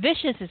 That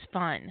Vicious is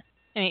fun.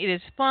 I mean, it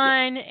is Yeah.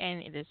 fun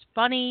and it is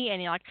funny,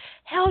 and you're like,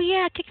 hell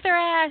yeah, kick their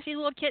ass, you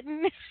little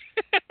kitten.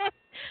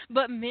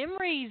 But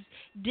Memories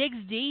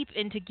digs deep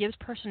into Gibbs'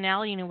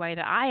 personality in a way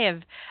that I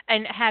have,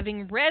 and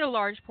having read a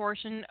large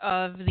portion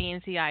of the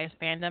NCIS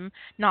fandom,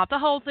 not the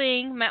whole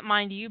thing,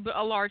 mind you, but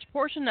a large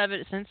portion of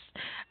it since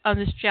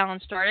this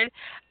challenge started,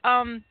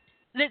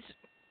 that's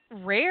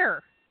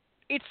rare.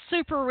 It's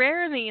super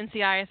rare in the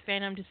NCIS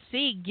fandom to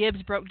see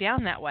Gibbs broke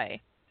down that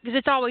way because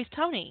it's always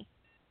Tony.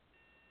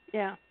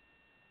 Yeah.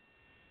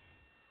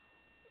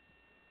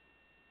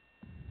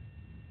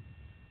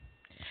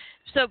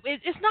 So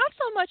it's not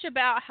so much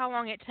about how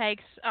long it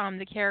takes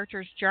the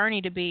character's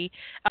journey to be,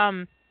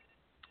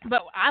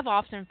 but I've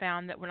often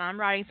found that when I'm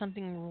writing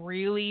something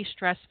really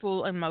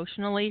stressful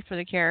emotionally for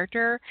the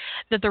character,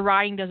 that the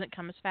writing doesn't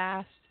come as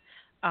fast.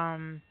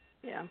 Um,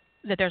 Yeah.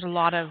 that there's a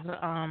lot of Well,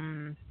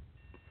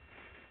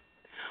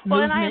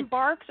 and movement.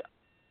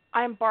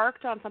 I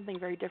embarked on something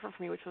very different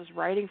for me, which was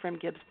writing from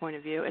Gibbs' point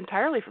of view,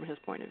 entirely from his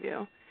point of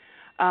view.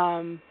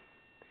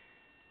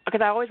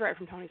 Because I always write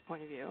from Tony's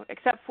point of view,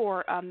 except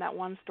for that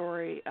one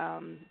story.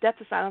 Death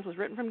to Silence was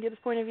written from Gibbs'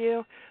 point of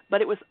view,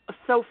 but it was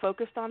so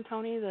focused on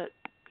Tony that,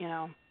 you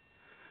know,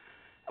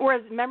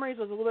 whereas Memories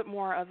was a little bit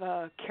more of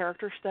a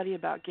character study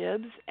about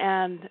Gibbs,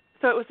 and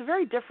so it was a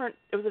very different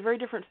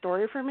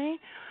story for me.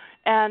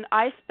 And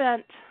I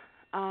spent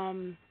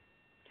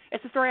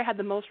it's the story I had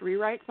the most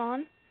rewrites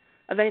on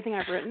of anything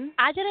I've written.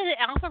 I did an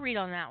alpha read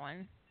on that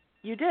one.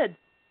 You did.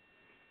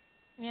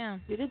 Yeah.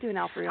 You did do an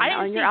alpha read on I that.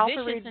 didn't And your see alpha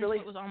Vicious read until really,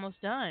 it was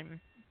almost done.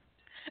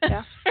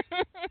 yeah.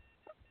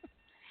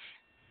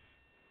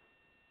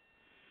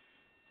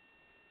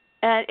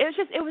 And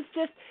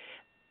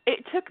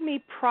it took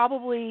me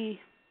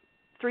probably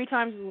 3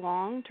 times as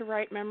long to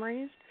write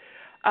Memories.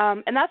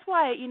 And that's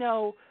why, you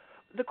know,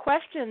 the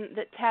question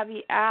that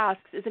Tabby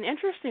asks is an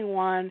interesting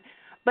one,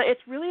 but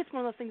it's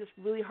one of those things that's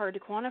really hard to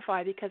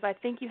quantify, because I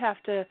think you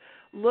have to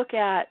look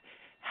at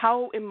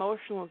how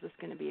emotional is this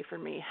going to be for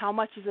me? How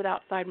much is it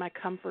outside my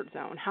comfort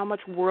zone? How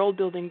much world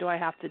building do I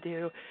have to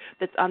do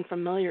that's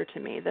unfamiliar to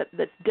me, that's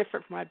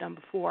different from what I've done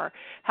before?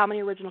 How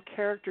many original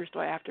characters do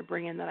I have to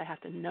bring in that I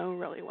have to know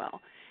really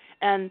well?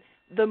 And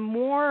the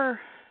more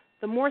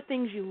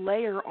things you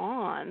layer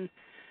on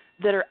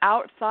that are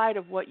outside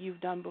of what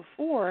you've done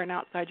before and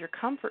outside your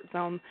comfort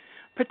zone,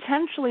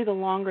 potentially the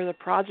longer the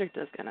project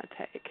is going to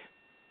take.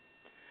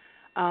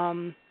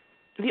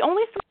 The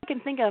only story I can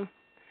think of,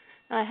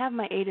 and I have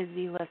my A to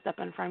Z list up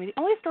in front of me,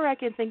 the only story I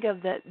can think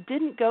of that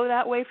didn't go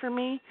that way for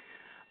me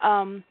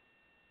was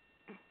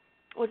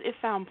If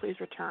Found, Please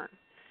Return.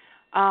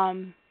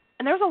 And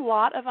there's a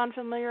lot of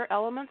unfamiliar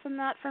elements in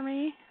that for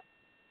me,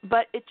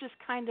 but it just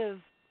kind of,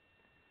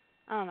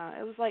 I don't know,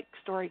 it was like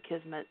story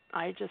kismet.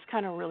 I just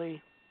kind of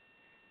really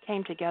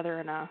came together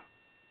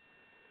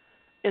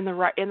in the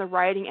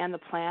writing and the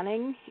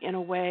planning in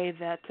a way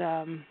that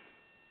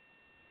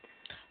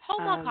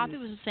Whole Mall Copy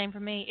was the same for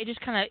me. It just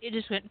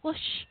went whoosh. I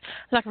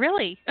was like,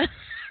 really?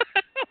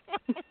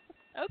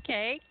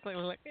 Okay.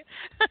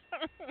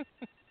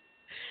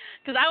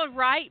 Because I would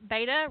write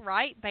beta.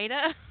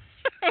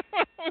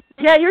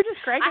 Yeah, you're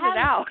just cranking it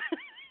out.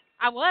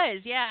 I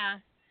was, yeah.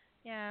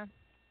 Yeah.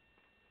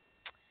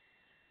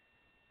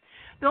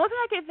 The only thing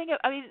I can think of,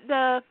 I mean,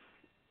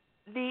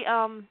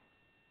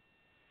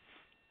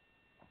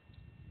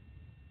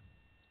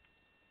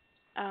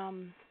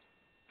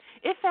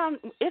 If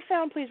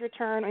Found, Please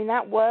Return. I mean,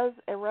 that was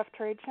a rough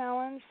trade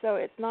challenge, so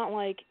it's not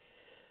like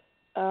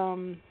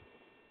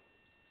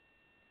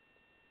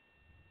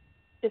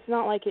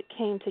it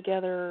came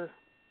together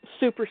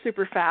super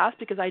fast,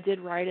 because I did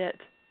write it.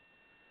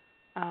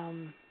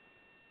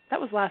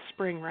 That was last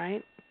spring,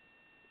 right?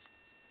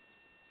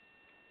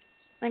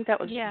 I think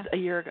that was a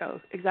year ago.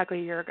 Exactly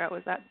a year ago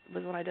was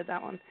when I did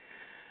that one.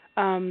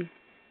 I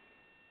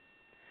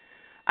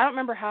don't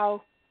remember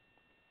how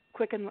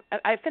quick, and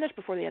I finished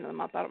before the end of the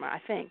month. I don't know.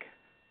 I think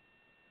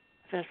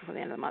I finished before the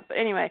end of the month. But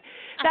anyway,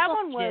 that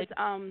one was.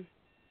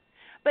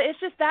 But it's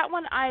just that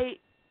one.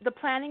 The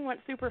planning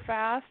went super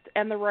fast,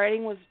 and the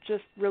writing was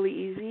just really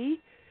easy.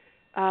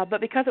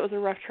 But because it was a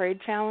rough trade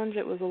challenge,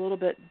 it was a little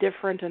bit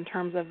different in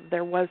terms of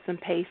there was some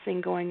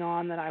pacing going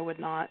on that I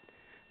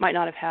might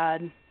not have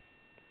had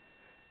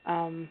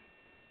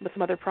with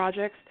some other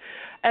projects.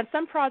 And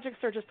some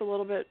projects are just a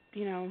little bit,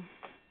 you know,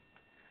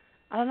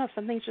 I don't know,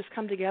 some things just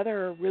come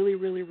together really,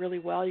 really, really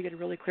well. You get a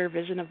really clear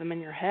vision of them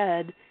in your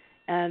head.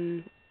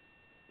 And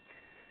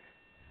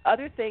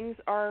other things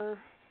are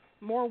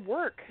more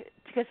work,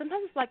 because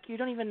sometimes, like, you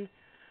don't even,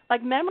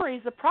 like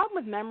Memories, the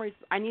problem with Memories,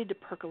 I needed to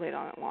percolate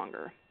on it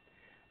longer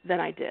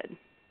than I did.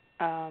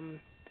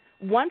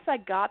 Once I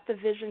got the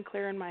vision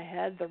clear in my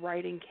head, the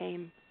writing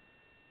came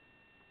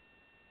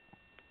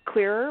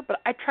clearer,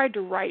 but I tried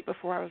to write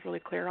before I was really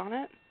clear on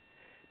it,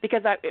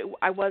 because I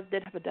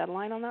did have a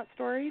deadline on that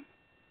story.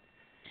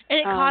 And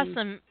it caused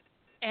some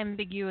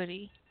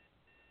ambiguity.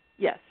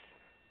 Yes.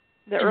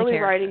 The early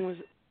writing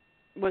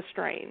was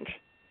strange.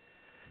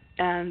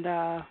 And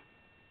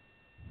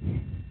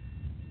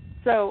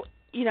so,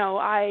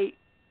 I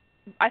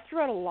threw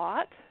out a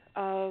lot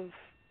of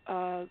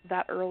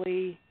that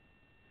early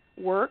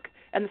work,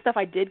 and the stuff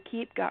I did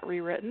keep got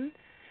rewritten,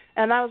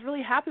 and I was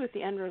really happy with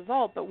the end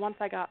result. But once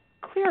I got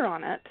clear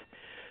on it,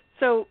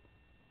 so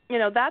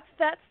that's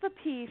the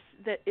piece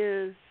that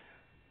is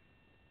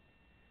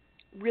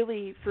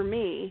really for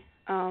me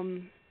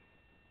the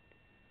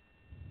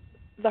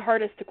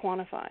hardest to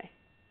quantify,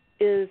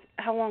 is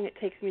how long it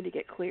takes me to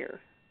get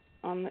clear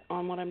on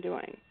what I'm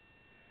doing,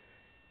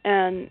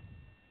 and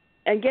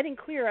getting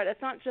clear at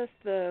it's not just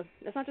the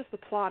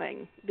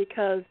plotting,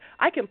 because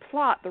I can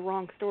plot the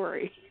wrong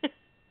story,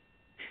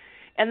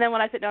 and then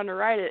when I sit down to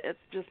write it, it's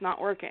just not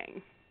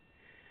working.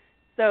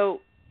 So,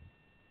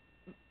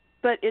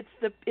 but it's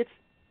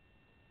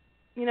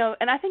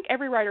and I think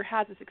every writer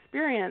has this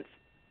experience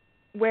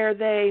where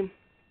they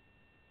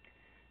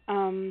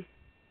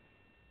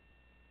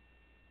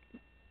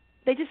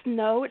just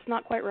know it's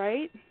not quite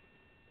right.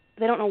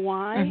 They don't know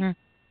why. Mm-hmm.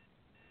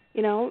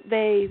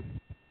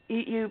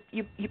 You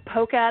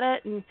poke at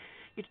it, and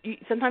you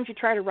sometimes you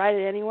try to write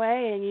it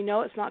anyway, and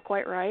it's not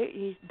quite right.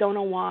 You don't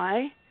know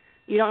why.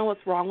 You don't know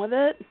what's wrong with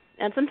it.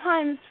 And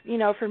sometimes,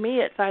 for me,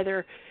 it's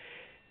either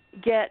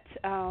get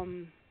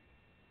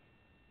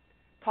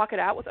talk it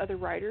out with other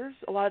writers.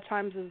 A lot of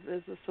times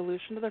is a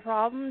solution to the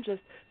problem.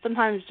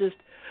 Sometimes just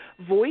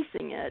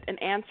voicing it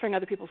and answering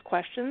other people's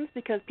questions,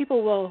 because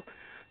people will,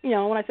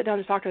 when I sit down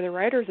to talk to the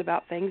writers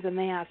about things and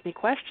they ask me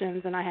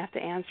questions and I have to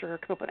answer or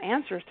come up with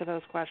answers to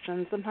those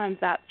questions, sometimes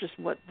that's just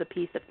what the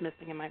piece that's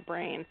missing in my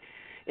brain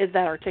is,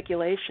 that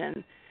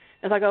articulation.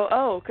 As I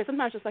go, because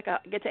sometimes just like I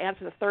get to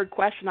answer the third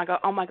question, I go,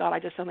 oh my God, I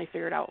just suddenly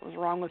figured out what was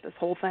wrong with this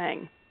whole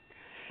thing.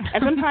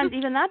 And sometimes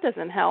even that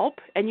doesn't help.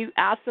 And you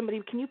ask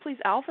somebody, can you please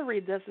alpha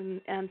read this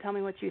and tell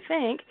me what you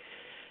think?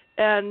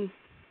 And,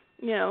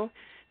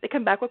 they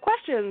come back with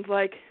questions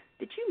like,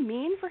 did you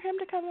mean for him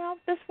to come out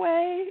this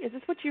way? Is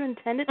this what you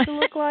intended to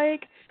look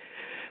like?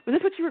 Was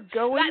this what you were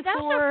going that's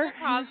for? That's the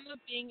problem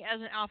with being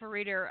as an alpha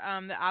reader,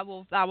 that I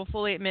will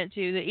fully admit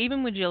to, that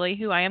even with Jilly,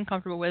 who I am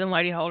comfortable with, and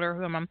Lady Holder,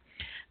 whom I'm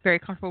very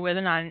comfortable with,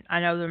 and I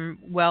know them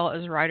well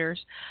as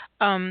writers,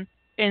 in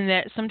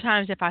that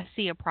sometimes if I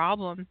see a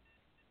problem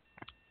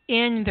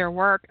in their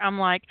work, I'm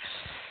like,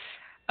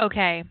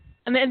 okay.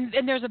 And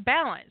there's a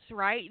balance,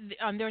 right?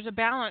 There's a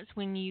balance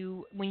when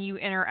you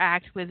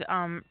interact with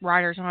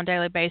writers on a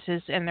daily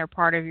basis, and they're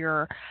part of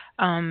your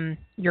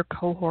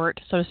cohort,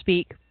 so to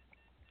speak.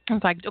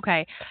 It's like,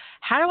 okay,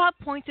 how do I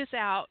point this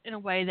out in a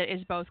way that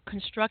is both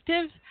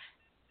constructive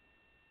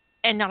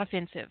and not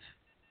offensive?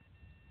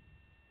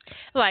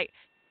 Like,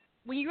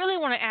 when you really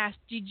want to ask,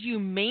 did you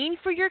mean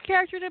for your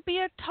character to be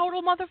a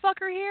total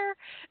motherfucker here?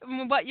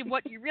 What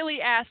you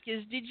really ask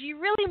is, did you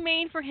really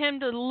mean for him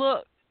to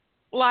look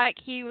like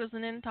he was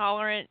an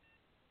intolerant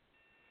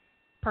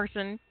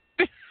person?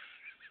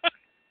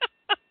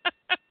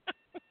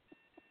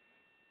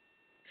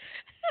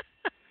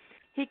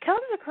 He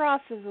comes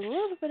across as a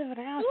little bit of an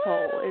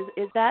asshole.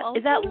 Is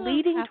that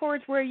leading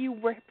towards where you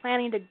were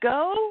planning to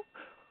go,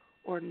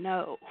 or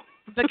no?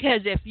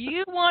 Because if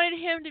you wanted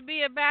him to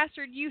be a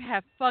bastard, you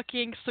have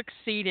fucking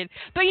succeeded.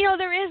 But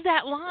there is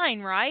that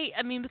line, right?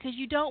 I mean, because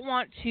you don't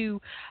want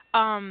to.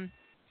 A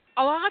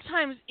lot of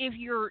times, if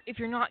you're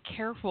not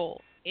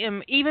careful,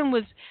 even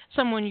with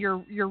someone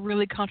you're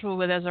really comfortable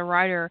with as a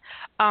writer,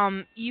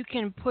 you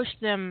can push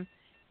them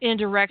in a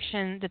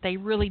direction that they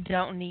really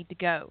don't need to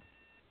go.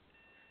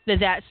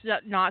 That's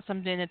not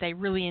something that they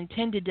really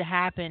intended to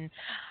happen.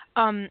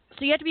 So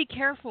you have to be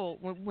careful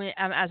when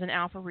as an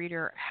alpha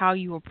reader, how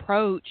you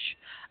approach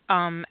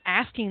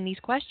asking these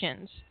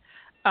questions,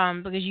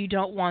 because you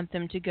don't want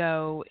them to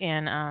go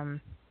in.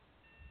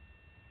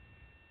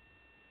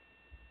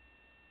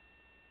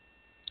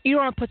 You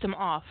don't want to put them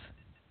off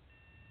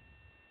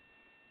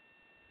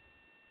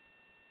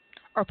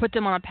or put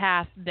them on a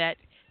path that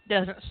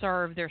doesn't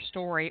serve their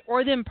story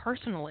or them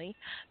personally,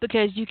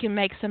 because you can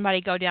make somebody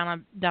go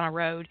down a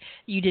road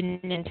you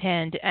didn't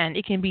intend, and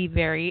it can be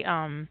very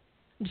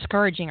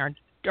discouraging or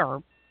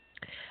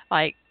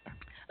like,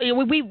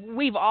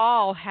 we've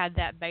all had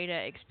that beta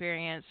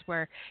experience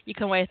where you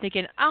come away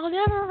thinking, I'll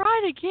never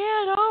write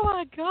again. Oh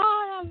my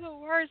God, I'm the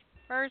worst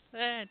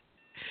person.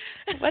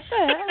 What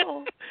the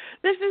hell?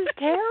 This is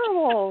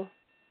terrible.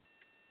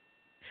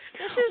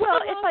 This is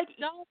it's like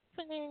dumb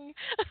thing.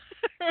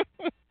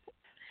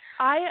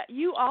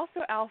 You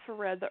also alpha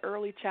read the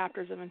early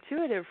chapters of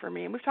Intuitive for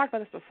me, and we've talked about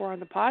this before on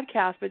the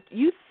podcast, but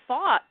you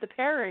thought the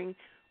pairing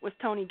was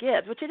Tony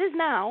Gibbs, which it is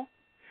now.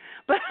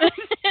 But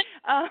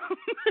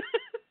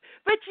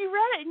but you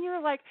read it and you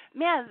were like,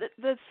 man,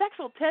 the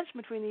sexual tension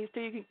between these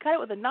two, you can cut it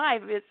with a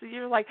knife.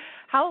 You're like,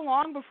 how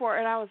long before?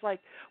 And I was like,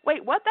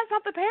 wait, what? That's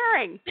not the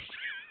pairing.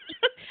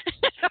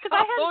 Because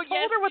I hadn't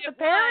told her what the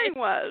pairing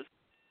was.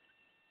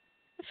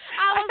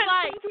 I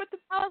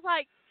was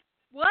like,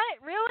 what?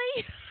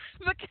 Really?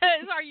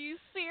 Because are you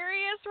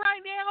serious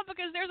right now?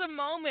 Because there's a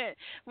moment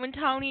when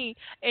Tony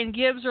and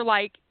Gibbs are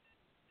like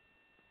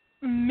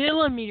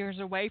millimeters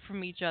away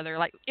from each other,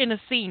 like in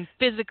a scene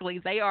physically.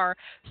 They are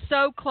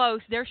so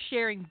close. They're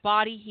sharing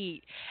body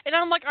heat. And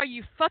I'm like, are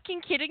you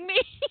fucking kidding me?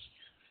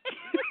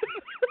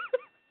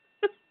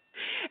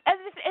 and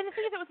the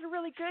thing is, it was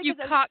really good You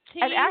because cock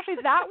and tease. actually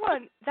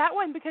that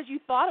one because you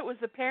thought it was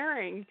the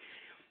pairing,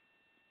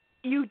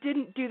 you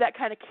didn't do that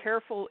kind of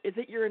careful. Is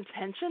it your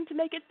intention to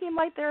make it seem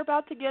like they're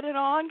about to get it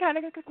on kind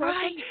of a question?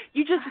 Right.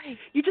 You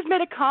just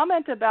made a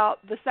comment about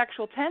the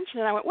sexual tension,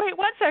 and I went, wait,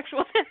 what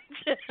sexual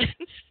tension?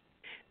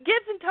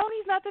 Gibbs and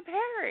Tony's not the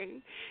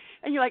pairing.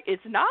 And you're like,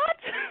 it's not?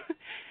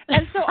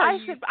 And so I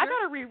said, I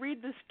got to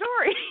reread the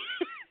story.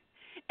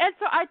 And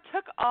so I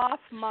took off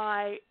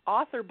my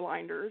author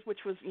blinders,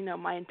 which was,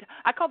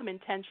 I call them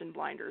intention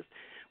blinders,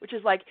 which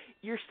is like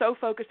you're so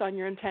focused on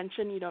your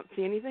intention you don't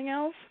see anything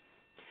else.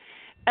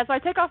 And so I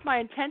take off my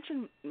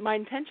intention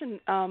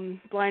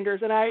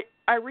blinders, and I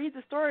read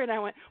the story, and I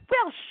went,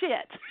 well,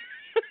 shit.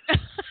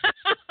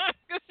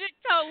 Because it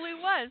totally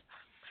was.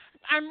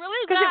 I'm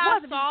really glad I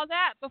saw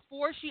that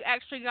before she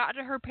actually got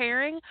to her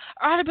pairing,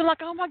 or I'd have been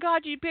like, oh my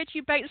God, you bitch,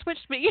 you bait and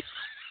switched me.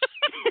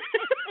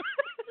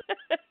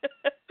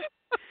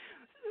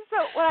 So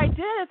what I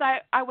did is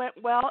I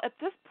went, well, at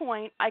this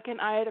point I can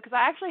either, because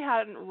I actually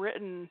hadn't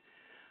written,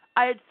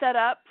 I had set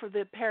up for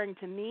the pairing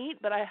to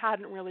meet, but I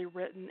hadn't really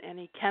written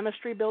any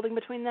chemistry building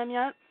between them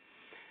yet.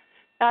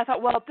 And I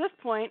thought, well, at this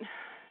point,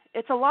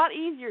 it's a lot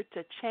easier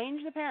to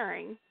change the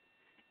pairing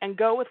and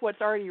go with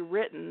what's already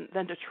written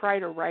than to try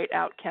to write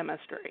out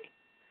chemistry.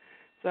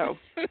 So,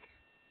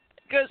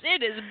 because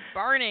it is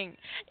burning.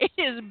 It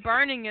is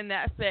burning in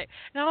that fic.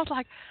 And I was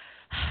like,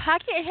 I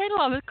can't handle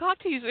all this cock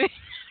teasing.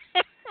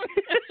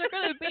 It's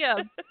really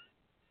big.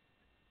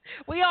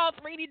 We all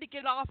three need to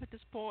get off at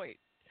this point.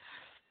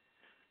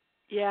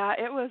 Yeah,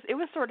 it was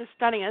sort of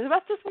stunning. And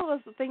that's just one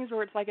of those things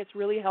where it's like it's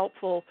really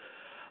helpful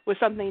with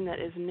something that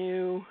is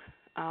new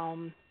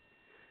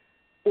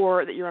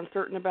or that you're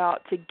uncertain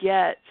about to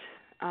get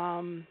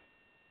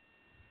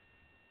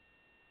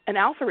an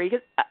alpha read.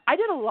 Because I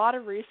did a lot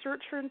of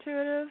research for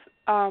Intuitive,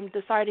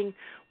 deciding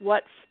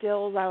what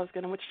skills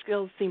which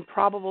skills seemed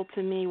probable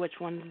to me, which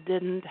ones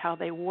didn't, how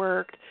they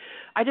worked.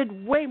 I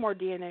did way more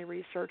DNA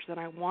research than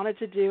I wanted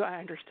to do. I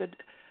understood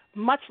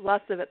much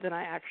less of it than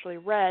I actually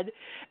read,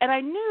 and I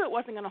knew it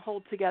wasn't going to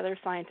hold together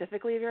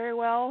scientifically very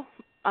well.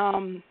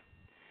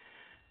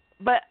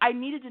 But I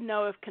needed to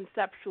know if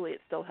conceptually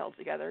it still held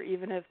together,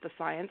 even if the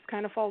science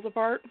kind of falls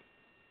apart,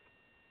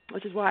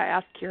 which is why I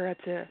asked Kira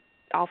to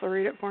alpha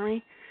read it for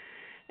me.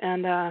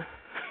 And it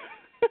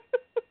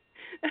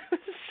was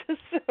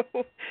just so,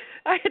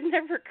 it had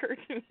never occurred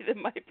to me that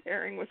my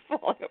pairing was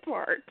falling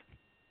apart.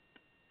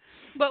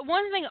 But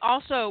one thing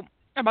also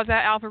about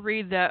that alpha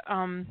read that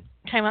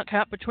came up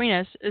between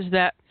us is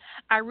that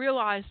I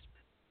realized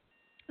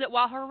that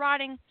while her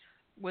writing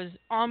was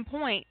on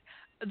point,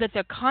 that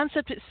the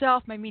concept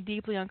itself made me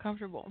deeply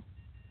uncomfortable.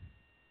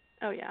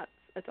 Oh yeah,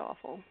 it's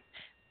awful.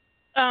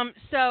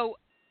 So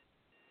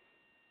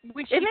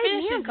when she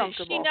finishes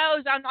it, she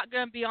knows I'm not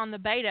going to be on the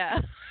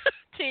beta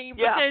team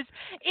because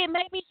it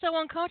made me so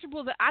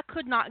uncomfortable that I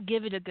could not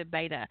give it a good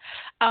beta.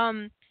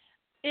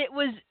 It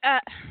was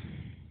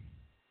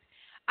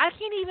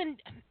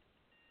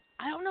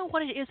I don't know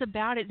what it is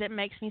about it that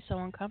makes me so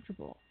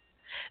uncomfortable.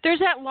 There's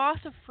that loss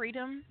of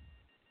freedom,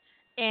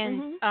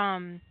 and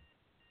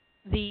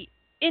the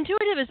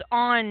Intuitive is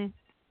on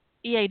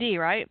EAD,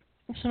 right?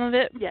 Some of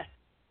it? Yes.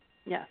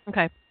 Yeah.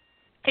 Okay.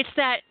 It's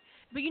that,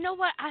 but you know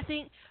what? I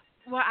think,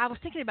 well, I was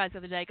thinking about it the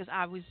other day because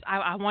I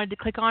wanted to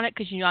click on it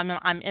because,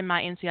 I'm in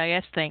my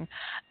NCIS thing,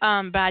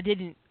 but I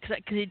didn't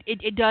because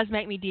it does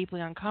make me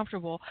deeply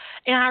uncomfortable.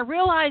 And I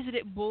realize that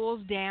it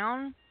boils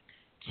down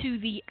to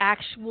the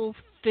actual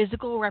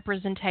physical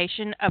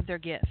representation of their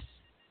gifts.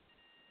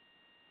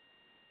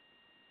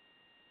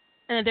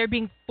 And they're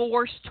being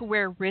forced to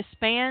wear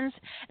wristbands,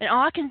 and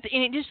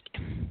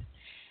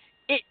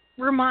it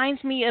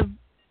reminds me of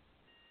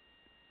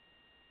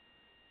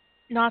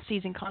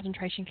Nazis in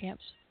concentration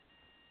camps.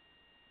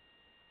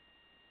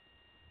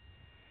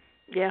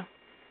 Yeah.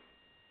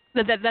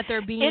 That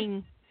they're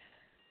being.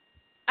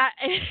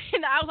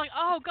 And I was like,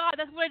 oh God,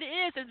 that's what it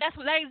is, and that's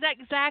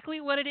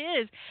exactly what it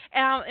is,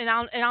 and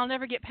I'll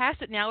never get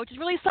past it now, which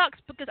really sucks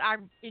because I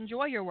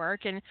enjoy your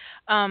work, and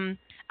I'm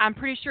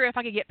pretty sure if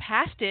I could get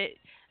past it,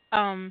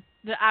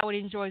 that I would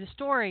enjoy the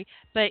story,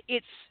 but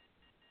it's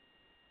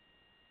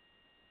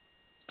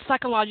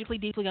psychologically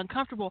deeply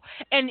uncomfortable.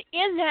 And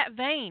in that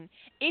vein,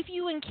 if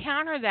you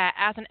encounter that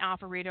as an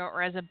alpha reader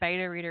or as a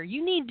beta reader,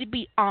 you need to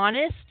be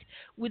honest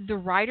with the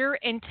writer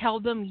and tell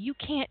them you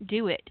can't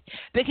do it.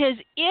 Because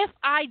if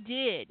I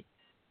did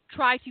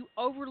try to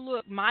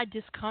overlook my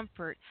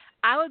discomfort,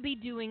 I would be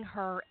doing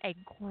her a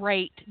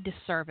great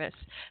disservice,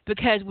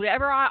 because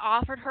whatever I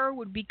offered her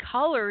would be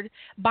colored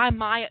by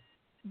my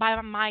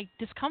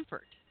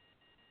discomfort.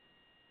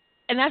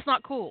 And that's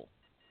not cool.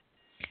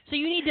 So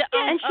you need to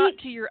own up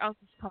to your own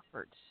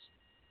discomforts.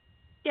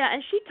 Yeah,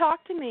 and Kira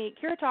talked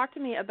to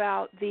me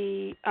about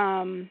the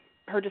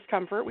her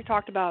discomfort. We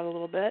talked about it a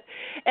little bit.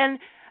 And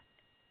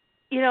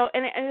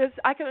and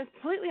I can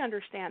completely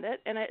understand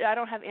it, and I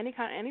don't have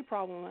any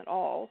problem at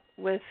all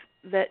with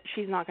that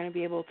she's not going to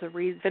be able to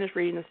finish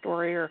reading the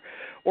story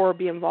or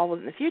be involved with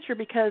it in the future,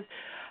 because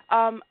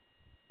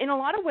in a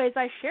lot of ways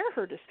I share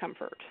her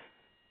discomfort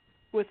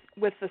with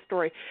the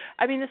story.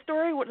 I mean, the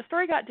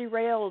story got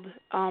derailed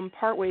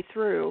partway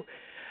through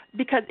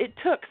because it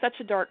took such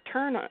a dark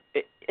turn. I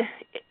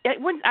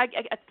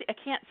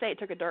can't say it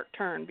took a dark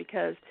turn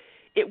because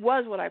it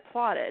was what I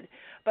plotted,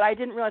 but I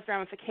didn't realize the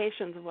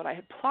ramifications of what I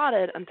had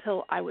plotted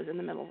until I was in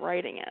the middle of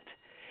writing it.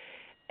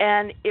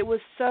 And it was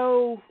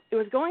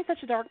going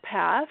such a dark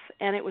path,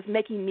 and it was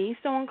making me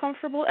so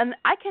uncomfortable. And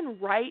I can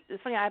write.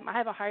 It's funny, I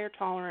have a higher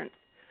tolerance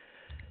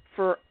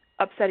for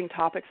upsetting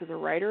topics as a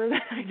writer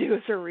than I do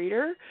as a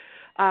reader.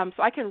 So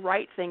I can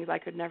write things I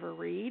could never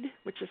read,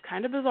 which is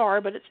kind of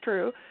bizarre, but it's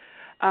true.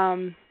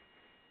 Then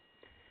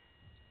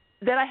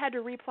I had to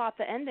replot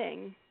the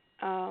ending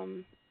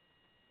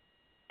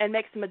and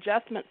make some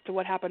adjustments to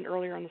what happened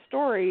earlier in the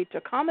story to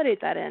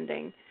accommodate that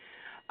ending,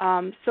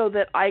 so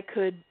that I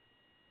could.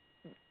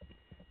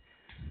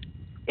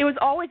 It was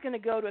always going to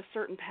go to a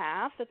certain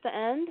path at the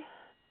end,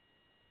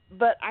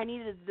 but I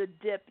needed the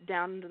dip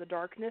down into the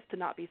darkness to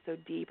not be so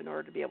deep in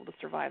order to be able to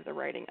survive the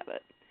writing of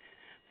it.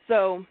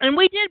 So. And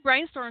we did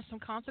brainstorm some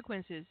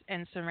consequences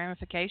and some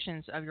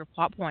ramifications of your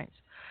plot points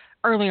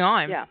early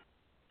on. Yeah.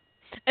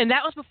 And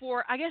that was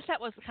before, I guess that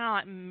was kind of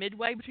like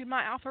midway between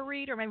my alpha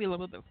read, or maybe a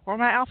little bit before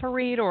my alpha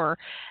read, or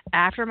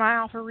after my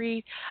alpha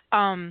read.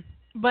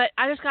 But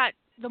I just got,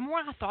 the more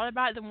I thought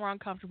about it, the more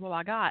uncomfortable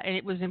I got. And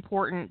it was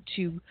important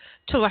to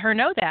let her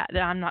know that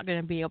I'm not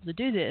going to be able to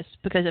do this,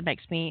 because it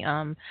makes me,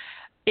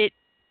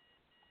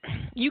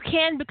 you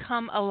can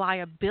become a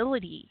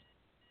liability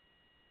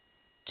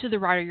to the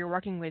writer you're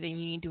working with, and you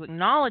need to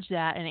acknowledge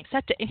that and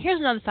accept it. And here's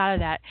another side of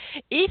that.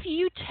 If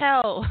you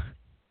tell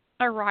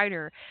a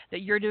writer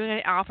that you're doing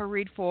an alpha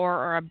read for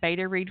or a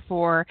beta read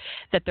for,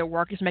 that their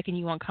work is making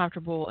you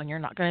uncomfortable and you're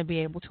not going to be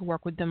able to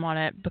work with them on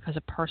it because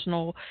of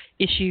personal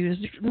issues,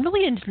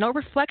 really it's no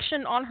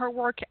reflection on her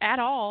work at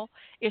all.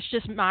 It's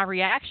just my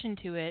reaction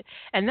to it.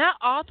 And that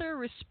author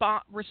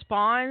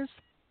responds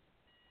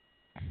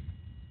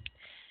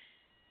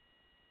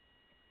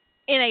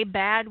in a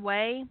bad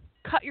way,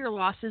 cut your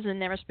losses and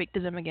never speak to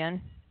them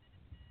again.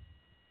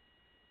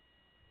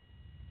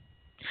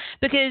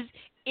 Because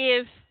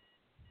if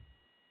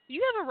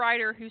you have a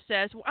writer who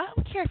says, well, I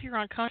don't care if you're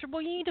uncomfortable,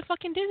 you need to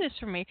fucking do this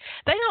for me.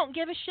 They don't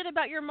give a shit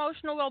about your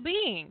emotional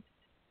well-being.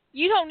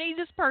 You don't need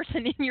this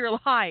person in your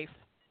life.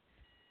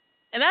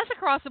 And that's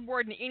across the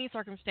board in any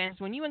circumstance.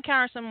 When you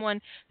encounter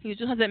someone who's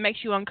doing something that makes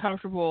you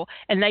uncomfortable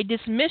and they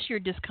dismiss your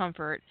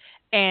discomfort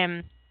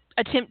and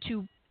attempt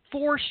to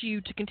force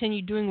you to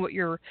continue doing what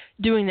you're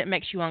doing that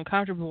makes you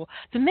uncomfortable,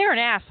 then they're an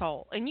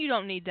asshole. And you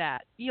don't need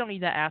that. You don't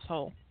need that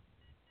asshole.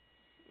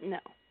 No,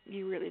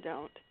 you really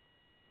don't.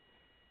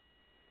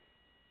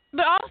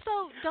 But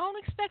also, don't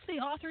expect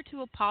the author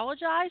to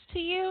apologize to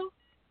you,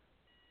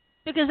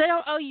 because they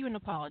don't owe you an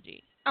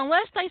apology.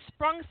 Unless they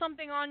sprung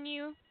something on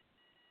you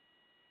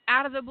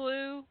out of the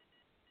blue,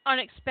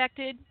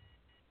 unexpected,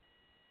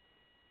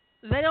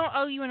 they don't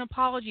owe you an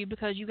apology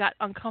because you got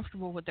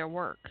uncomfortable with their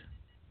work.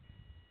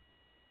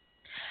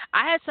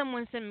 I had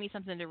someone send me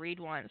something to read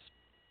once,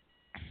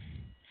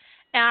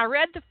 and I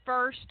read the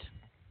first,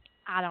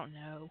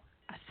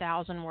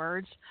 1,000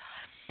 words.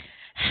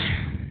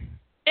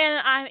 And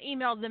I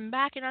emailed them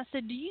back and I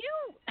said, do you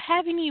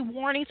have any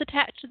warnings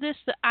attached to this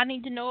that I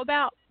need to know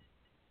about?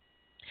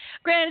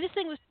 Granted, this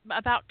thing was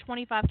about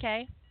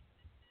 $25K.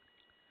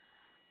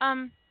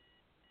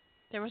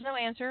 There was no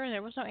answer, and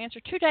there was no answer.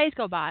 2 days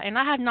go by, and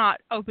I have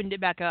not opened it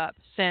back up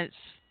since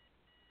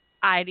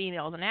I had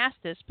emailed and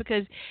asked this,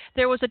 because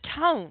there was a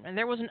tone and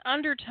there was an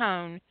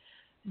undertone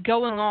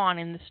going on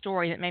in the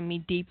story that made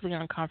me deeply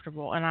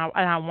uncomfortable, and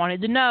I wanted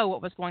to know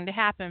what was going to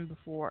happen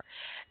before.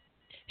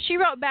 She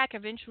wrote back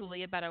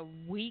eventually about a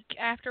week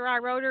after I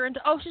wrote her, and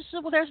she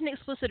said, well, there's an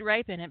explicit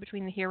rape in it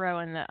between the hero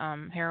and the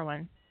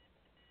heroine.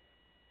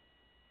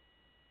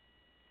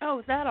 Oh,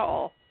 is that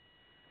all?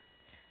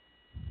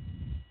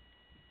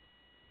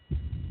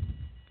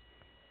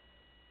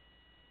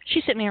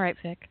 She sent me a rape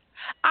fic.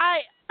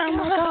 Oh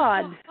my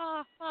God!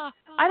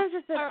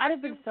 I'd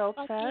have been so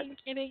upset. Are you fucking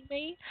kidding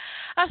me?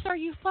 I said, are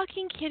you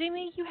fucking kidding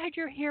me? You had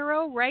your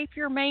hero rape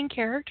your main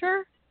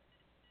character?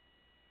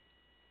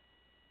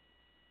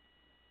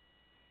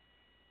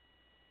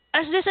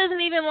 This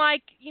isn't even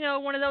like,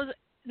 one of those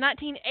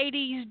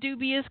 1980s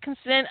dubious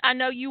consent, I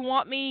know you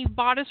want me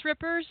bodice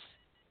rippers.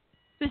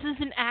 This is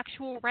an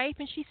actual rape.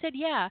 And she said,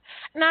 yeah.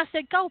 And I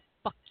said, go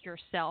fuck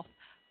yourself.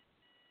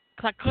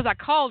 Because I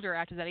called her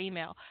after that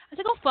email. I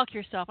said, go fuck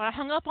yourself. And I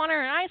hung up on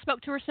her, and I ain't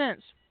spoke to her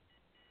since.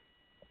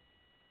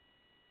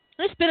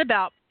 It's been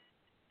about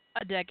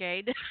a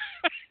decade.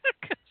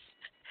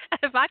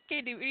 If I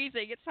can't do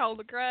anything, it's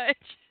hold a grudge.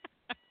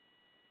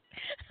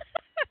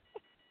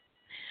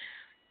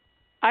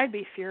 I'd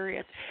be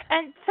furious.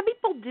 And some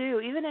people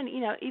do, even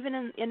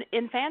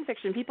in fan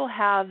fiction, people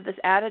have this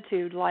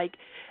attitude like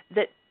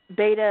that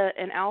beta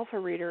and alpha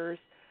readers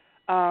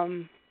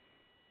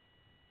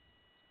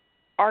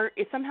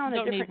is somehow in a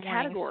Don't need different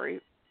warnings.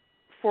 category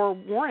for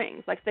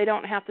warnings. Like they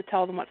don't have to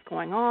tell them what's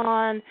going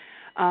on,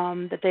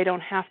 that they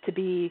don't have to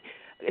be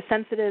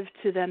sensitive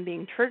to them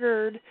being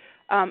triggered.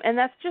 And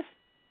that's just,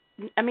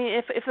 I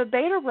mean, if a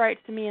beta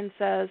writes to me and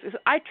says,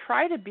 I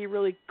try to be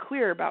really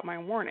clear about my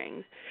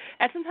warnings,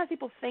 and sometimes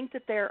people think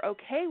that they're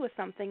okay with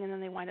something and then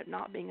they wind up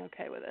not being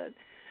okay with it.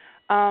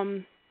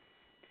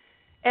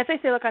 If they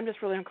say, look, I'm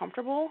just really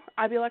uncomfortable,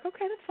 I'd be like,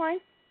 okay, that's fine.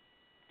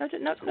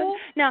 No, cool.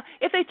 Now,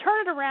 if they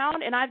turn it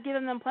around and I've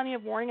given them plenty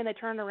of warning and they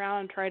turn it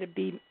around and try to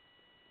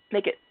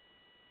make it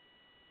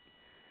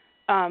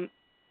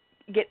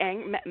get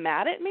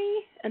mad at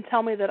me and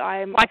tell me that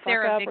I'm like a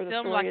they're fuck a up victim, or the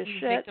story like is you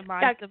shit,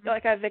 victimized them.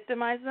 like I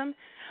victimize them.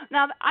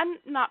 Now, I'm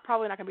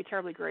probably not going to be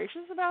terribly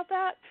gracious about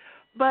that,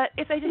 but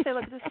if they just say,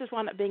 look, this just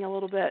wound up being a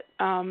little bit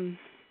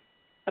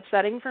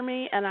upsetting for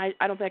me and I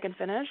don't think I can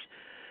finish,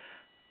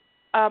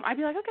 I'd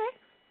be like, okay,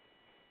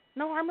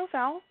 no harm, no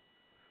foul.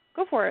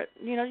 Go for it.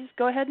 Just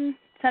go ahead and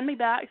send me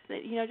back.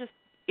 Just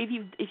if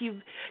you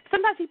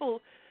sometimes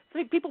people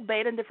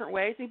beta in different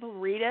ways. People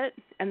read it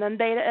and then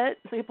beta it.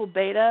 Some people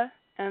beta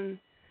and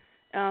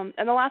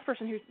the last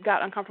person who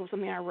got uncomfortable with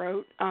something I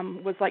wrote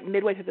was like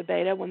midway through the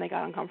beta when they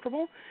got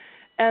uncomfortable,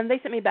 and they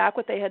sent me back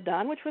what they had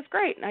done, which was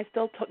great. And I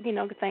still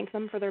thanked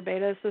them for their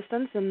beta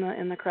assistance in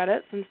the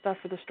credits and stuff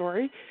for the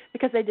story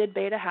because they did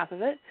beta half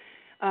of it,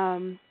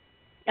 and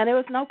it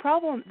was no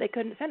problem. They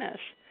couldn't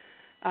finish.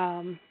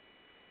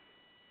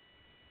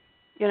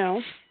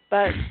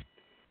 But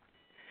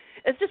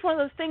it's just one of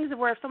those things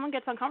where if someone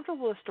gets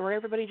uncomfortable with a story,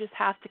 everybody just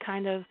has to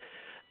kind of,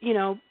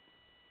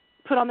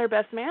 put on their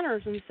best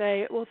manners and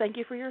say, well, thank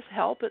you for your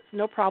help. It's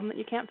no problem that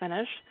you can't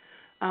finish.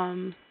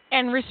 And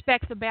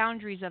respect the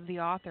boundaries of the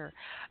author.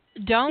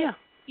 Don't,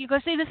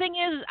 because see, the thing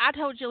is, I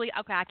told Julie,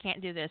 okay, I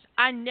can't do this.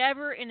 I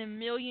never in a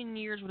million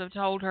years would have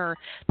told her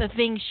the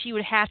things she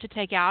would have to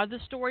take out of the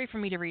story for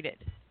me to read it.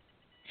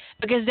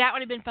 Because that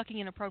would have been fucking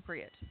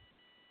inappropriate.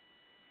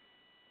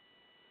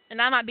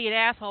 And I might be an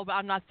asshole, but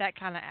I'm not that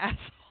kind of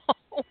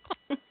asshole.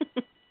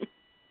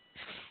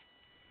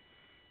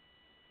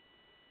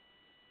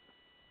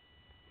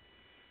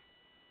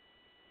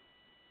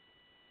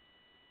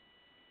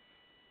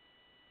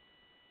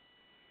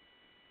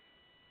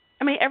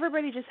 I mean,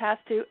 everybody just has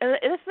to.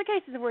 It's the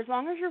case where as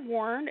long as you're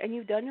warned and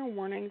you've done your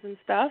warnings and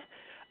stuff,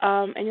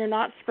 and you're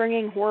not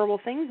springing horrible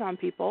things on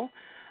people,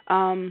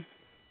 some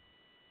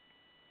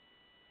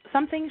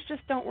things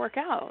just don't work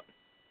out.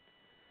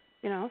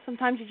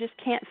 Sometimes you just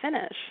can't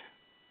finish.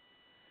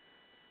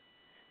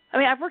 I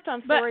mean, I've worked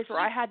on stories where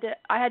I had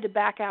to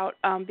back out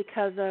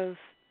because of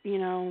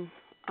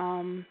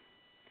I've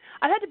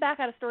had to back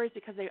out of stories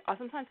because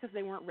sometimes because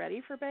they weren't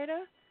ready for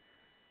beta,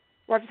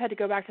 or I've just had to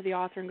go back to the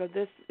author and go,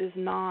 this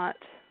isn't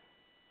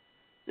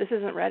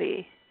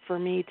ready for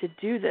me to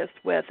do this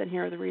with, and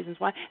here are the reasons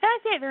why. And I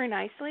say it very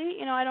nicely.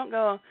 I don't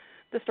go,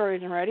 the story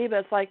isn't ready, but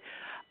it's like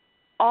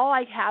all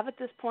I have at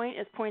this point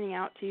is pointing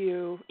out to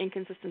you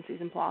inconsistencies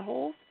and plot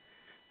holes.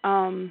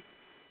 And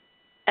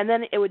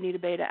then it would need a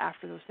beta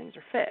after those things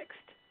are fixed.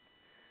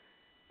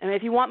 And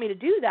if you want me to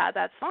do that,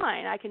 that's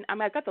fine.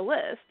 I've got the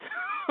list.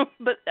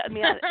 But I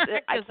mean, I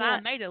can't. I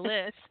made a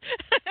list.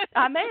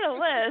 I made a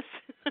list.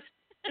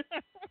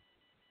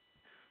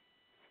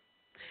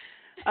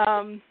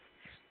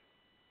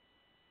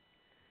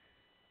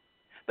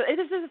 But it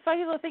is just a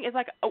funny little thing. It's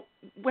like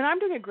when I'm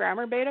doing a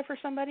grammar beta for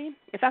somebody,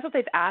 if that's what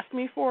they've asked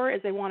me for,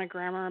 is they want a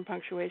grammar and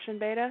punctuation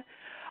beta,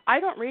 I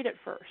don't read it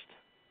first.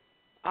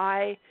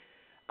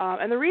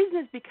 And the reason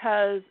is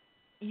because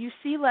you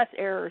see less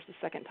errors the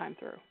second time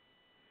through.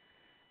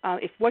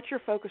 If what you're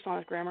focused on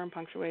is grammar and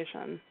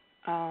punctuation,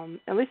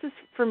 at least it's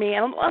for me,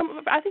 and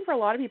I think for a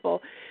lot of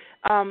people,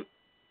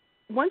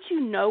 once you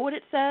know what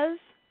it says,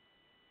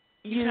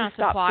 you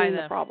stop seeing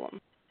the problem.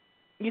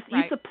 You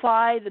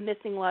supply the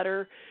missing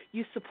letter.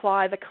 You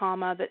supply the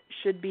comma that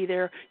should be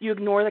there. You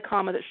ignore the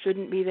comma that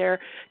shouldn't be there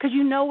because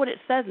you know what it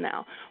says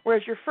now.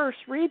 Whereas your first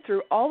read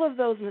through, all of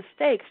those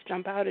mistakes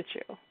jump out at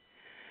you.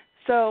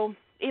 So,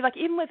 even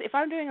if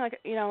I'm doing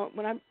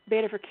when I'm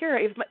beta for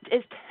Kira,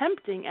 as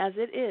tempting as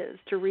it is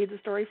to read the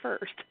story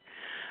first,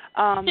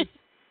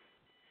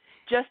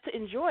 just to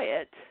enjoy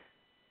it,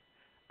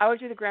 I would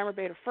do the grammar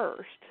beta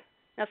first.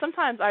 Now,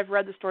 sometimes I've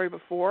read the story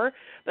before,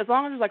 but as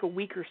long as there's a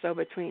week or so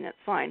between, it's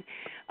fine.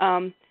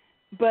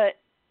 But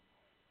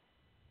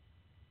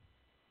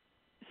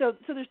so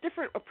there's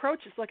different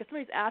approaches. Like if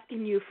somebody's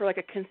asking you for a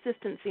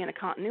consistency and a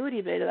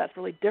continuity beta, that's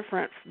really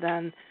different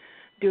than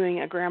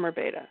doing a grammar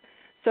beta.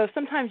 So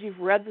sometimes you've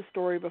read the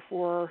story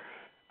before.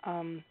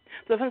 So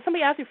if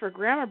somebody asks you for a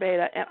grammar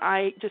beta, and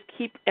I just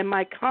and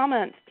my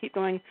comments keep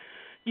going,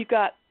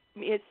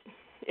 it's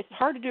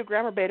hard to do a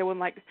grammar beta when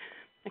the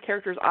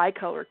character's eye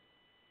color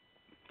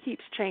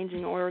keeps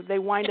changing, or they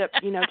wind up,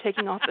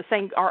 taking off the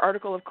same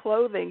article of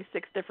clothing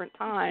 6 different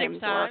times.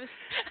 6 times.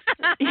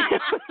 Or,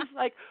 it's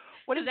like,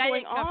 what is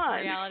going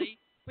on? Reality.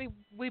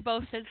 We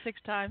both said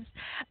 6 times.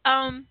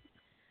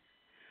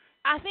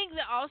 I think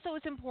that also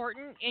it's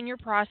important in your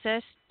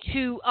process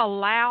to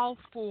allow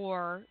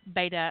for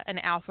beta and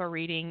alpha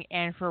reading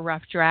and for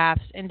rough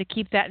drafts, and to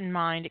keep that in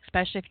mind,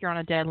 especially if you're on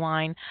a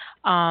deadline,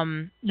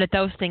 that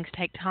those things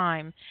take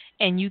time,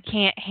 and you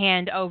can't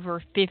hand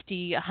over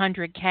 50,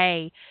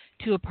 100K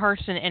to a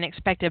person and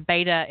expect a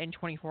beta in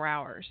 24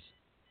 hours.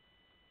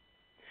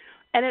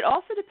 And it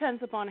also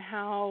depends upon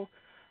how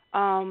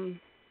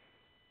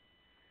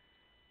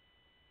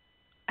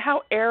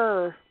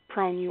error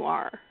prone you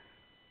are.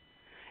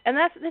 And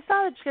that's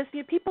not because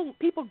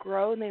people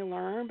grow and they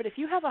learn, but if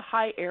you have a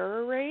high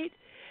error rate,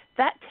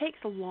 that takes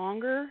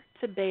longer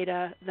to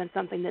beta than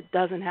something that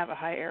doesn't have a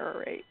high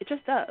error rate. It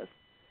just does.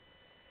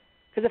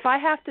 Because if I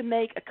have to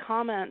make a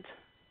comment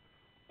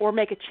or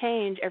make a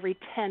change every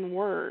 10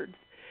 words,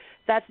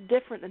 that's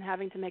different than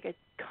having to make a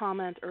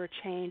comment or a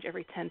change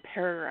every 10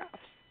 paragraphs.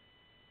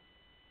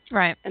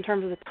 Right. In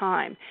terms of the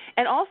time.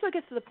 And also it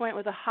gets to the point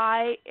with a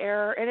high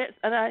error,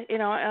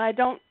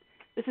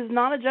 this is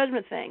not a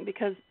judgment thing,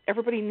 because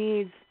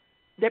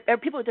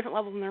people at different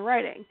levels in their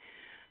writing.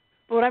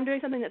 But when I'm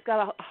doing something that's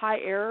got a high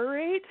error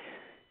rate,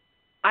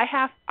 I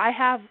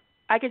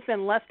can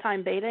spend less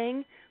time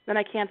baiting than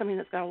I can something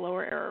that's got a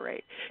lower error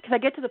rate. Because I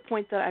get to the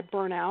point that I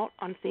burn out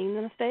on seeing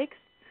the mistakes,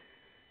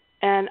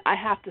 and I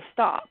have to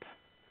stop.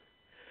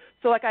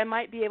 So like I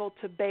might be able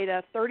to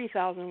beta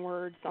 30,000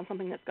 words on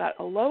something that's got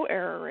a low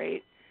error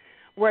rate,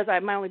 whereas I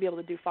might only be able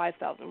to do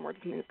 5,000 words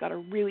on something that's got a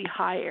really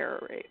high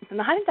error rate. And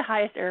I think the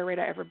highest error rate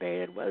I ever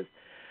baited was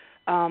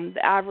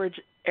the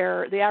average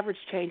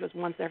change was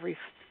once every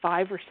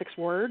 5 or 6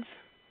 words.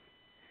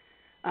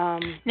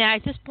 Now,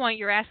 at this point,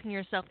 you're asking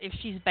yourself if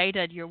she's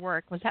betaed your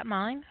work. Was that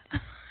mine?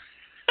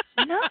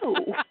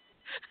 No.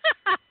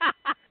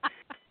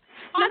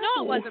 I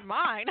know it wasn't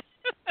mine.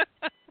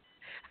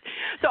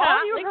 So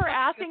all of you who are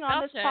asking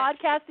on this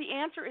podcast, the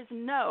answer is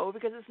no,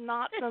 because it's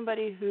not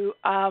somebody who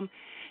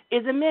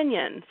is a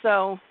minion.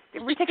 So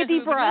take a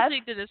deep breath.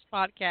 Listening to this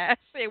podcast,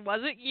 it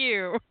wasn't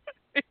you.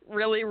 It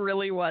really,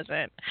 really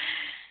wasn't.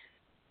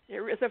 So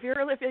if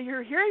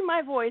you're hearing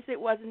my voice, it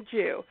wasn't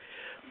you.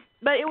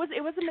 But it was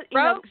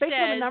based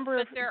on the number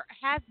of. But there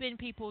have been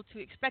people to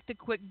expect a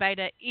quick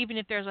beta, even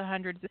if there's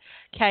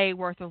 100K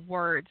worth of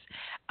words.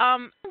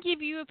 I'll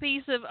give you a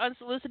piece of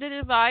unsolicited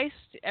advice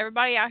to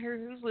everybody out here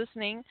who's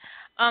listening.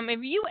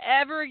 If you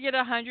ever get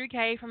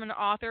 100K from an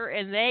author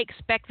and they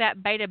expect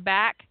that beta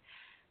back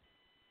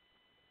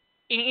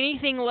in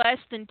anything less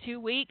than 2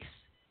 weeks,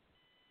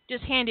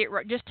 just hand it.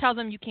 Just tell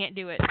them you can't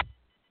do it.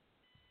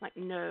 Like,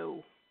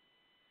 no.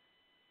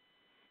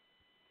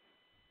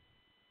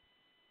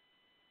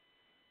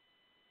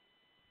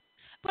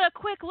 But a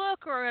quick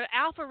look or an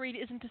alpha read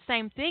isn't the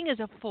same thing as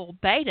a full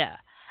beta.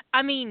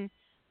 I mean,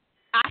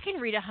 I can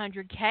read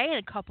 100K in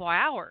a couple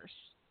hours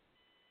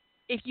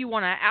if you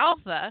want an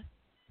alpha.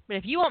 But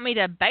if you want me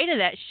to beta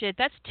that shit,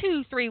 that's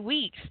 2-3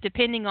 weeks,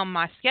 depending on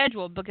my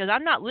schedule, because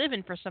I'm not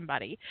living for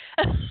somebody.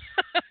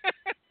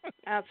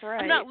 That's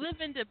right. I'm not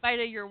living to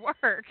beta your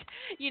work.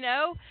 You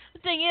know, the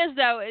thing is,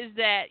 though, is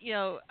that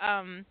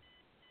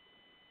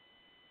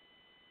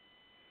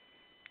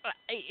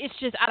it's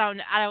just I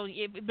don't.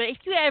 But if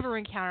you ever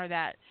encounter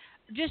that,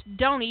 just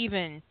don't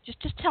even.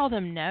 Just tell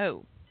them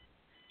no.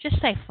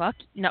 Just say fuck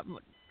no.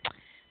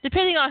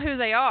 Depending on who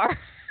they are,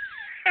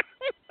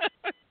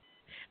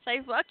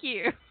 say fuck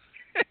you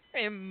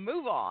and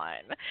move on.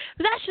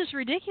 But that's just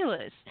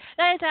ridiculous.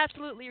 That is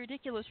absolutely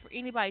ridiculous for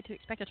anybody to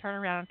expect a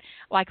turnaround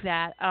like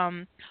that.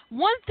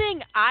 One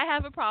thing I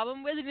have a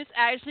problem with, and this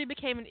actually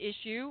became an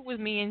issue with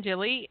me and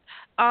Jilly,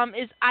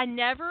 is I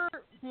never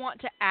want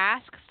to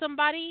ask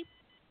somebody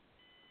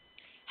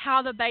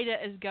how the beta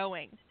is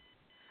going,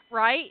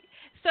 right?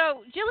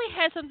 So Jilly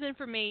had something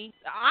for me.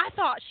 I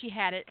thought she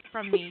had it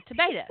from me to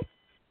beta.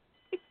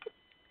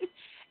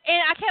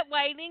 And I kept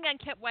waiting and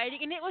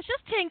it was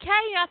just 10K,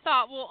 and I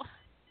thought, well,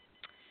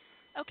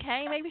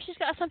 okay, maybe she's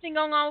got something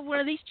going on with one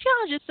of these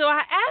challenges. So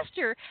I asked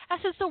her, I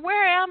said, so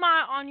where am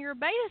I on your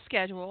beta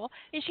schedule?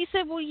 And she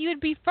said, well, you'd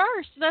be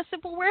first. And I said,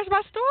 well, where's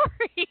my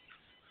story?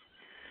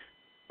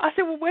 I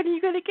said, well, when are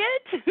you going to get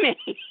it to me?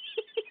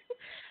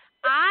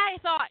 I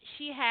thought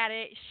she had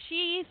it.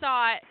 She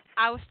thought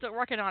I was still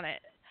working on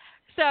it.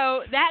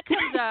 So that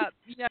comes up,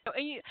 and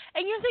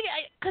you're thinking,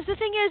 because the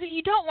thing is,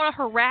 you don't want to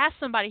harass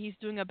somebody who's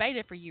doing a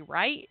beta for you,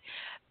 right?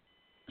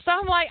 So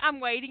I'm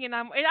waiting, and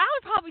I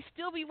would probably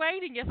still be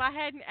waiting if I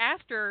hadn't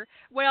asked her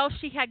what else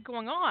she had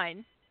going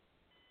on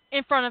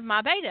in front of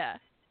my beta.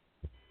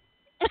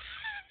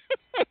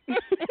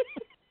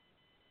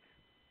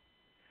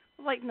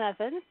 Like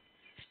nothing.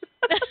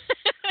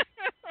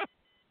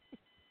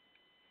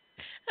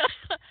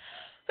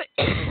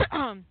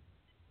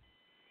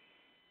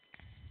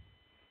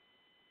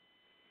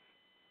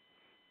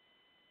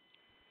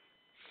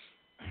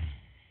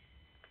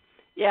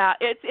 Yeah,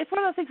 it's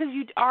one of those things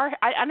because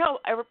I know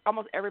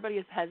almost everybody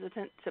is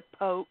hesitant to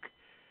poke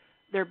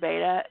their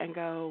beta and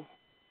go,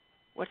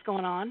 what's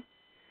going on?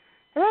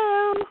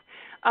 Hello.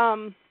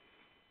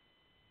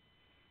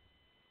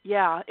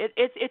 Yeah,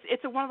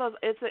 it's one of those.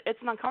 It's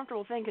an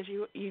uncomfortable thing because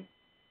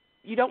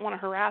you don't want to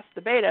harass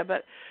the beta,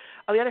 but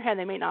On the other hand,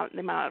 they might not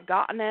have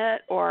gotten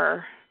it,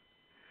 or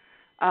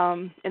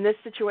in this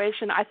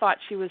situation, I thought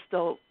she was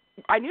still.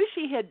 I knew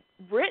she had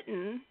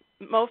written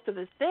most of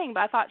this thing,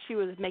 but I thought she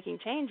was making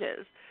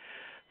changes.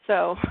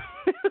 So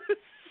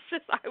it's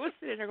just, I was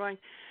sitting there going,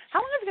 how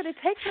long is it going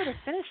to take her to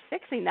finish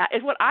fixing that?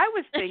 Is what I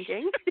was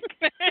thinking.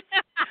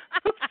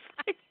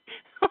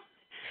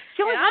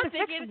 She only had to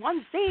fix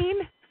one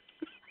scene.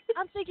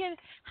 I'm thinking,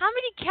 how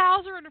many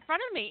cows are in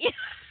front of me?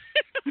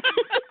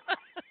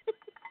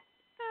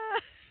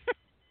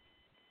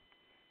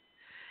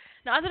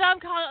 Not that I'm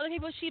calling other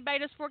people she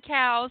betas for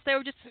cows. They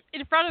were just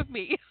in front of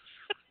me.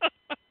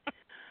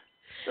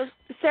 So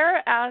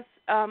Sarah asks,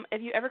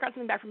 have you ever got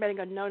something back from beta and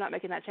go, no, not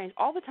making that change?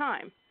 All the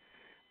time.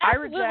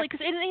 Absolutely,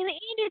 because in the end,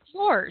 it's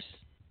yours.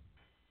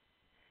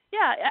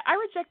 Yeah, I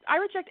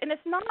reject, and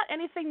it's not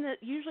anything that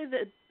usually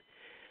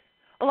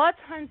a lot of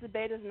times the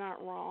beta is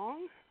not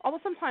wrong, although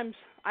sometimes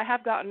I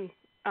have gotten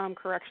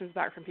corrections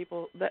back from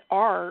people that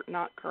are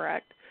not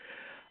correct.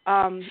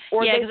 Or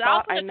yeah, they because thought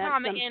I'll put I a meant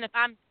comma in if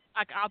I'm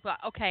like, I'll be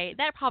like, okay,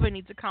 that probably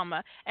needs a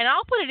comma, and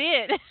I'll put it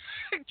in.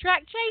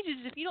 Track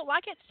changes. If you don't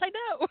like it, say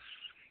no.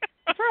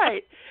 That's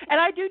right. And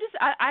I do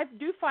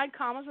find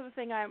commas are the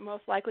thing I'm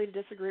most likely to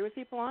disagree with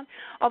people on.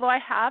 Although I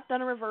have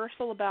done a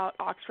reversal about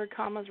Oxford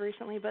commas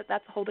recently, but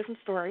that's a whole different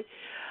story.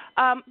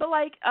 But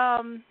like,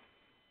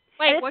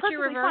 wait, what's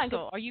your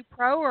reversal? Are you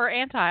pro or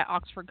anti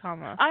Oxford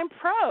comma? I'm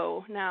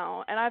pro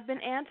now, and I've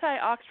been anti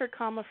Oxford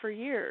comma for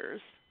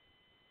years.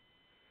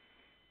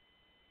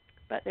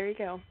 But there you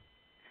go.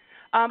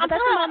 I'm but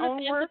that's on my the own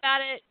fence work.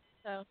 about it.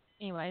 So,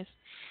 anyways.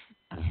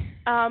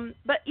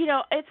 But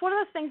it's one of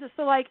those things that's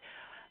so like.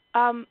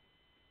 I'm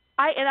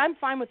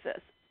fine with this.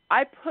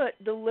 I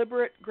put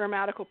deliberate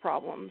grammatical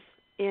problems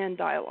in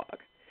dialogue,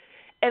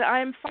 and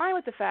I'm fine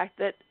with the fact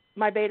that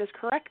my betas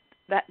correct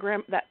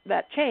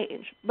that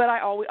change. But I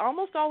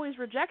almost always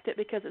reject it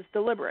because it's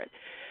deliberate.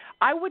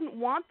 I wouldn't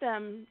want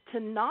them to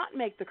not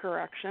make the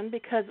correction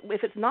because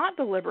if it's not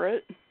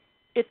deliberate,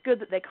 it's good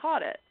that they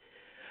caught it.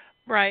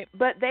 Right.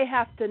 But they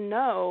have to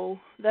know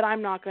that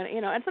I'm not going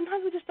to, and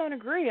sometimes we just don't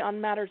agree on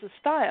matters of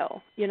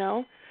style,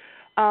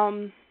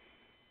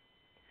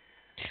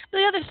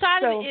 The other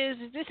side of it is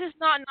this is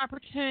not an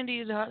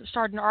opportunity to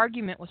start an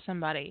argument with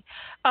somebody.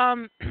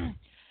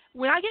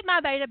 When I get my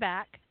beta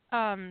back,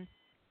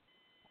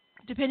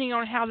 depending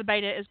on how the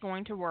beta is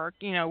going to work,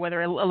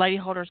 whether a lady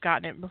holder's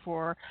gotten it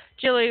before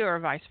Jilly or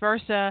vice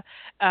versa,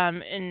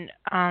 and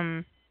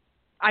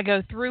I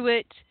go through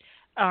it.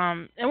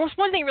 And what's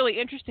one thing really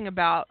interesting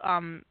about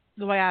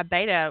the way I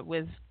beta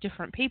with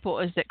different people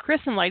is that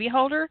Chris and Lady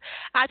Holder,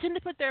 I tend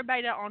to put their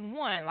beta on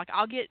one. Like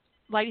I'll get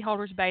Lady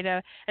Holder's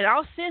beta, and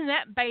I'll send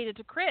that beta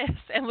to Chris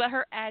and let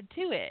her add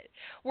to it.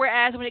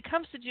 Whereas when it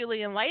comes to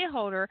Julie and Lady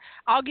Holder,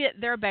 I'll get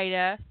their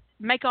beta,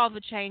 make all the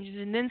changes,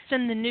 and then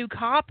send the new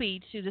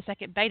copy to the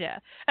second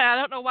beta. And I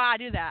don't know why I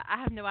do that. I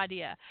have no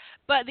idea.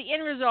 But the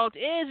end result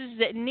is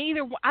that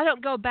I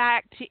don't go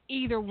back to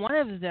either one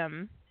of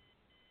them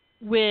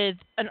with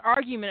an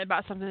argument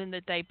about something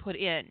that they put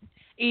in.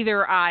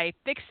 Either I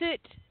fix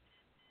it,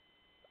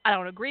 I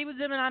don't agree with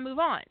them, and I move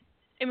on.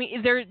 I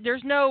mean,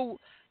 there's no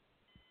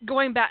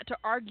going back to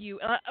argue,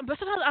 but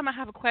sometimes I might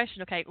have a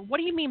question. Okay, what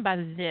do you mean by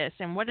this,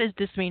 and what does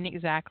this mean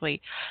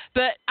exactly?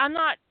 But I'm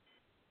not.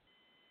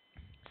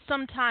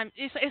 Sometimes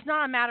it's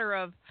not a matter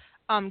of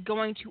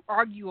going to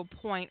argue a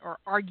point or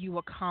argue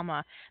a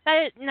comma.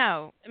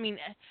 No. I mean,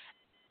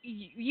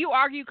 you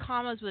argue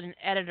commas with an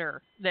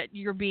editor that's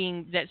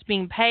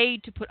being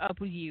paid to put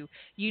up with you.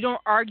 You don't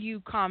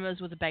argue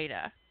commas with a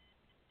beta.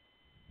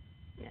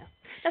 Yeah.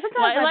 Now, sometimes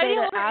my Lady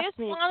beta Holder asks is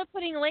me. fond of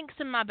putting links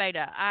in my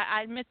beta.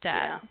 I admit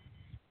that. Yeah.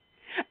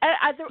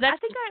 I think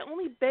I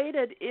only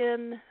baited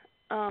in.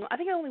 I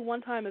think I only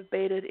one time have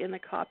baited in the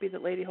copy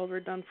that Lady Holder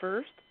had done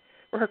first,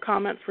 where her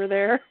comments were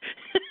there,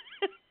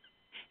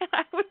 and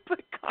I would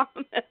put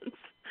comments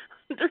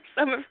under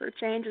some of her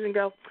changes and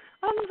go,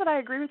 I don't know that I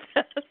agree with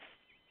this.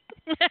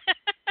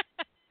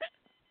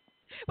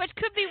 Which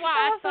could be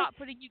why I stopped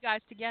putting you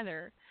guys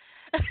together.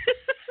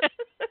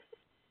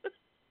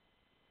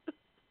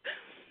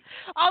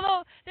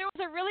 Although there was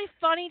a really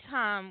funny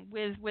time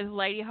with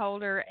Lady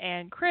Holder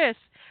and Chris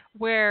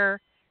where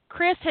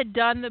Chris had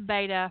done the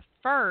beta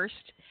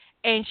first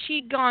and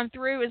she'd gone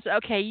through and said,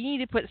 okay, you need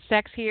to put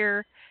sex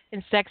here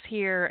and sex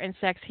here and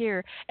sex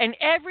here. And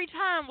every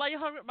time Lady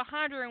Holder went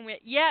behind her and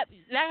went, yep,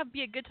 that would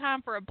be a good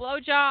time for a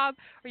blowjob,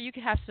 or you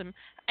could have some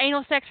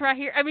anal sex right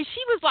here. I mean,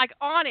 she was like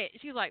on it.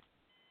 She was like,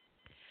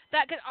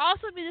 that could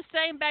also be the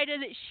same beta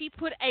that she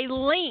put a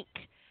link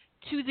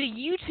to the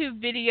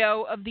YouTube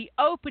video of the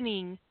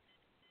opening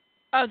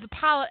of the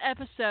pilot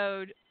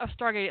episode of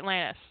Stargate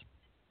Atlantis.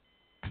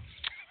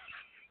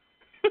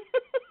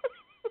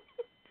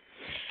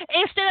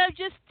 Instead of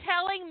just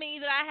telling me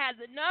that I had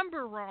the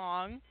number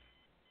wrong,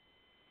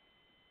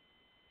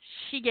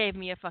 she gave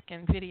me a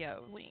fucking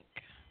video link.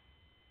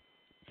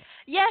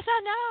 Yes,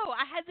 I know.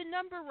 I had the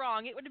number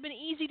wrong. It would have been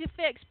easy to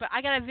fix, but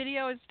I got a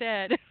video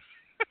instead.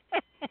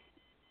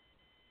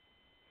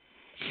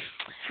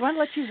 She wanted to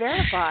let you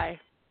verify.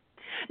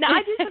 Now,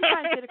 I do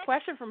sometimes get a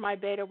question from my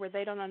beta where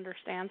they don't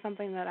understand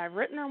something that I've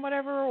written or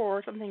whatever,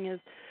 or something is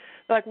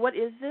like, what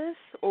is this?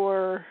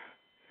 Or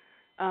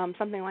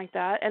something like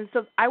that. And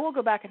so I will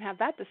go back and have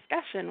that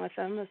discussion with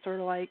them. It's sort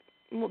of like,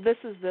 well, this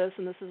is this,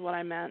 and this is what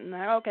I meant. And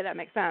they're, okay, that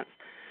makes sense.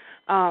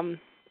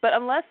 But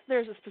unless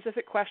there's a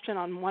specific question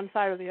on one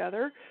side or the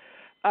other,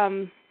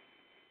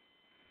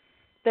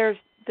 there's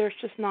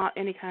just not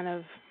any kind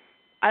of,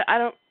 I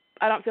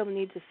don't feel the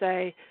need to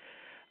say,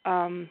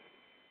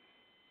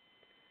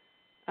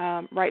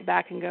 write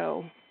back and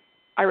go,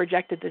 I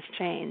rejected this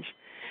change,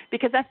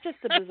 because that's just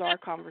a bizarre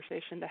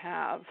conversation to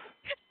have.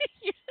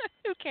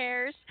 Who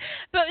cares?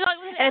 But like,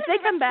 and if they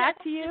come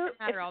back to you,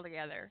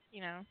 altogether,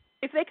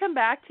 if they come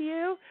back to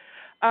you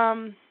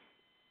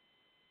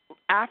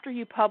after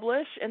you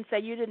publish and say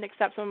you didn't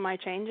accept some of my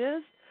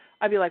changes,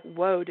 I'd be like,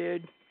 whoa,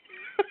 dude.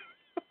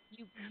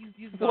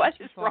 You've gone what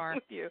too is far. wrong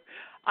with you?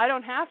 I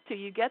don't have to.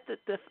 You get that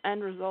this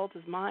end result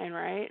is mine,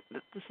 right?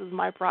 That this is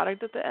my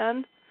product at the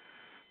end.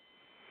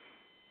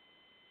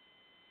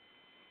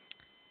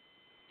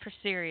 For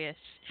serious.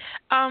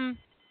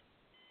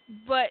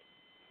 But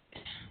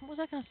what was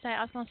I going to say?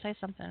 I was going to say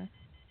something.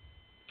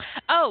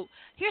 Oh,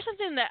 here's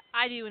something that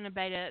I do in a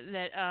beta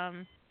that's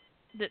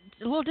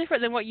a little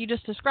different than what you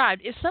just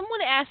described. If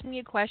someone asks me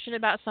a question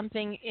about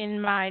something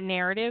in my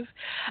narrative,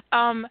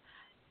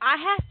 I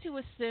have to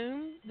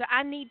assume that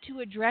I need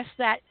to address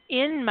that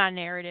in my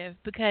narrative,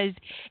 because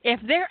if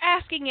they're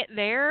asking it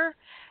there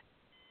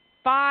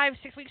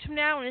 5-6 weeks from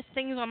now when this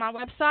thing is on my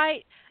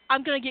website,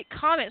 I'm going to get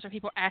comments where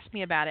people ask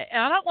me about it.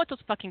 And I don't want those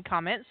fucking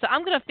comments, so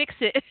I'm going to fix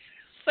it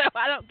so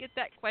I don't get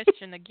that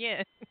question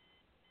again.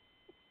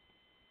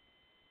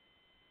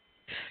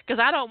 Because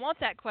I don't want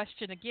that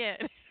question again.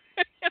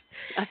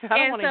 I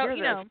don't want to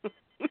hear this.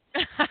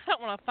 I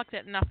don't want to fuck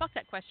that. No, fuck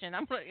that question.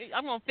 I'm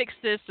gonna fix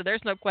this so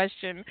there's no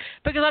question,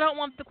 because I don't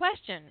want the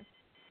question.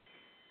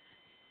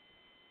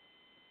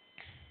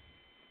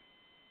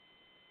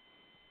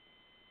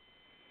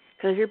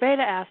 Because if your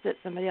beta asked it,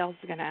 somebody else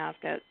is going to ask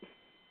it.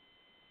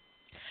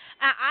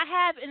 I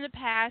have in the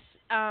past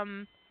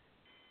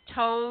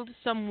told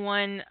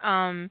someone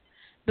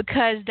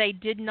because they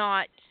did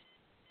not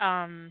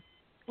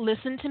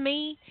listen to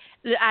me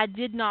that I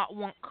did not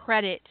want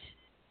credit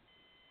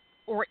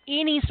or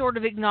any sort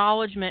of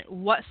acknowledgement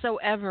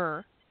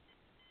whatsoever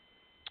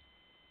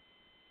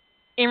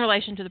in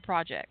relation to the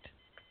project.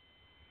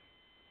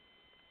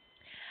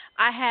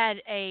 I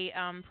had a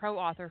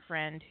pro-author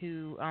friend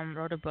who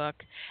wrote a book,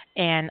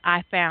 and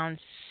I found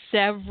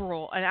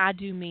several, and I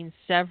do mean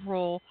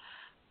several,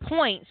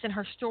 points in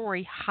her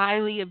story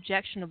highly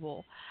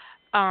objectionable.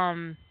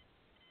 And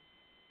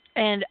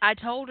I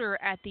told her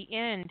at the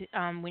end,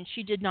 when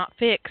she did not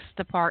fix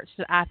the parts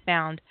that I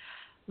found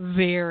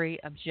very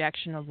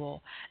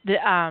objectionable,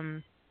 that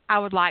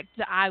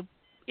I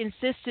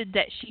insisted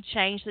that she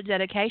change the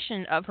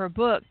dedication of her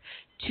book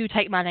to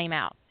take my name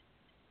out,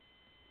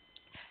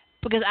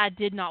 because I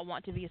did not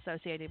want to be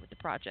associated with the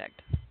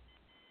project.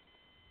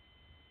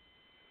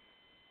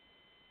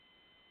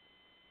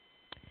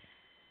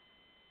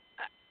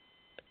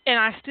 And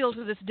I still,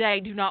 to this day,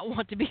 do not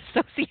want to be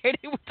associated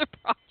with the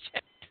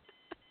project.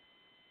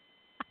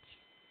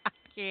 I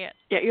can't.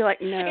 Yeah, you're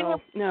like, no,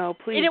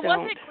 please and it don't.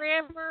 wasn't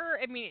grammar.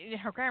 I mean,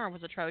 her grammar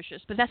was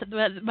atrocious, but that's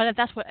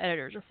what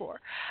editors are for.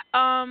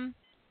 And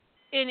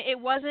it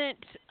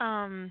wasn't.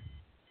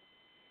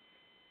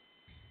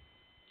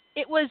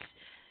 It was.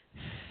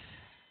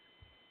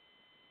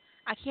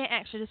 I can't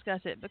actually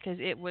discuss it because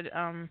it would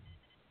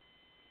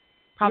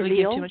probably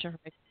give too much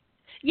information.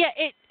 Yeah,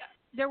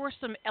 there were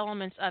some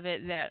elements of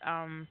it that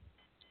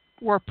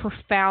were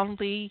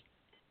profoundly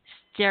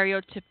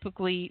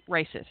stereotypically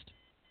racist,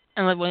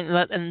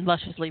 and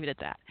let's just leave it at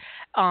that.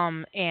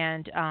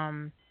 And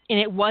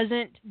it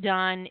wasn't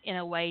done in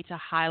a way to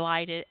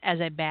highlight it as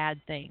a bad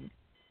thing.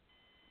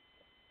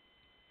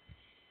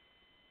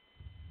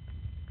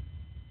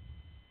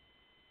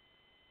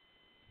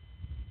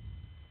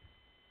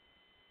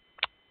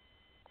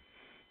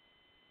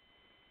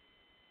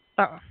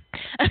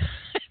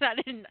 I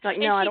didn't. Like,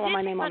 no, I don't want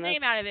my name on this.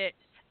 Name out of it,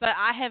 but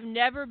I have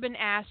never been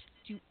asked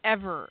to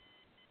ever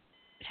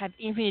have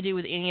anything to do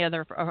with any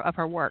other of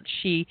her work.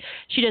 She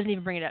doesn't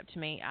even bring it up to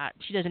me.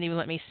 She doesn't even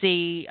let me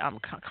see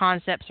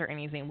concepts or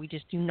anything. We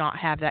just do not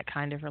have that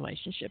kind of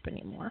relationship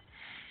anymore,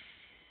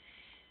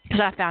 because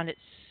I found it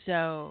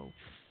so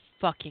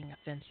fucking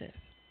offensive.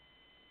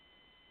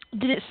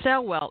 Did it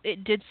sell well?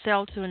 It did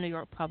sell to a New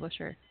York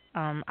publisher.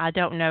 I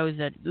don't know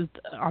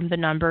on the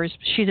numbers.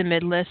 She's a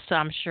mid-list, so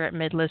I'm sure it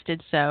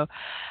mid-listed. So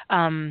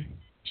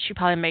she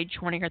probably made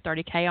 $20,000 or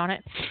 $30,000 on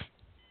it.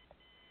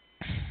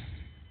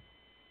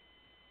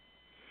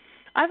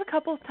 I've a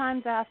couple of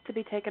times asked to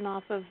be taken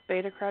off of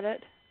beta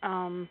credit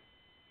for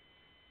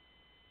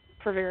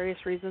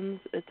various reasons.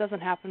 It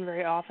doesn't happen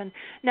very often.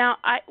 Now,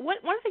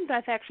 one thing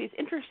that I actually is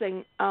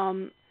interesting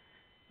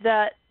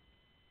that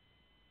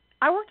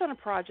I worked on a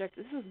project.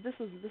 This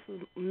was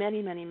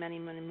many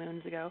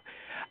moons ago.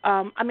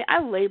 I mean, I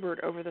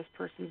labored over this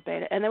person's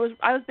beta, and I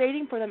was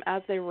baiting for them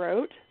as they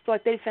wrote. So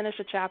like they'd finish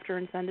a chapter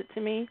and send it to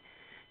me,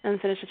 and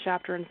finish a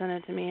chapter and send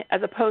it to me,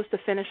 as opposed to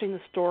finishing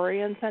the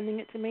story and sending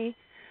it to me.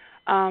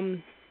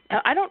 I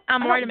don't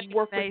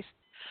work with.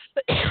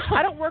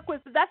 I don't work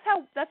with. That's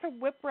a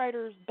WIP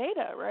writer's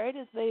beta, right?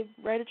 Is they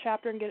write a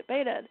chapter and get it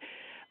betaed.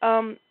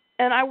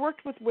 And I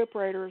worked with WIP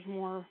writers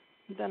more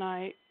than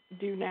I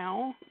do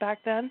now back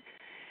then.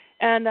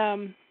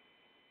 And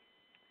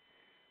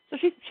so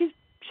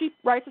she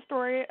writes a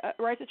story,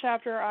 writes a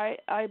chapter.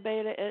 I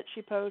beta it.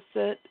 She posts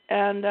it,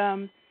 and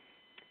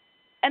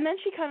then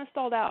she kind of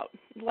stalled out,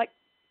 like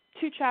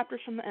 2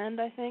 chapters from the end.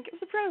 I think it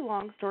was a fairly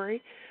long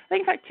story. I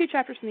think in fact 2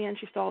 chapters from the end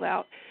she stalled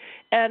out,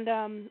 and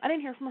I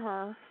didn't hear from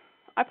her.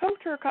 I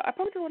poked her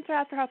once. I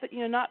asked her how,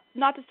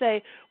 not to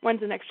say when's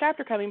the next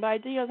chapter coming, but I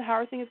did, how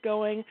are things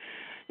going.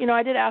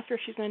 I did ask her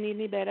if she's going to need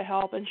any beta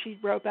help, and she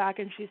wrote back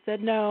and she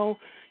said, no,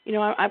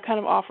 I'm kind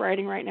of off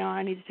writing right now.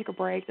 I need to take a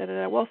break.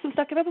 Well, since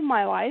that came up in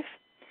my life,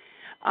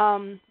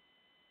 I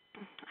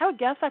would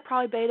guess I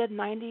probably baited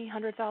 90,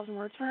 100,000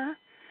 words for her.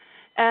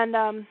 And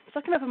so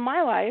it came up in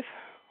my life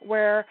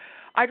where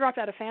I dropped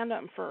out of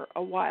fandom for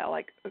a while,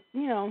 like,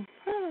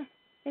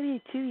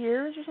 maybe 2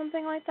 years or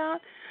something like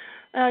that.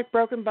 Like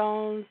broken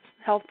bones,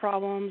 health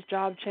problems,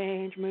 job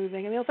change,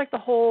 moving. I mean, it was like the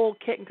whole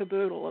kit and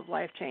caboodle of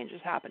life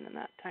changes happened in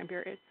that time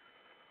period.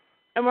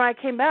 And when I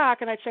came back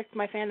and I checked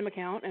my fandom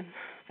account and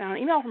found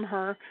an email from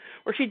her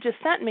where she just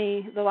sent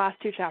me the last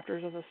 2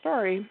 chapters of the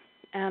story,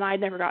 and I'd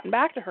never gotten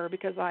back to her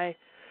because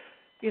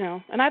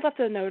and I left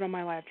a note on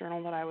my live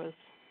journal that I was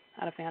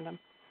out of fandom.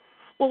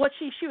 Well,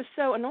 she was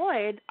so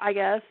annoyed, I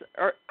guess,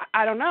 or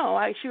I don't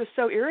know. She was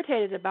so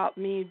irritated about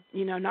me,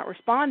 not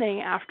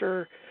responding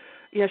after,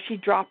 she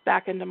dropped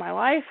back into my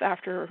life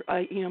after,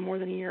 more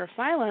than a year of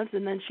silence,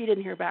 and then she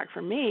didn't hear back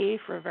from me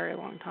for a very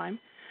long time.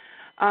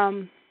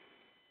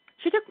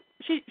 She took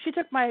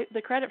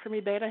the credit for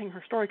me betaing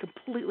her story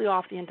completely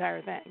off the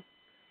entire thing.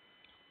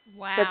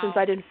 Wow. But since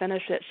I didn't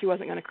finish it, she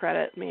wasn't going to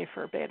credit me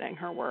for betaing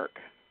her work.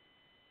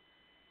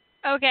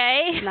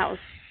 Okay. And that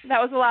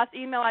was the last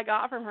email I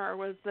got from her,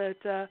 was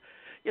that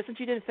since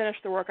you didn't finish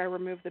the work, I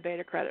removed the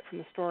beta credit from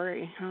the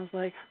story. I was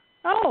like,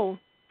 oh,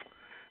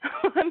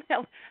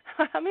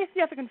 let me see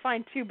if I can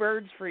find 2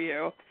 birds for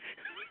you.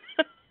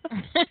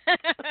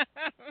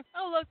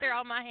 Oh, look, they're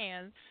on my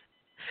hands.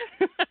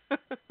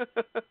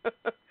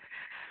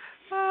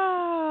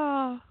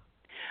 Oh.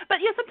 But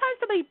sometimes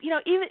somebody,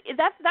 even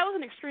that was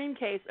an extreme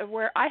case of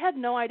where I had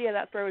no idea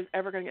that story was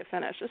ever going to get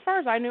finished. As far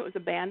as I knew, it was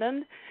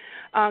abandoned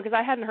because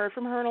I hadn't heard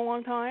from her in a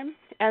long time.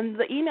 And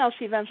the email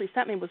she eventually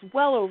sent me was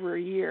well over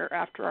a year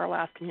after our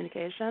last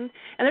communication, and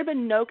there had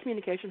been no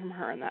communication from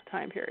her in that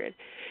time period.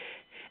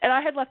 And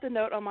I had left a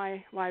note on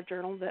my live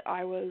journal that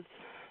I was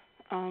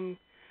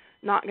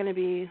not going to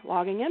be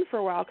logging in for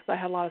a while because I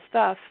had a lot of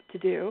stuff to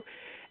do.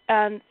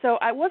 And so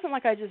I wasn't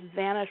like I just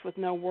vanished with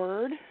no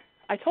word.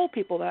 I told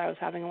people that I was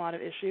having a lot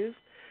of issues.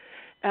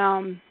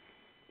 And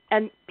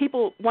once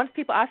people,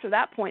 after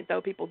that point,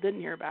 though, people didn't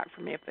hear back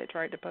from me if they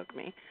tried to poke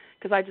me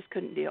because I just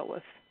couldn't deal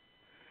with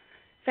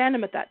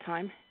fandom at that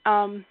time.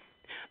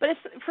 But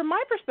from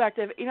my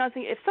perspective, I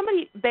think if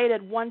somebody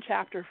baited 1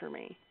 chapter for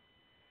me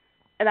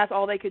and that's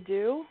all they could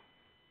do,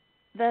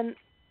 then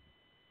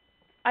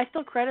I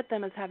still credit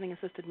them as having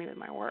assisted me with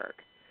my work.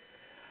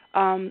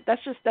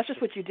 That's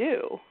just what you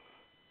do.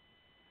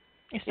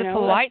 It's the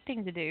polite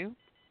thing to do.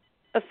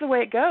 That's the way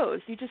it goes.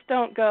 You just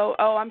don't go,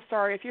 oh, I'm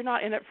sorry, if you're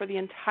not in it for the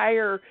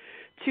entire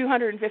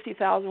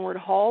 250,000-word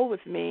haul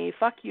with me,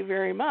 fuck you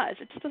very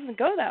much. It just doesn't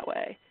go that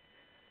way.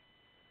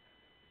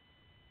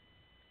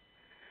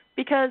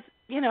 Because,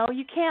 you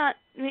can't,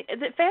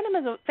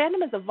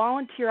 fandom is a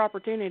volunteer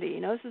opportunity.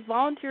 This is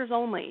volunteers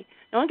only.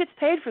 No one gets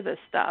paid for this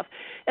stuff.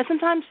 And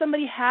sometimes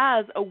somebody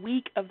has a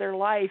week of their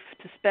life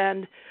to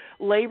spend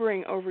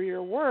laboring over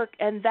your work,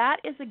 and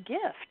that is a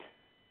gift.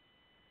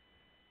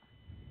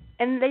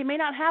 And they may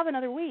not have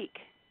another week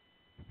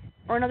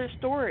or another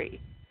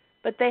story,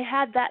 but they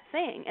had that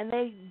thing, and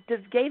they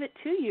just gave it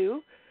to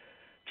you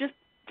just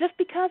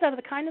because out of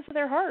the kindness of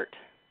their heart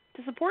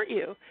to support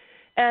you.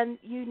 And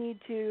you need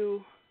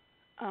to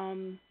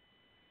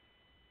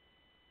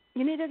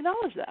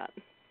acknowledge that,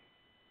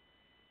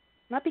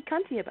 not be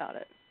cunty about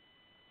it.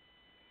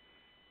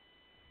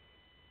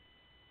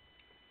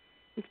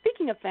 And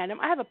speaking of fandom,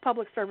 I have a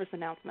public service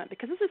announcement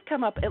because this has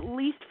come up at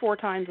least 4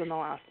 times in the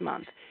last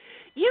month.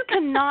 You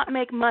cannot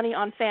make money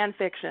on fan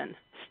fiction.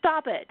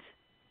 Stop it.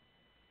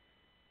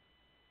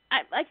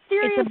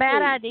 Seriously. It's a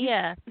bad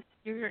idea.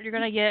 You're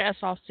going to get us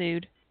all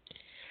sued.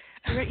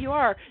 You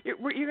are.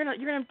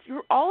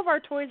 All of our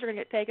toys are going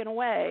to get taken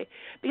away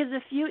because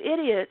a few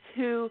idiots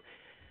who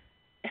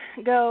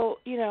go,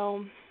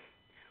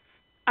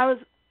 I was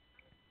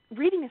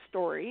reading a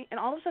story and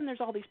all of a sudden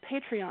there's all these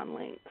Patreon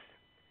links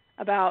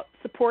about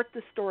support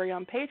this story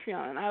on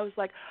Patreon, and I was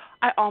like,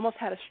 I almost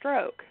had a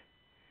stroke.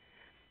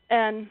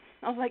 And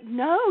I was like,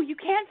 no, you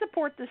can't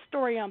support this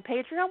story on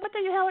Patreon. What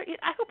the hell?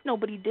 I hope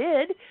nobody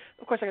did.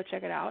 Of course, I got to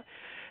check it out.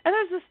 And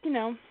there's this,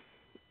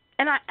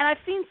 and I've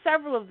seen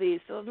several of these,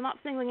 so I'm not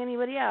singling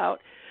anybody out.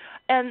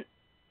 And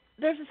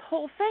there's this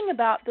whole thing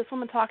about this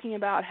woman talking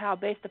about how,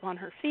 based upon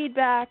her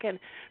feedback and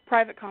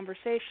private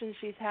conversations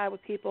she's had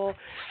with people,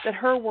 that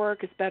her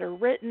work is better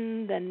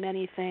written than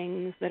many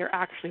things that are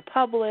actually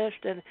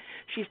published, and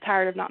she's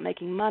tired of not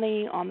making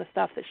money on the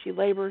stuff that she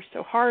labors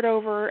so hard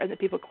over and that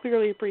people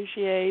clearly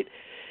appreciate,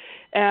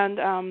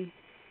 and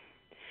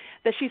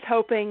that she's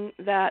hoping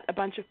that a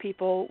bunch of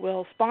people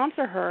will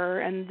sponsor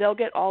her and they'll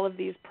get all of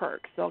these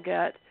perks. They'll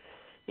get,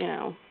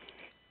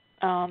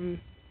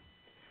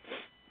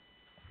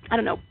 I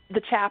don't know,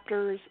 the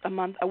chapters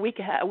a week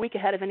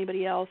ahead of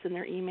anybody else in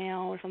their email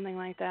or something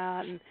like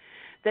that, and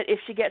that if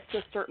she gets to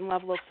a certain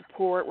level of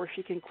support where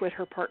she can quit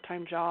her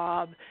part-time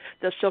job,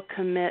 that she'll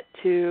commit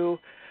to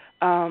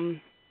 2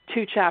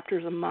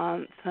 chapters a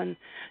month, and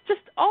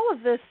just all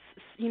of this,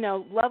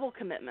 level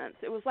commitments.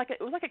 It was like a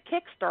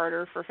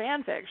Kickstarter for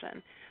fan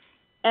fiction.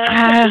 And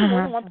I've seen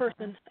more than one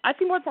person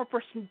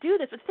do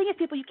this. But the thing is,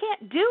 people, you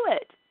can't do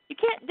it. You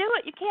can't do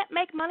it. You can't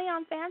make money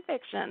on fan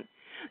fiction.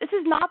 This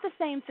is not the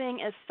same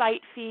thing as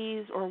site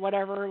fees or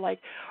whatever. Like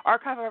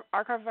Archive of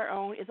Our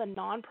Own is a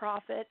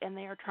nonprofit, and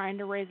they are trying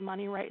to raise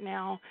money right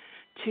now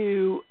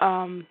to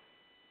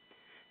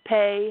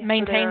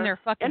maintain their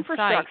fucking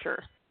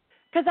infrastructure.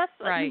 Because that's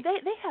right.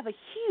 They have a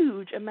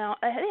huge amount.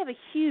 They have a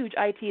huge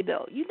IT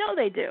bill.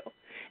 They do.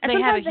 And they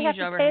have a huge huge have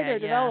to overhead, pay their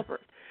developers.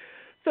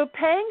 So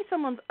paying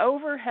someone's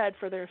overhead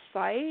for their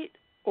site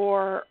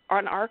or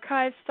an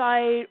archive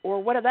site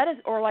or whatever that is,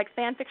 or like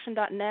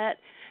fanfiction.net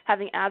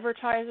having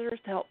advertisers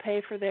to help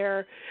pay for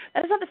that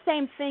is not the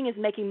same thing as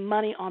making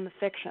money on the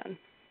fiction.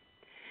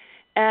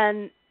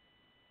 And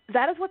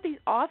that is what these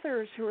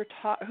authors who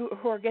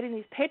are getting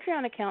these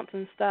Patreon accounts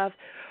and stuff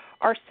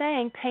are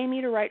saying, pay me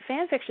to write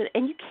fan fiction.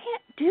 And you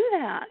can't do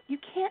that. You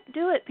can't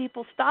do it,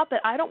 people. Stop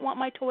it. I don't want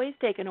my toys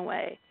taken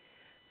away.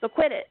 So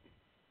quit it.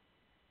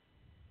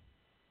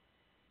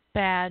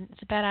 Bad.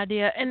 It's a bad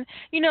idea. And,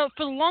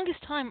 for the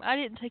longest time, I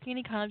didn't take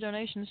any kind of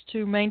donations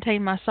to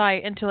maintain my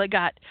site until it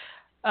got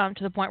to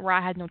the point where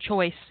I had no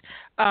choice.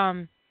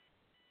 Even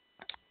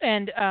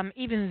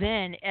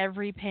then,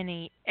 every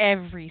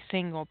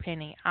single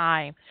penny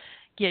I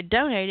get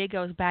donated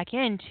goes back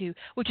into,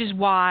 which is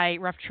why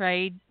Rough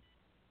Trade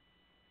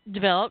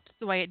developed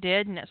the way it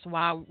did, and that's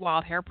why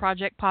Wild Hair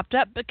Project popped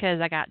up, because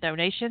I got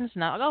donations,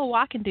 and I was like, oh,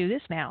 well, I can do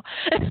this now.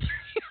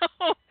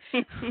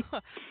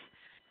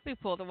 We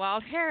pulled the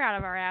wild hair out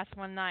of our ass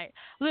one night,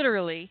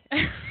 literally,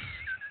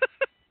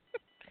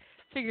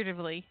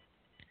 figuratively,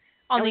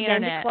 on the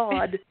internet.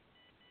 Claude.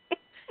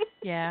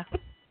 Yeah.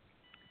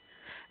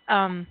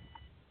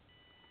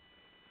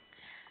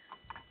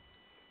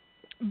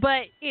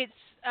 But it's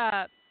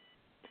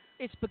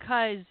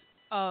because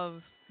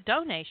of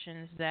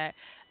donations that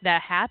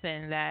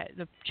happen, that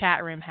the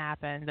chat room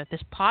happened, that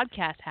this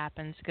podcast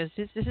happens, because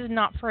this is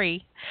not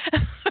free.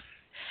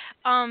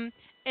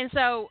 And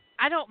so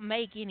I don't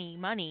make any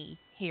money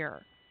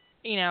here,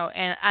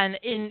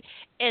 and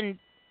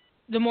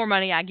the more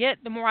money I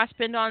get, the more I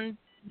spend on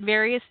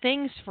various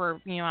things for,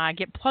 I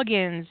get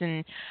plugins,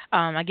 and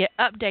I get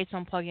updates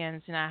on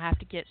plugins, and I have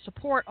to get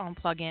support on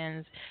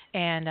plugins,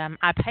 and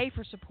I pay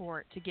for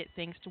support to get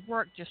things to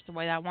work just the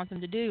way that I want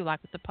them to do,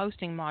 like with the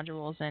posting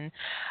modules and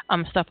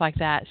stuff like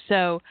that.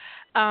 So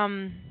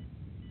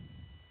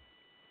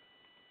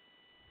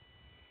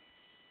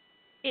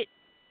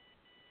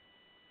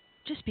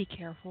just be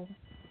careful.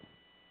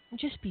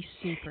 Just be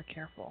super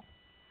careful.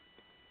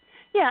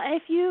 Yeah,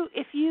 if you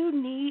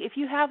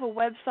have a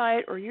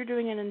website or you're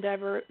doing an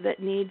endeavor that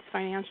needs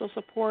financial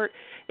support,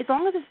 as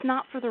long as it's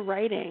not for the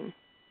writing,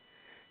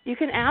 you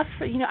can ask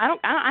for.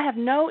 I have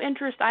no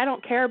interest. I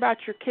don't care about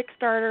your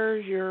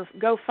Kickstarters, your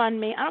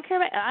GoFundMe. I don't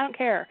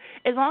care.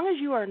 As long as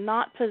you are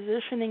not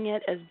positioning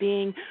it as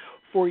being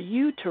for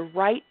you to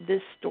write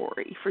this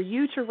story, for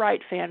you to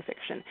write fan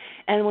fiction.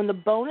 And when the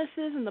bonuses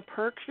and the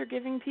perks you're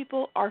giving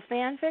people are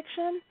fan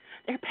fiction,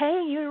 they're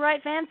paying you to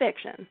write fan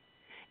fiction.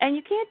 And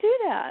you can't do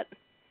that.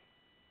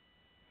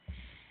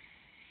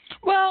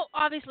 Well,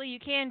 obviously you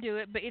can do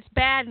it, but it's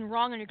bad and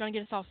wrong, and you're going to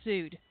get us all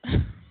sued.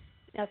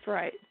 That's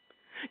right.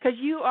 Because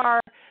you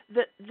are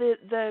the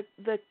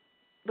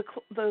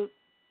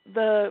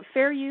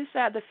fair use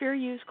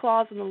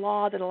clause in the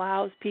law that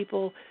allows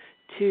people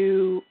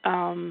to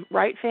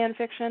write fan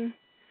fiction,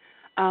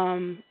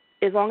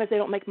 as long as they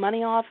don't make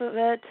money off of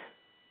it.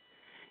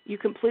 You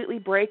completely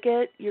break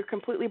it. You're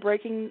completely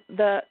breaking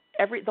the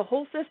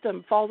whole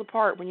system falls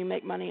apart when you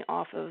make money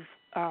off of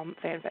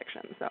fan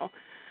fiction. So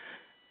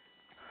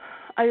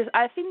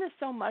I've seen this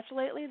so much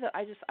lately that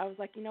I was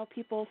like,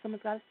 people,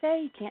 someone's got to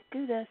say, you can't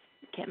do this.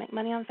 You can't make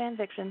money on fan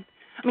fiction.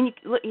 I mean,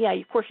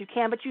 of course you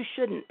can, but you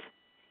shouldn't.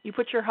 You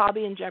put your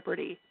hobby in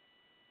jeopardy.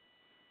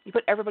 You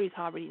put everybody's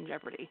hobby in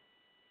jeopardy.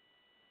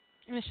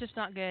 And it's just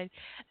not good.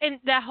 And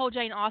that whole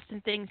Jane Austen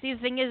thing. See, the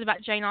thing is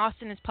about Jane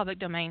Austen is public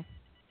domain.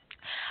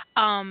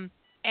 And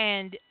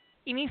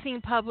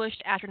anything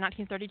published after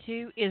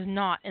 1932 is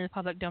not in the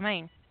public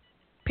domain.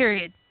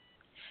 Period.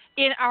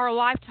 In our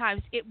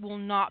lifetimes, it will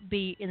not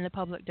be in the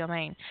public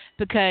domain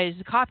because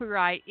the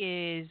copyright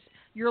is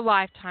your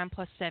lifetime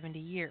plus 70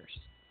 years.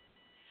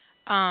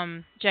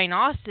 Jane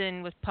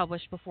Austen was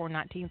published before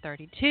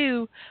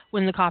 1932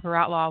 when the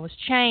copyright law was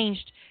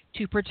changed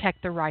to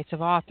protect the rights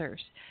of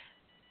authors.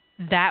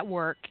 That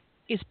work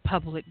is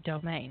public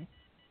domain.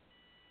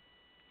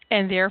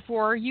 And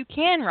therefore, you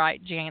can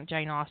write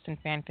Jane Austen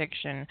fan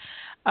fiction,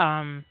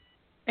 and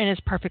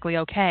it's perfectly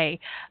okay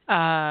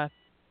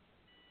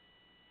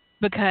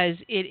because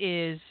it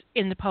is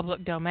in the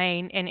public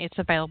domain and it's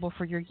available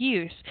for your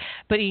use.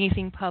 But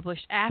anything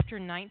published after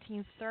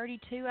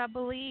 1932, I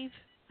believe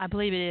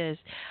it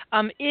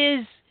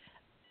is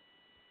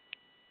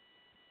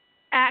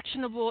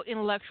actionable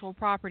intellectual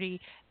property,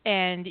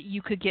 and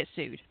you could get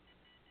sued.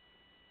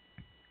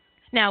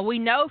 Now, we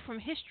know from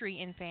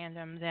history in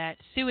fandom that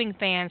suing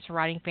fans for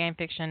writing fan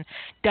fiction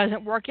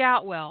doesn't work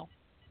out well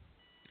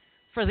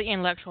for the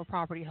intellectual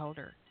property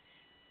holder.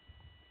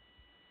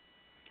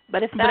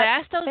 But if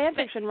that fan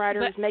fiction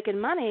writer is making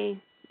money,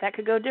 that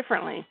could go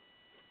differently.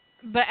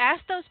 But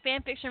ask those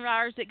fan fiction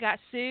writers that got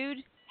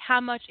sued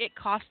how much it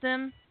cost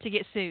them to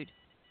get sued.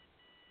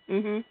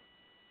 Mhm.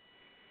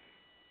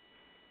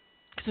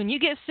 Because when you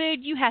get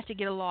sued, you have to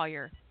get a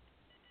lawyer.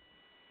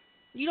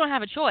 You don't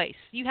have a choice.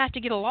 You have to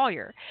get a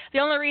lawyer. The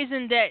only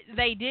reason that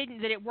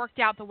it worked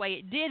out the way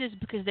it did is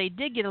because they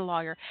did get a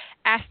lawyer.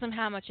 Ask them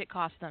how much it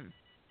cost them.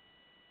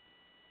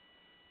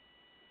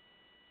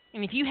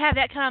 And if you have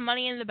that kind of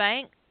money in the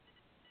bank,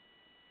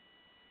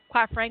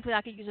 quite frankly,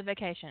 I could use a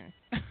vacation.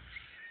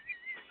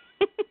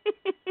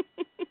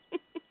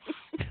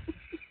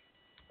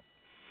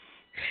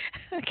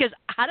 Because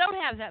I don't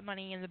have that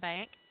money in the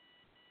bank.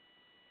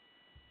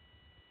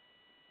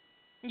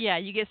 Yeah,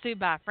 you get sued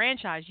by a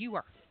franchise, you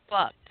are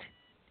fucked.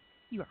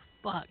 You are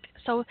fucked.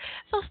 So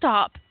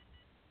stop.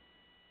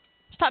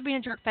 Stop being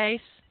a jerk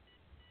face.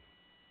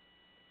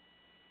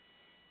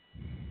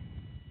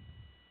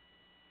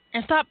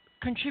 And stop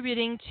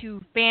contributing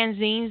to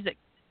fanzines that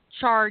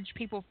charge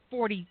people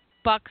 $40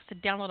 to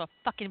download a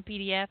fucking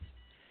PDF.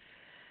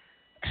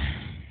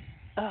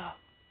 Oh,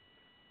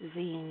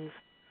 zines.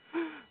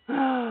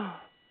 Oh.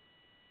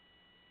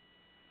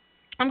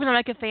 I'm gonna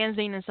make a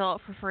fanzine and sell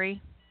it for free.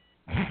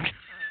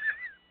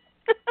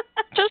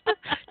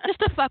 just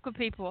to fuck with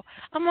people.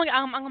 I'm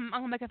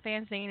gonna make a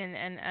fanzine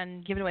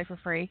and give it away for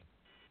free.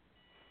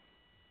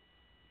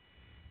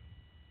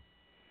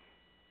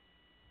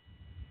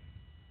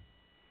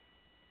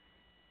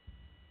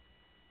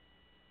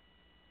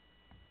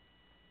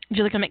 Would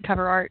you like to make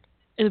cover art?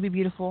 It'll be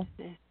beautiful.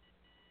 Yeah.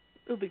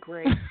 It'll be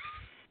great.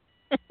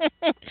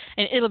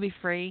 And it'll be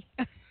free.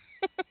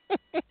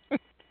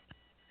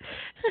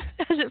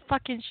 As it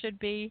fucking should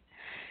be.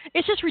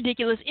 It's just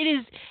ridiculous.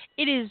 It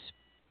is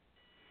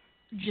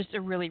just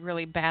a really,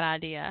 really bad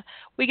idea.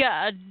 We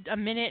got a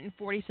minute and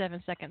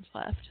 47 seconds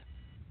left.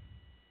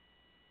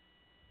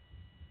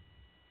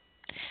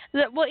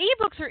 Well,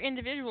 ebooks are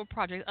individual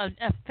projects.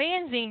 A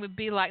fanzine would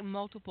be like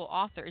multiple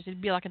authors.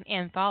 It'd be like an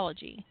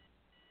anthology.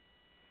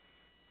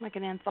 Like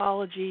an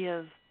anthology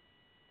of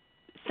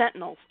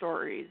Sentinel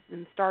stories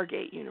in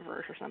Stargate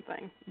universe or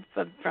something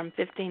from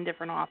 15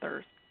 different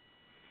authors.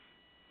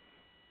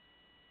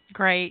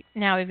 Great.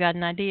 Now we've got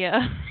an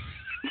idea.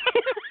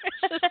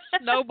 It's just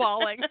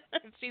snowballing. I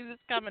can see this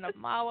coming a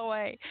mile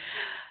away.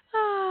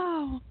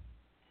 Oh.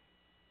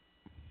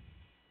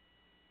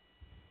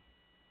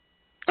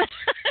 Okay,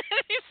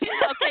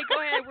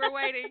 go ahead. We're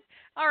waiting.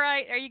 All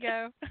right, there you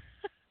go.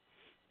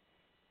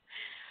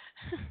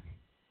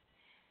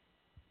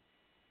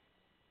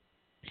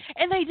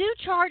 And they do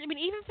charge,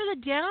 even for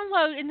the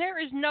download, and there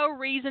is no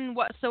reason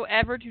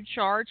whatsoever to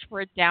charge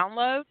for a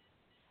download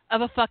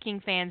of a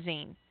fucking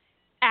fanzine.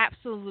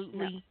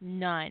 Absolutely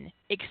none,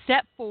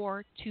 except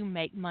for to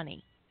make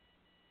money.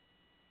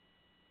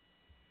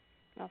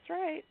 That's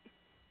right.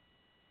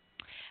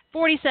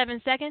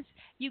 47 seconds.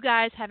 You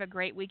guys have a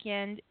great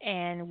weekend,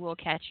 and we'll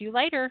catch you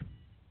later.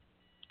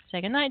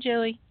 Say good night,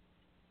 Julie.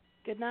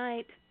 Good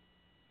night.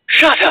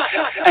 Shut up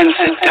and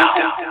sit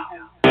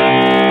down.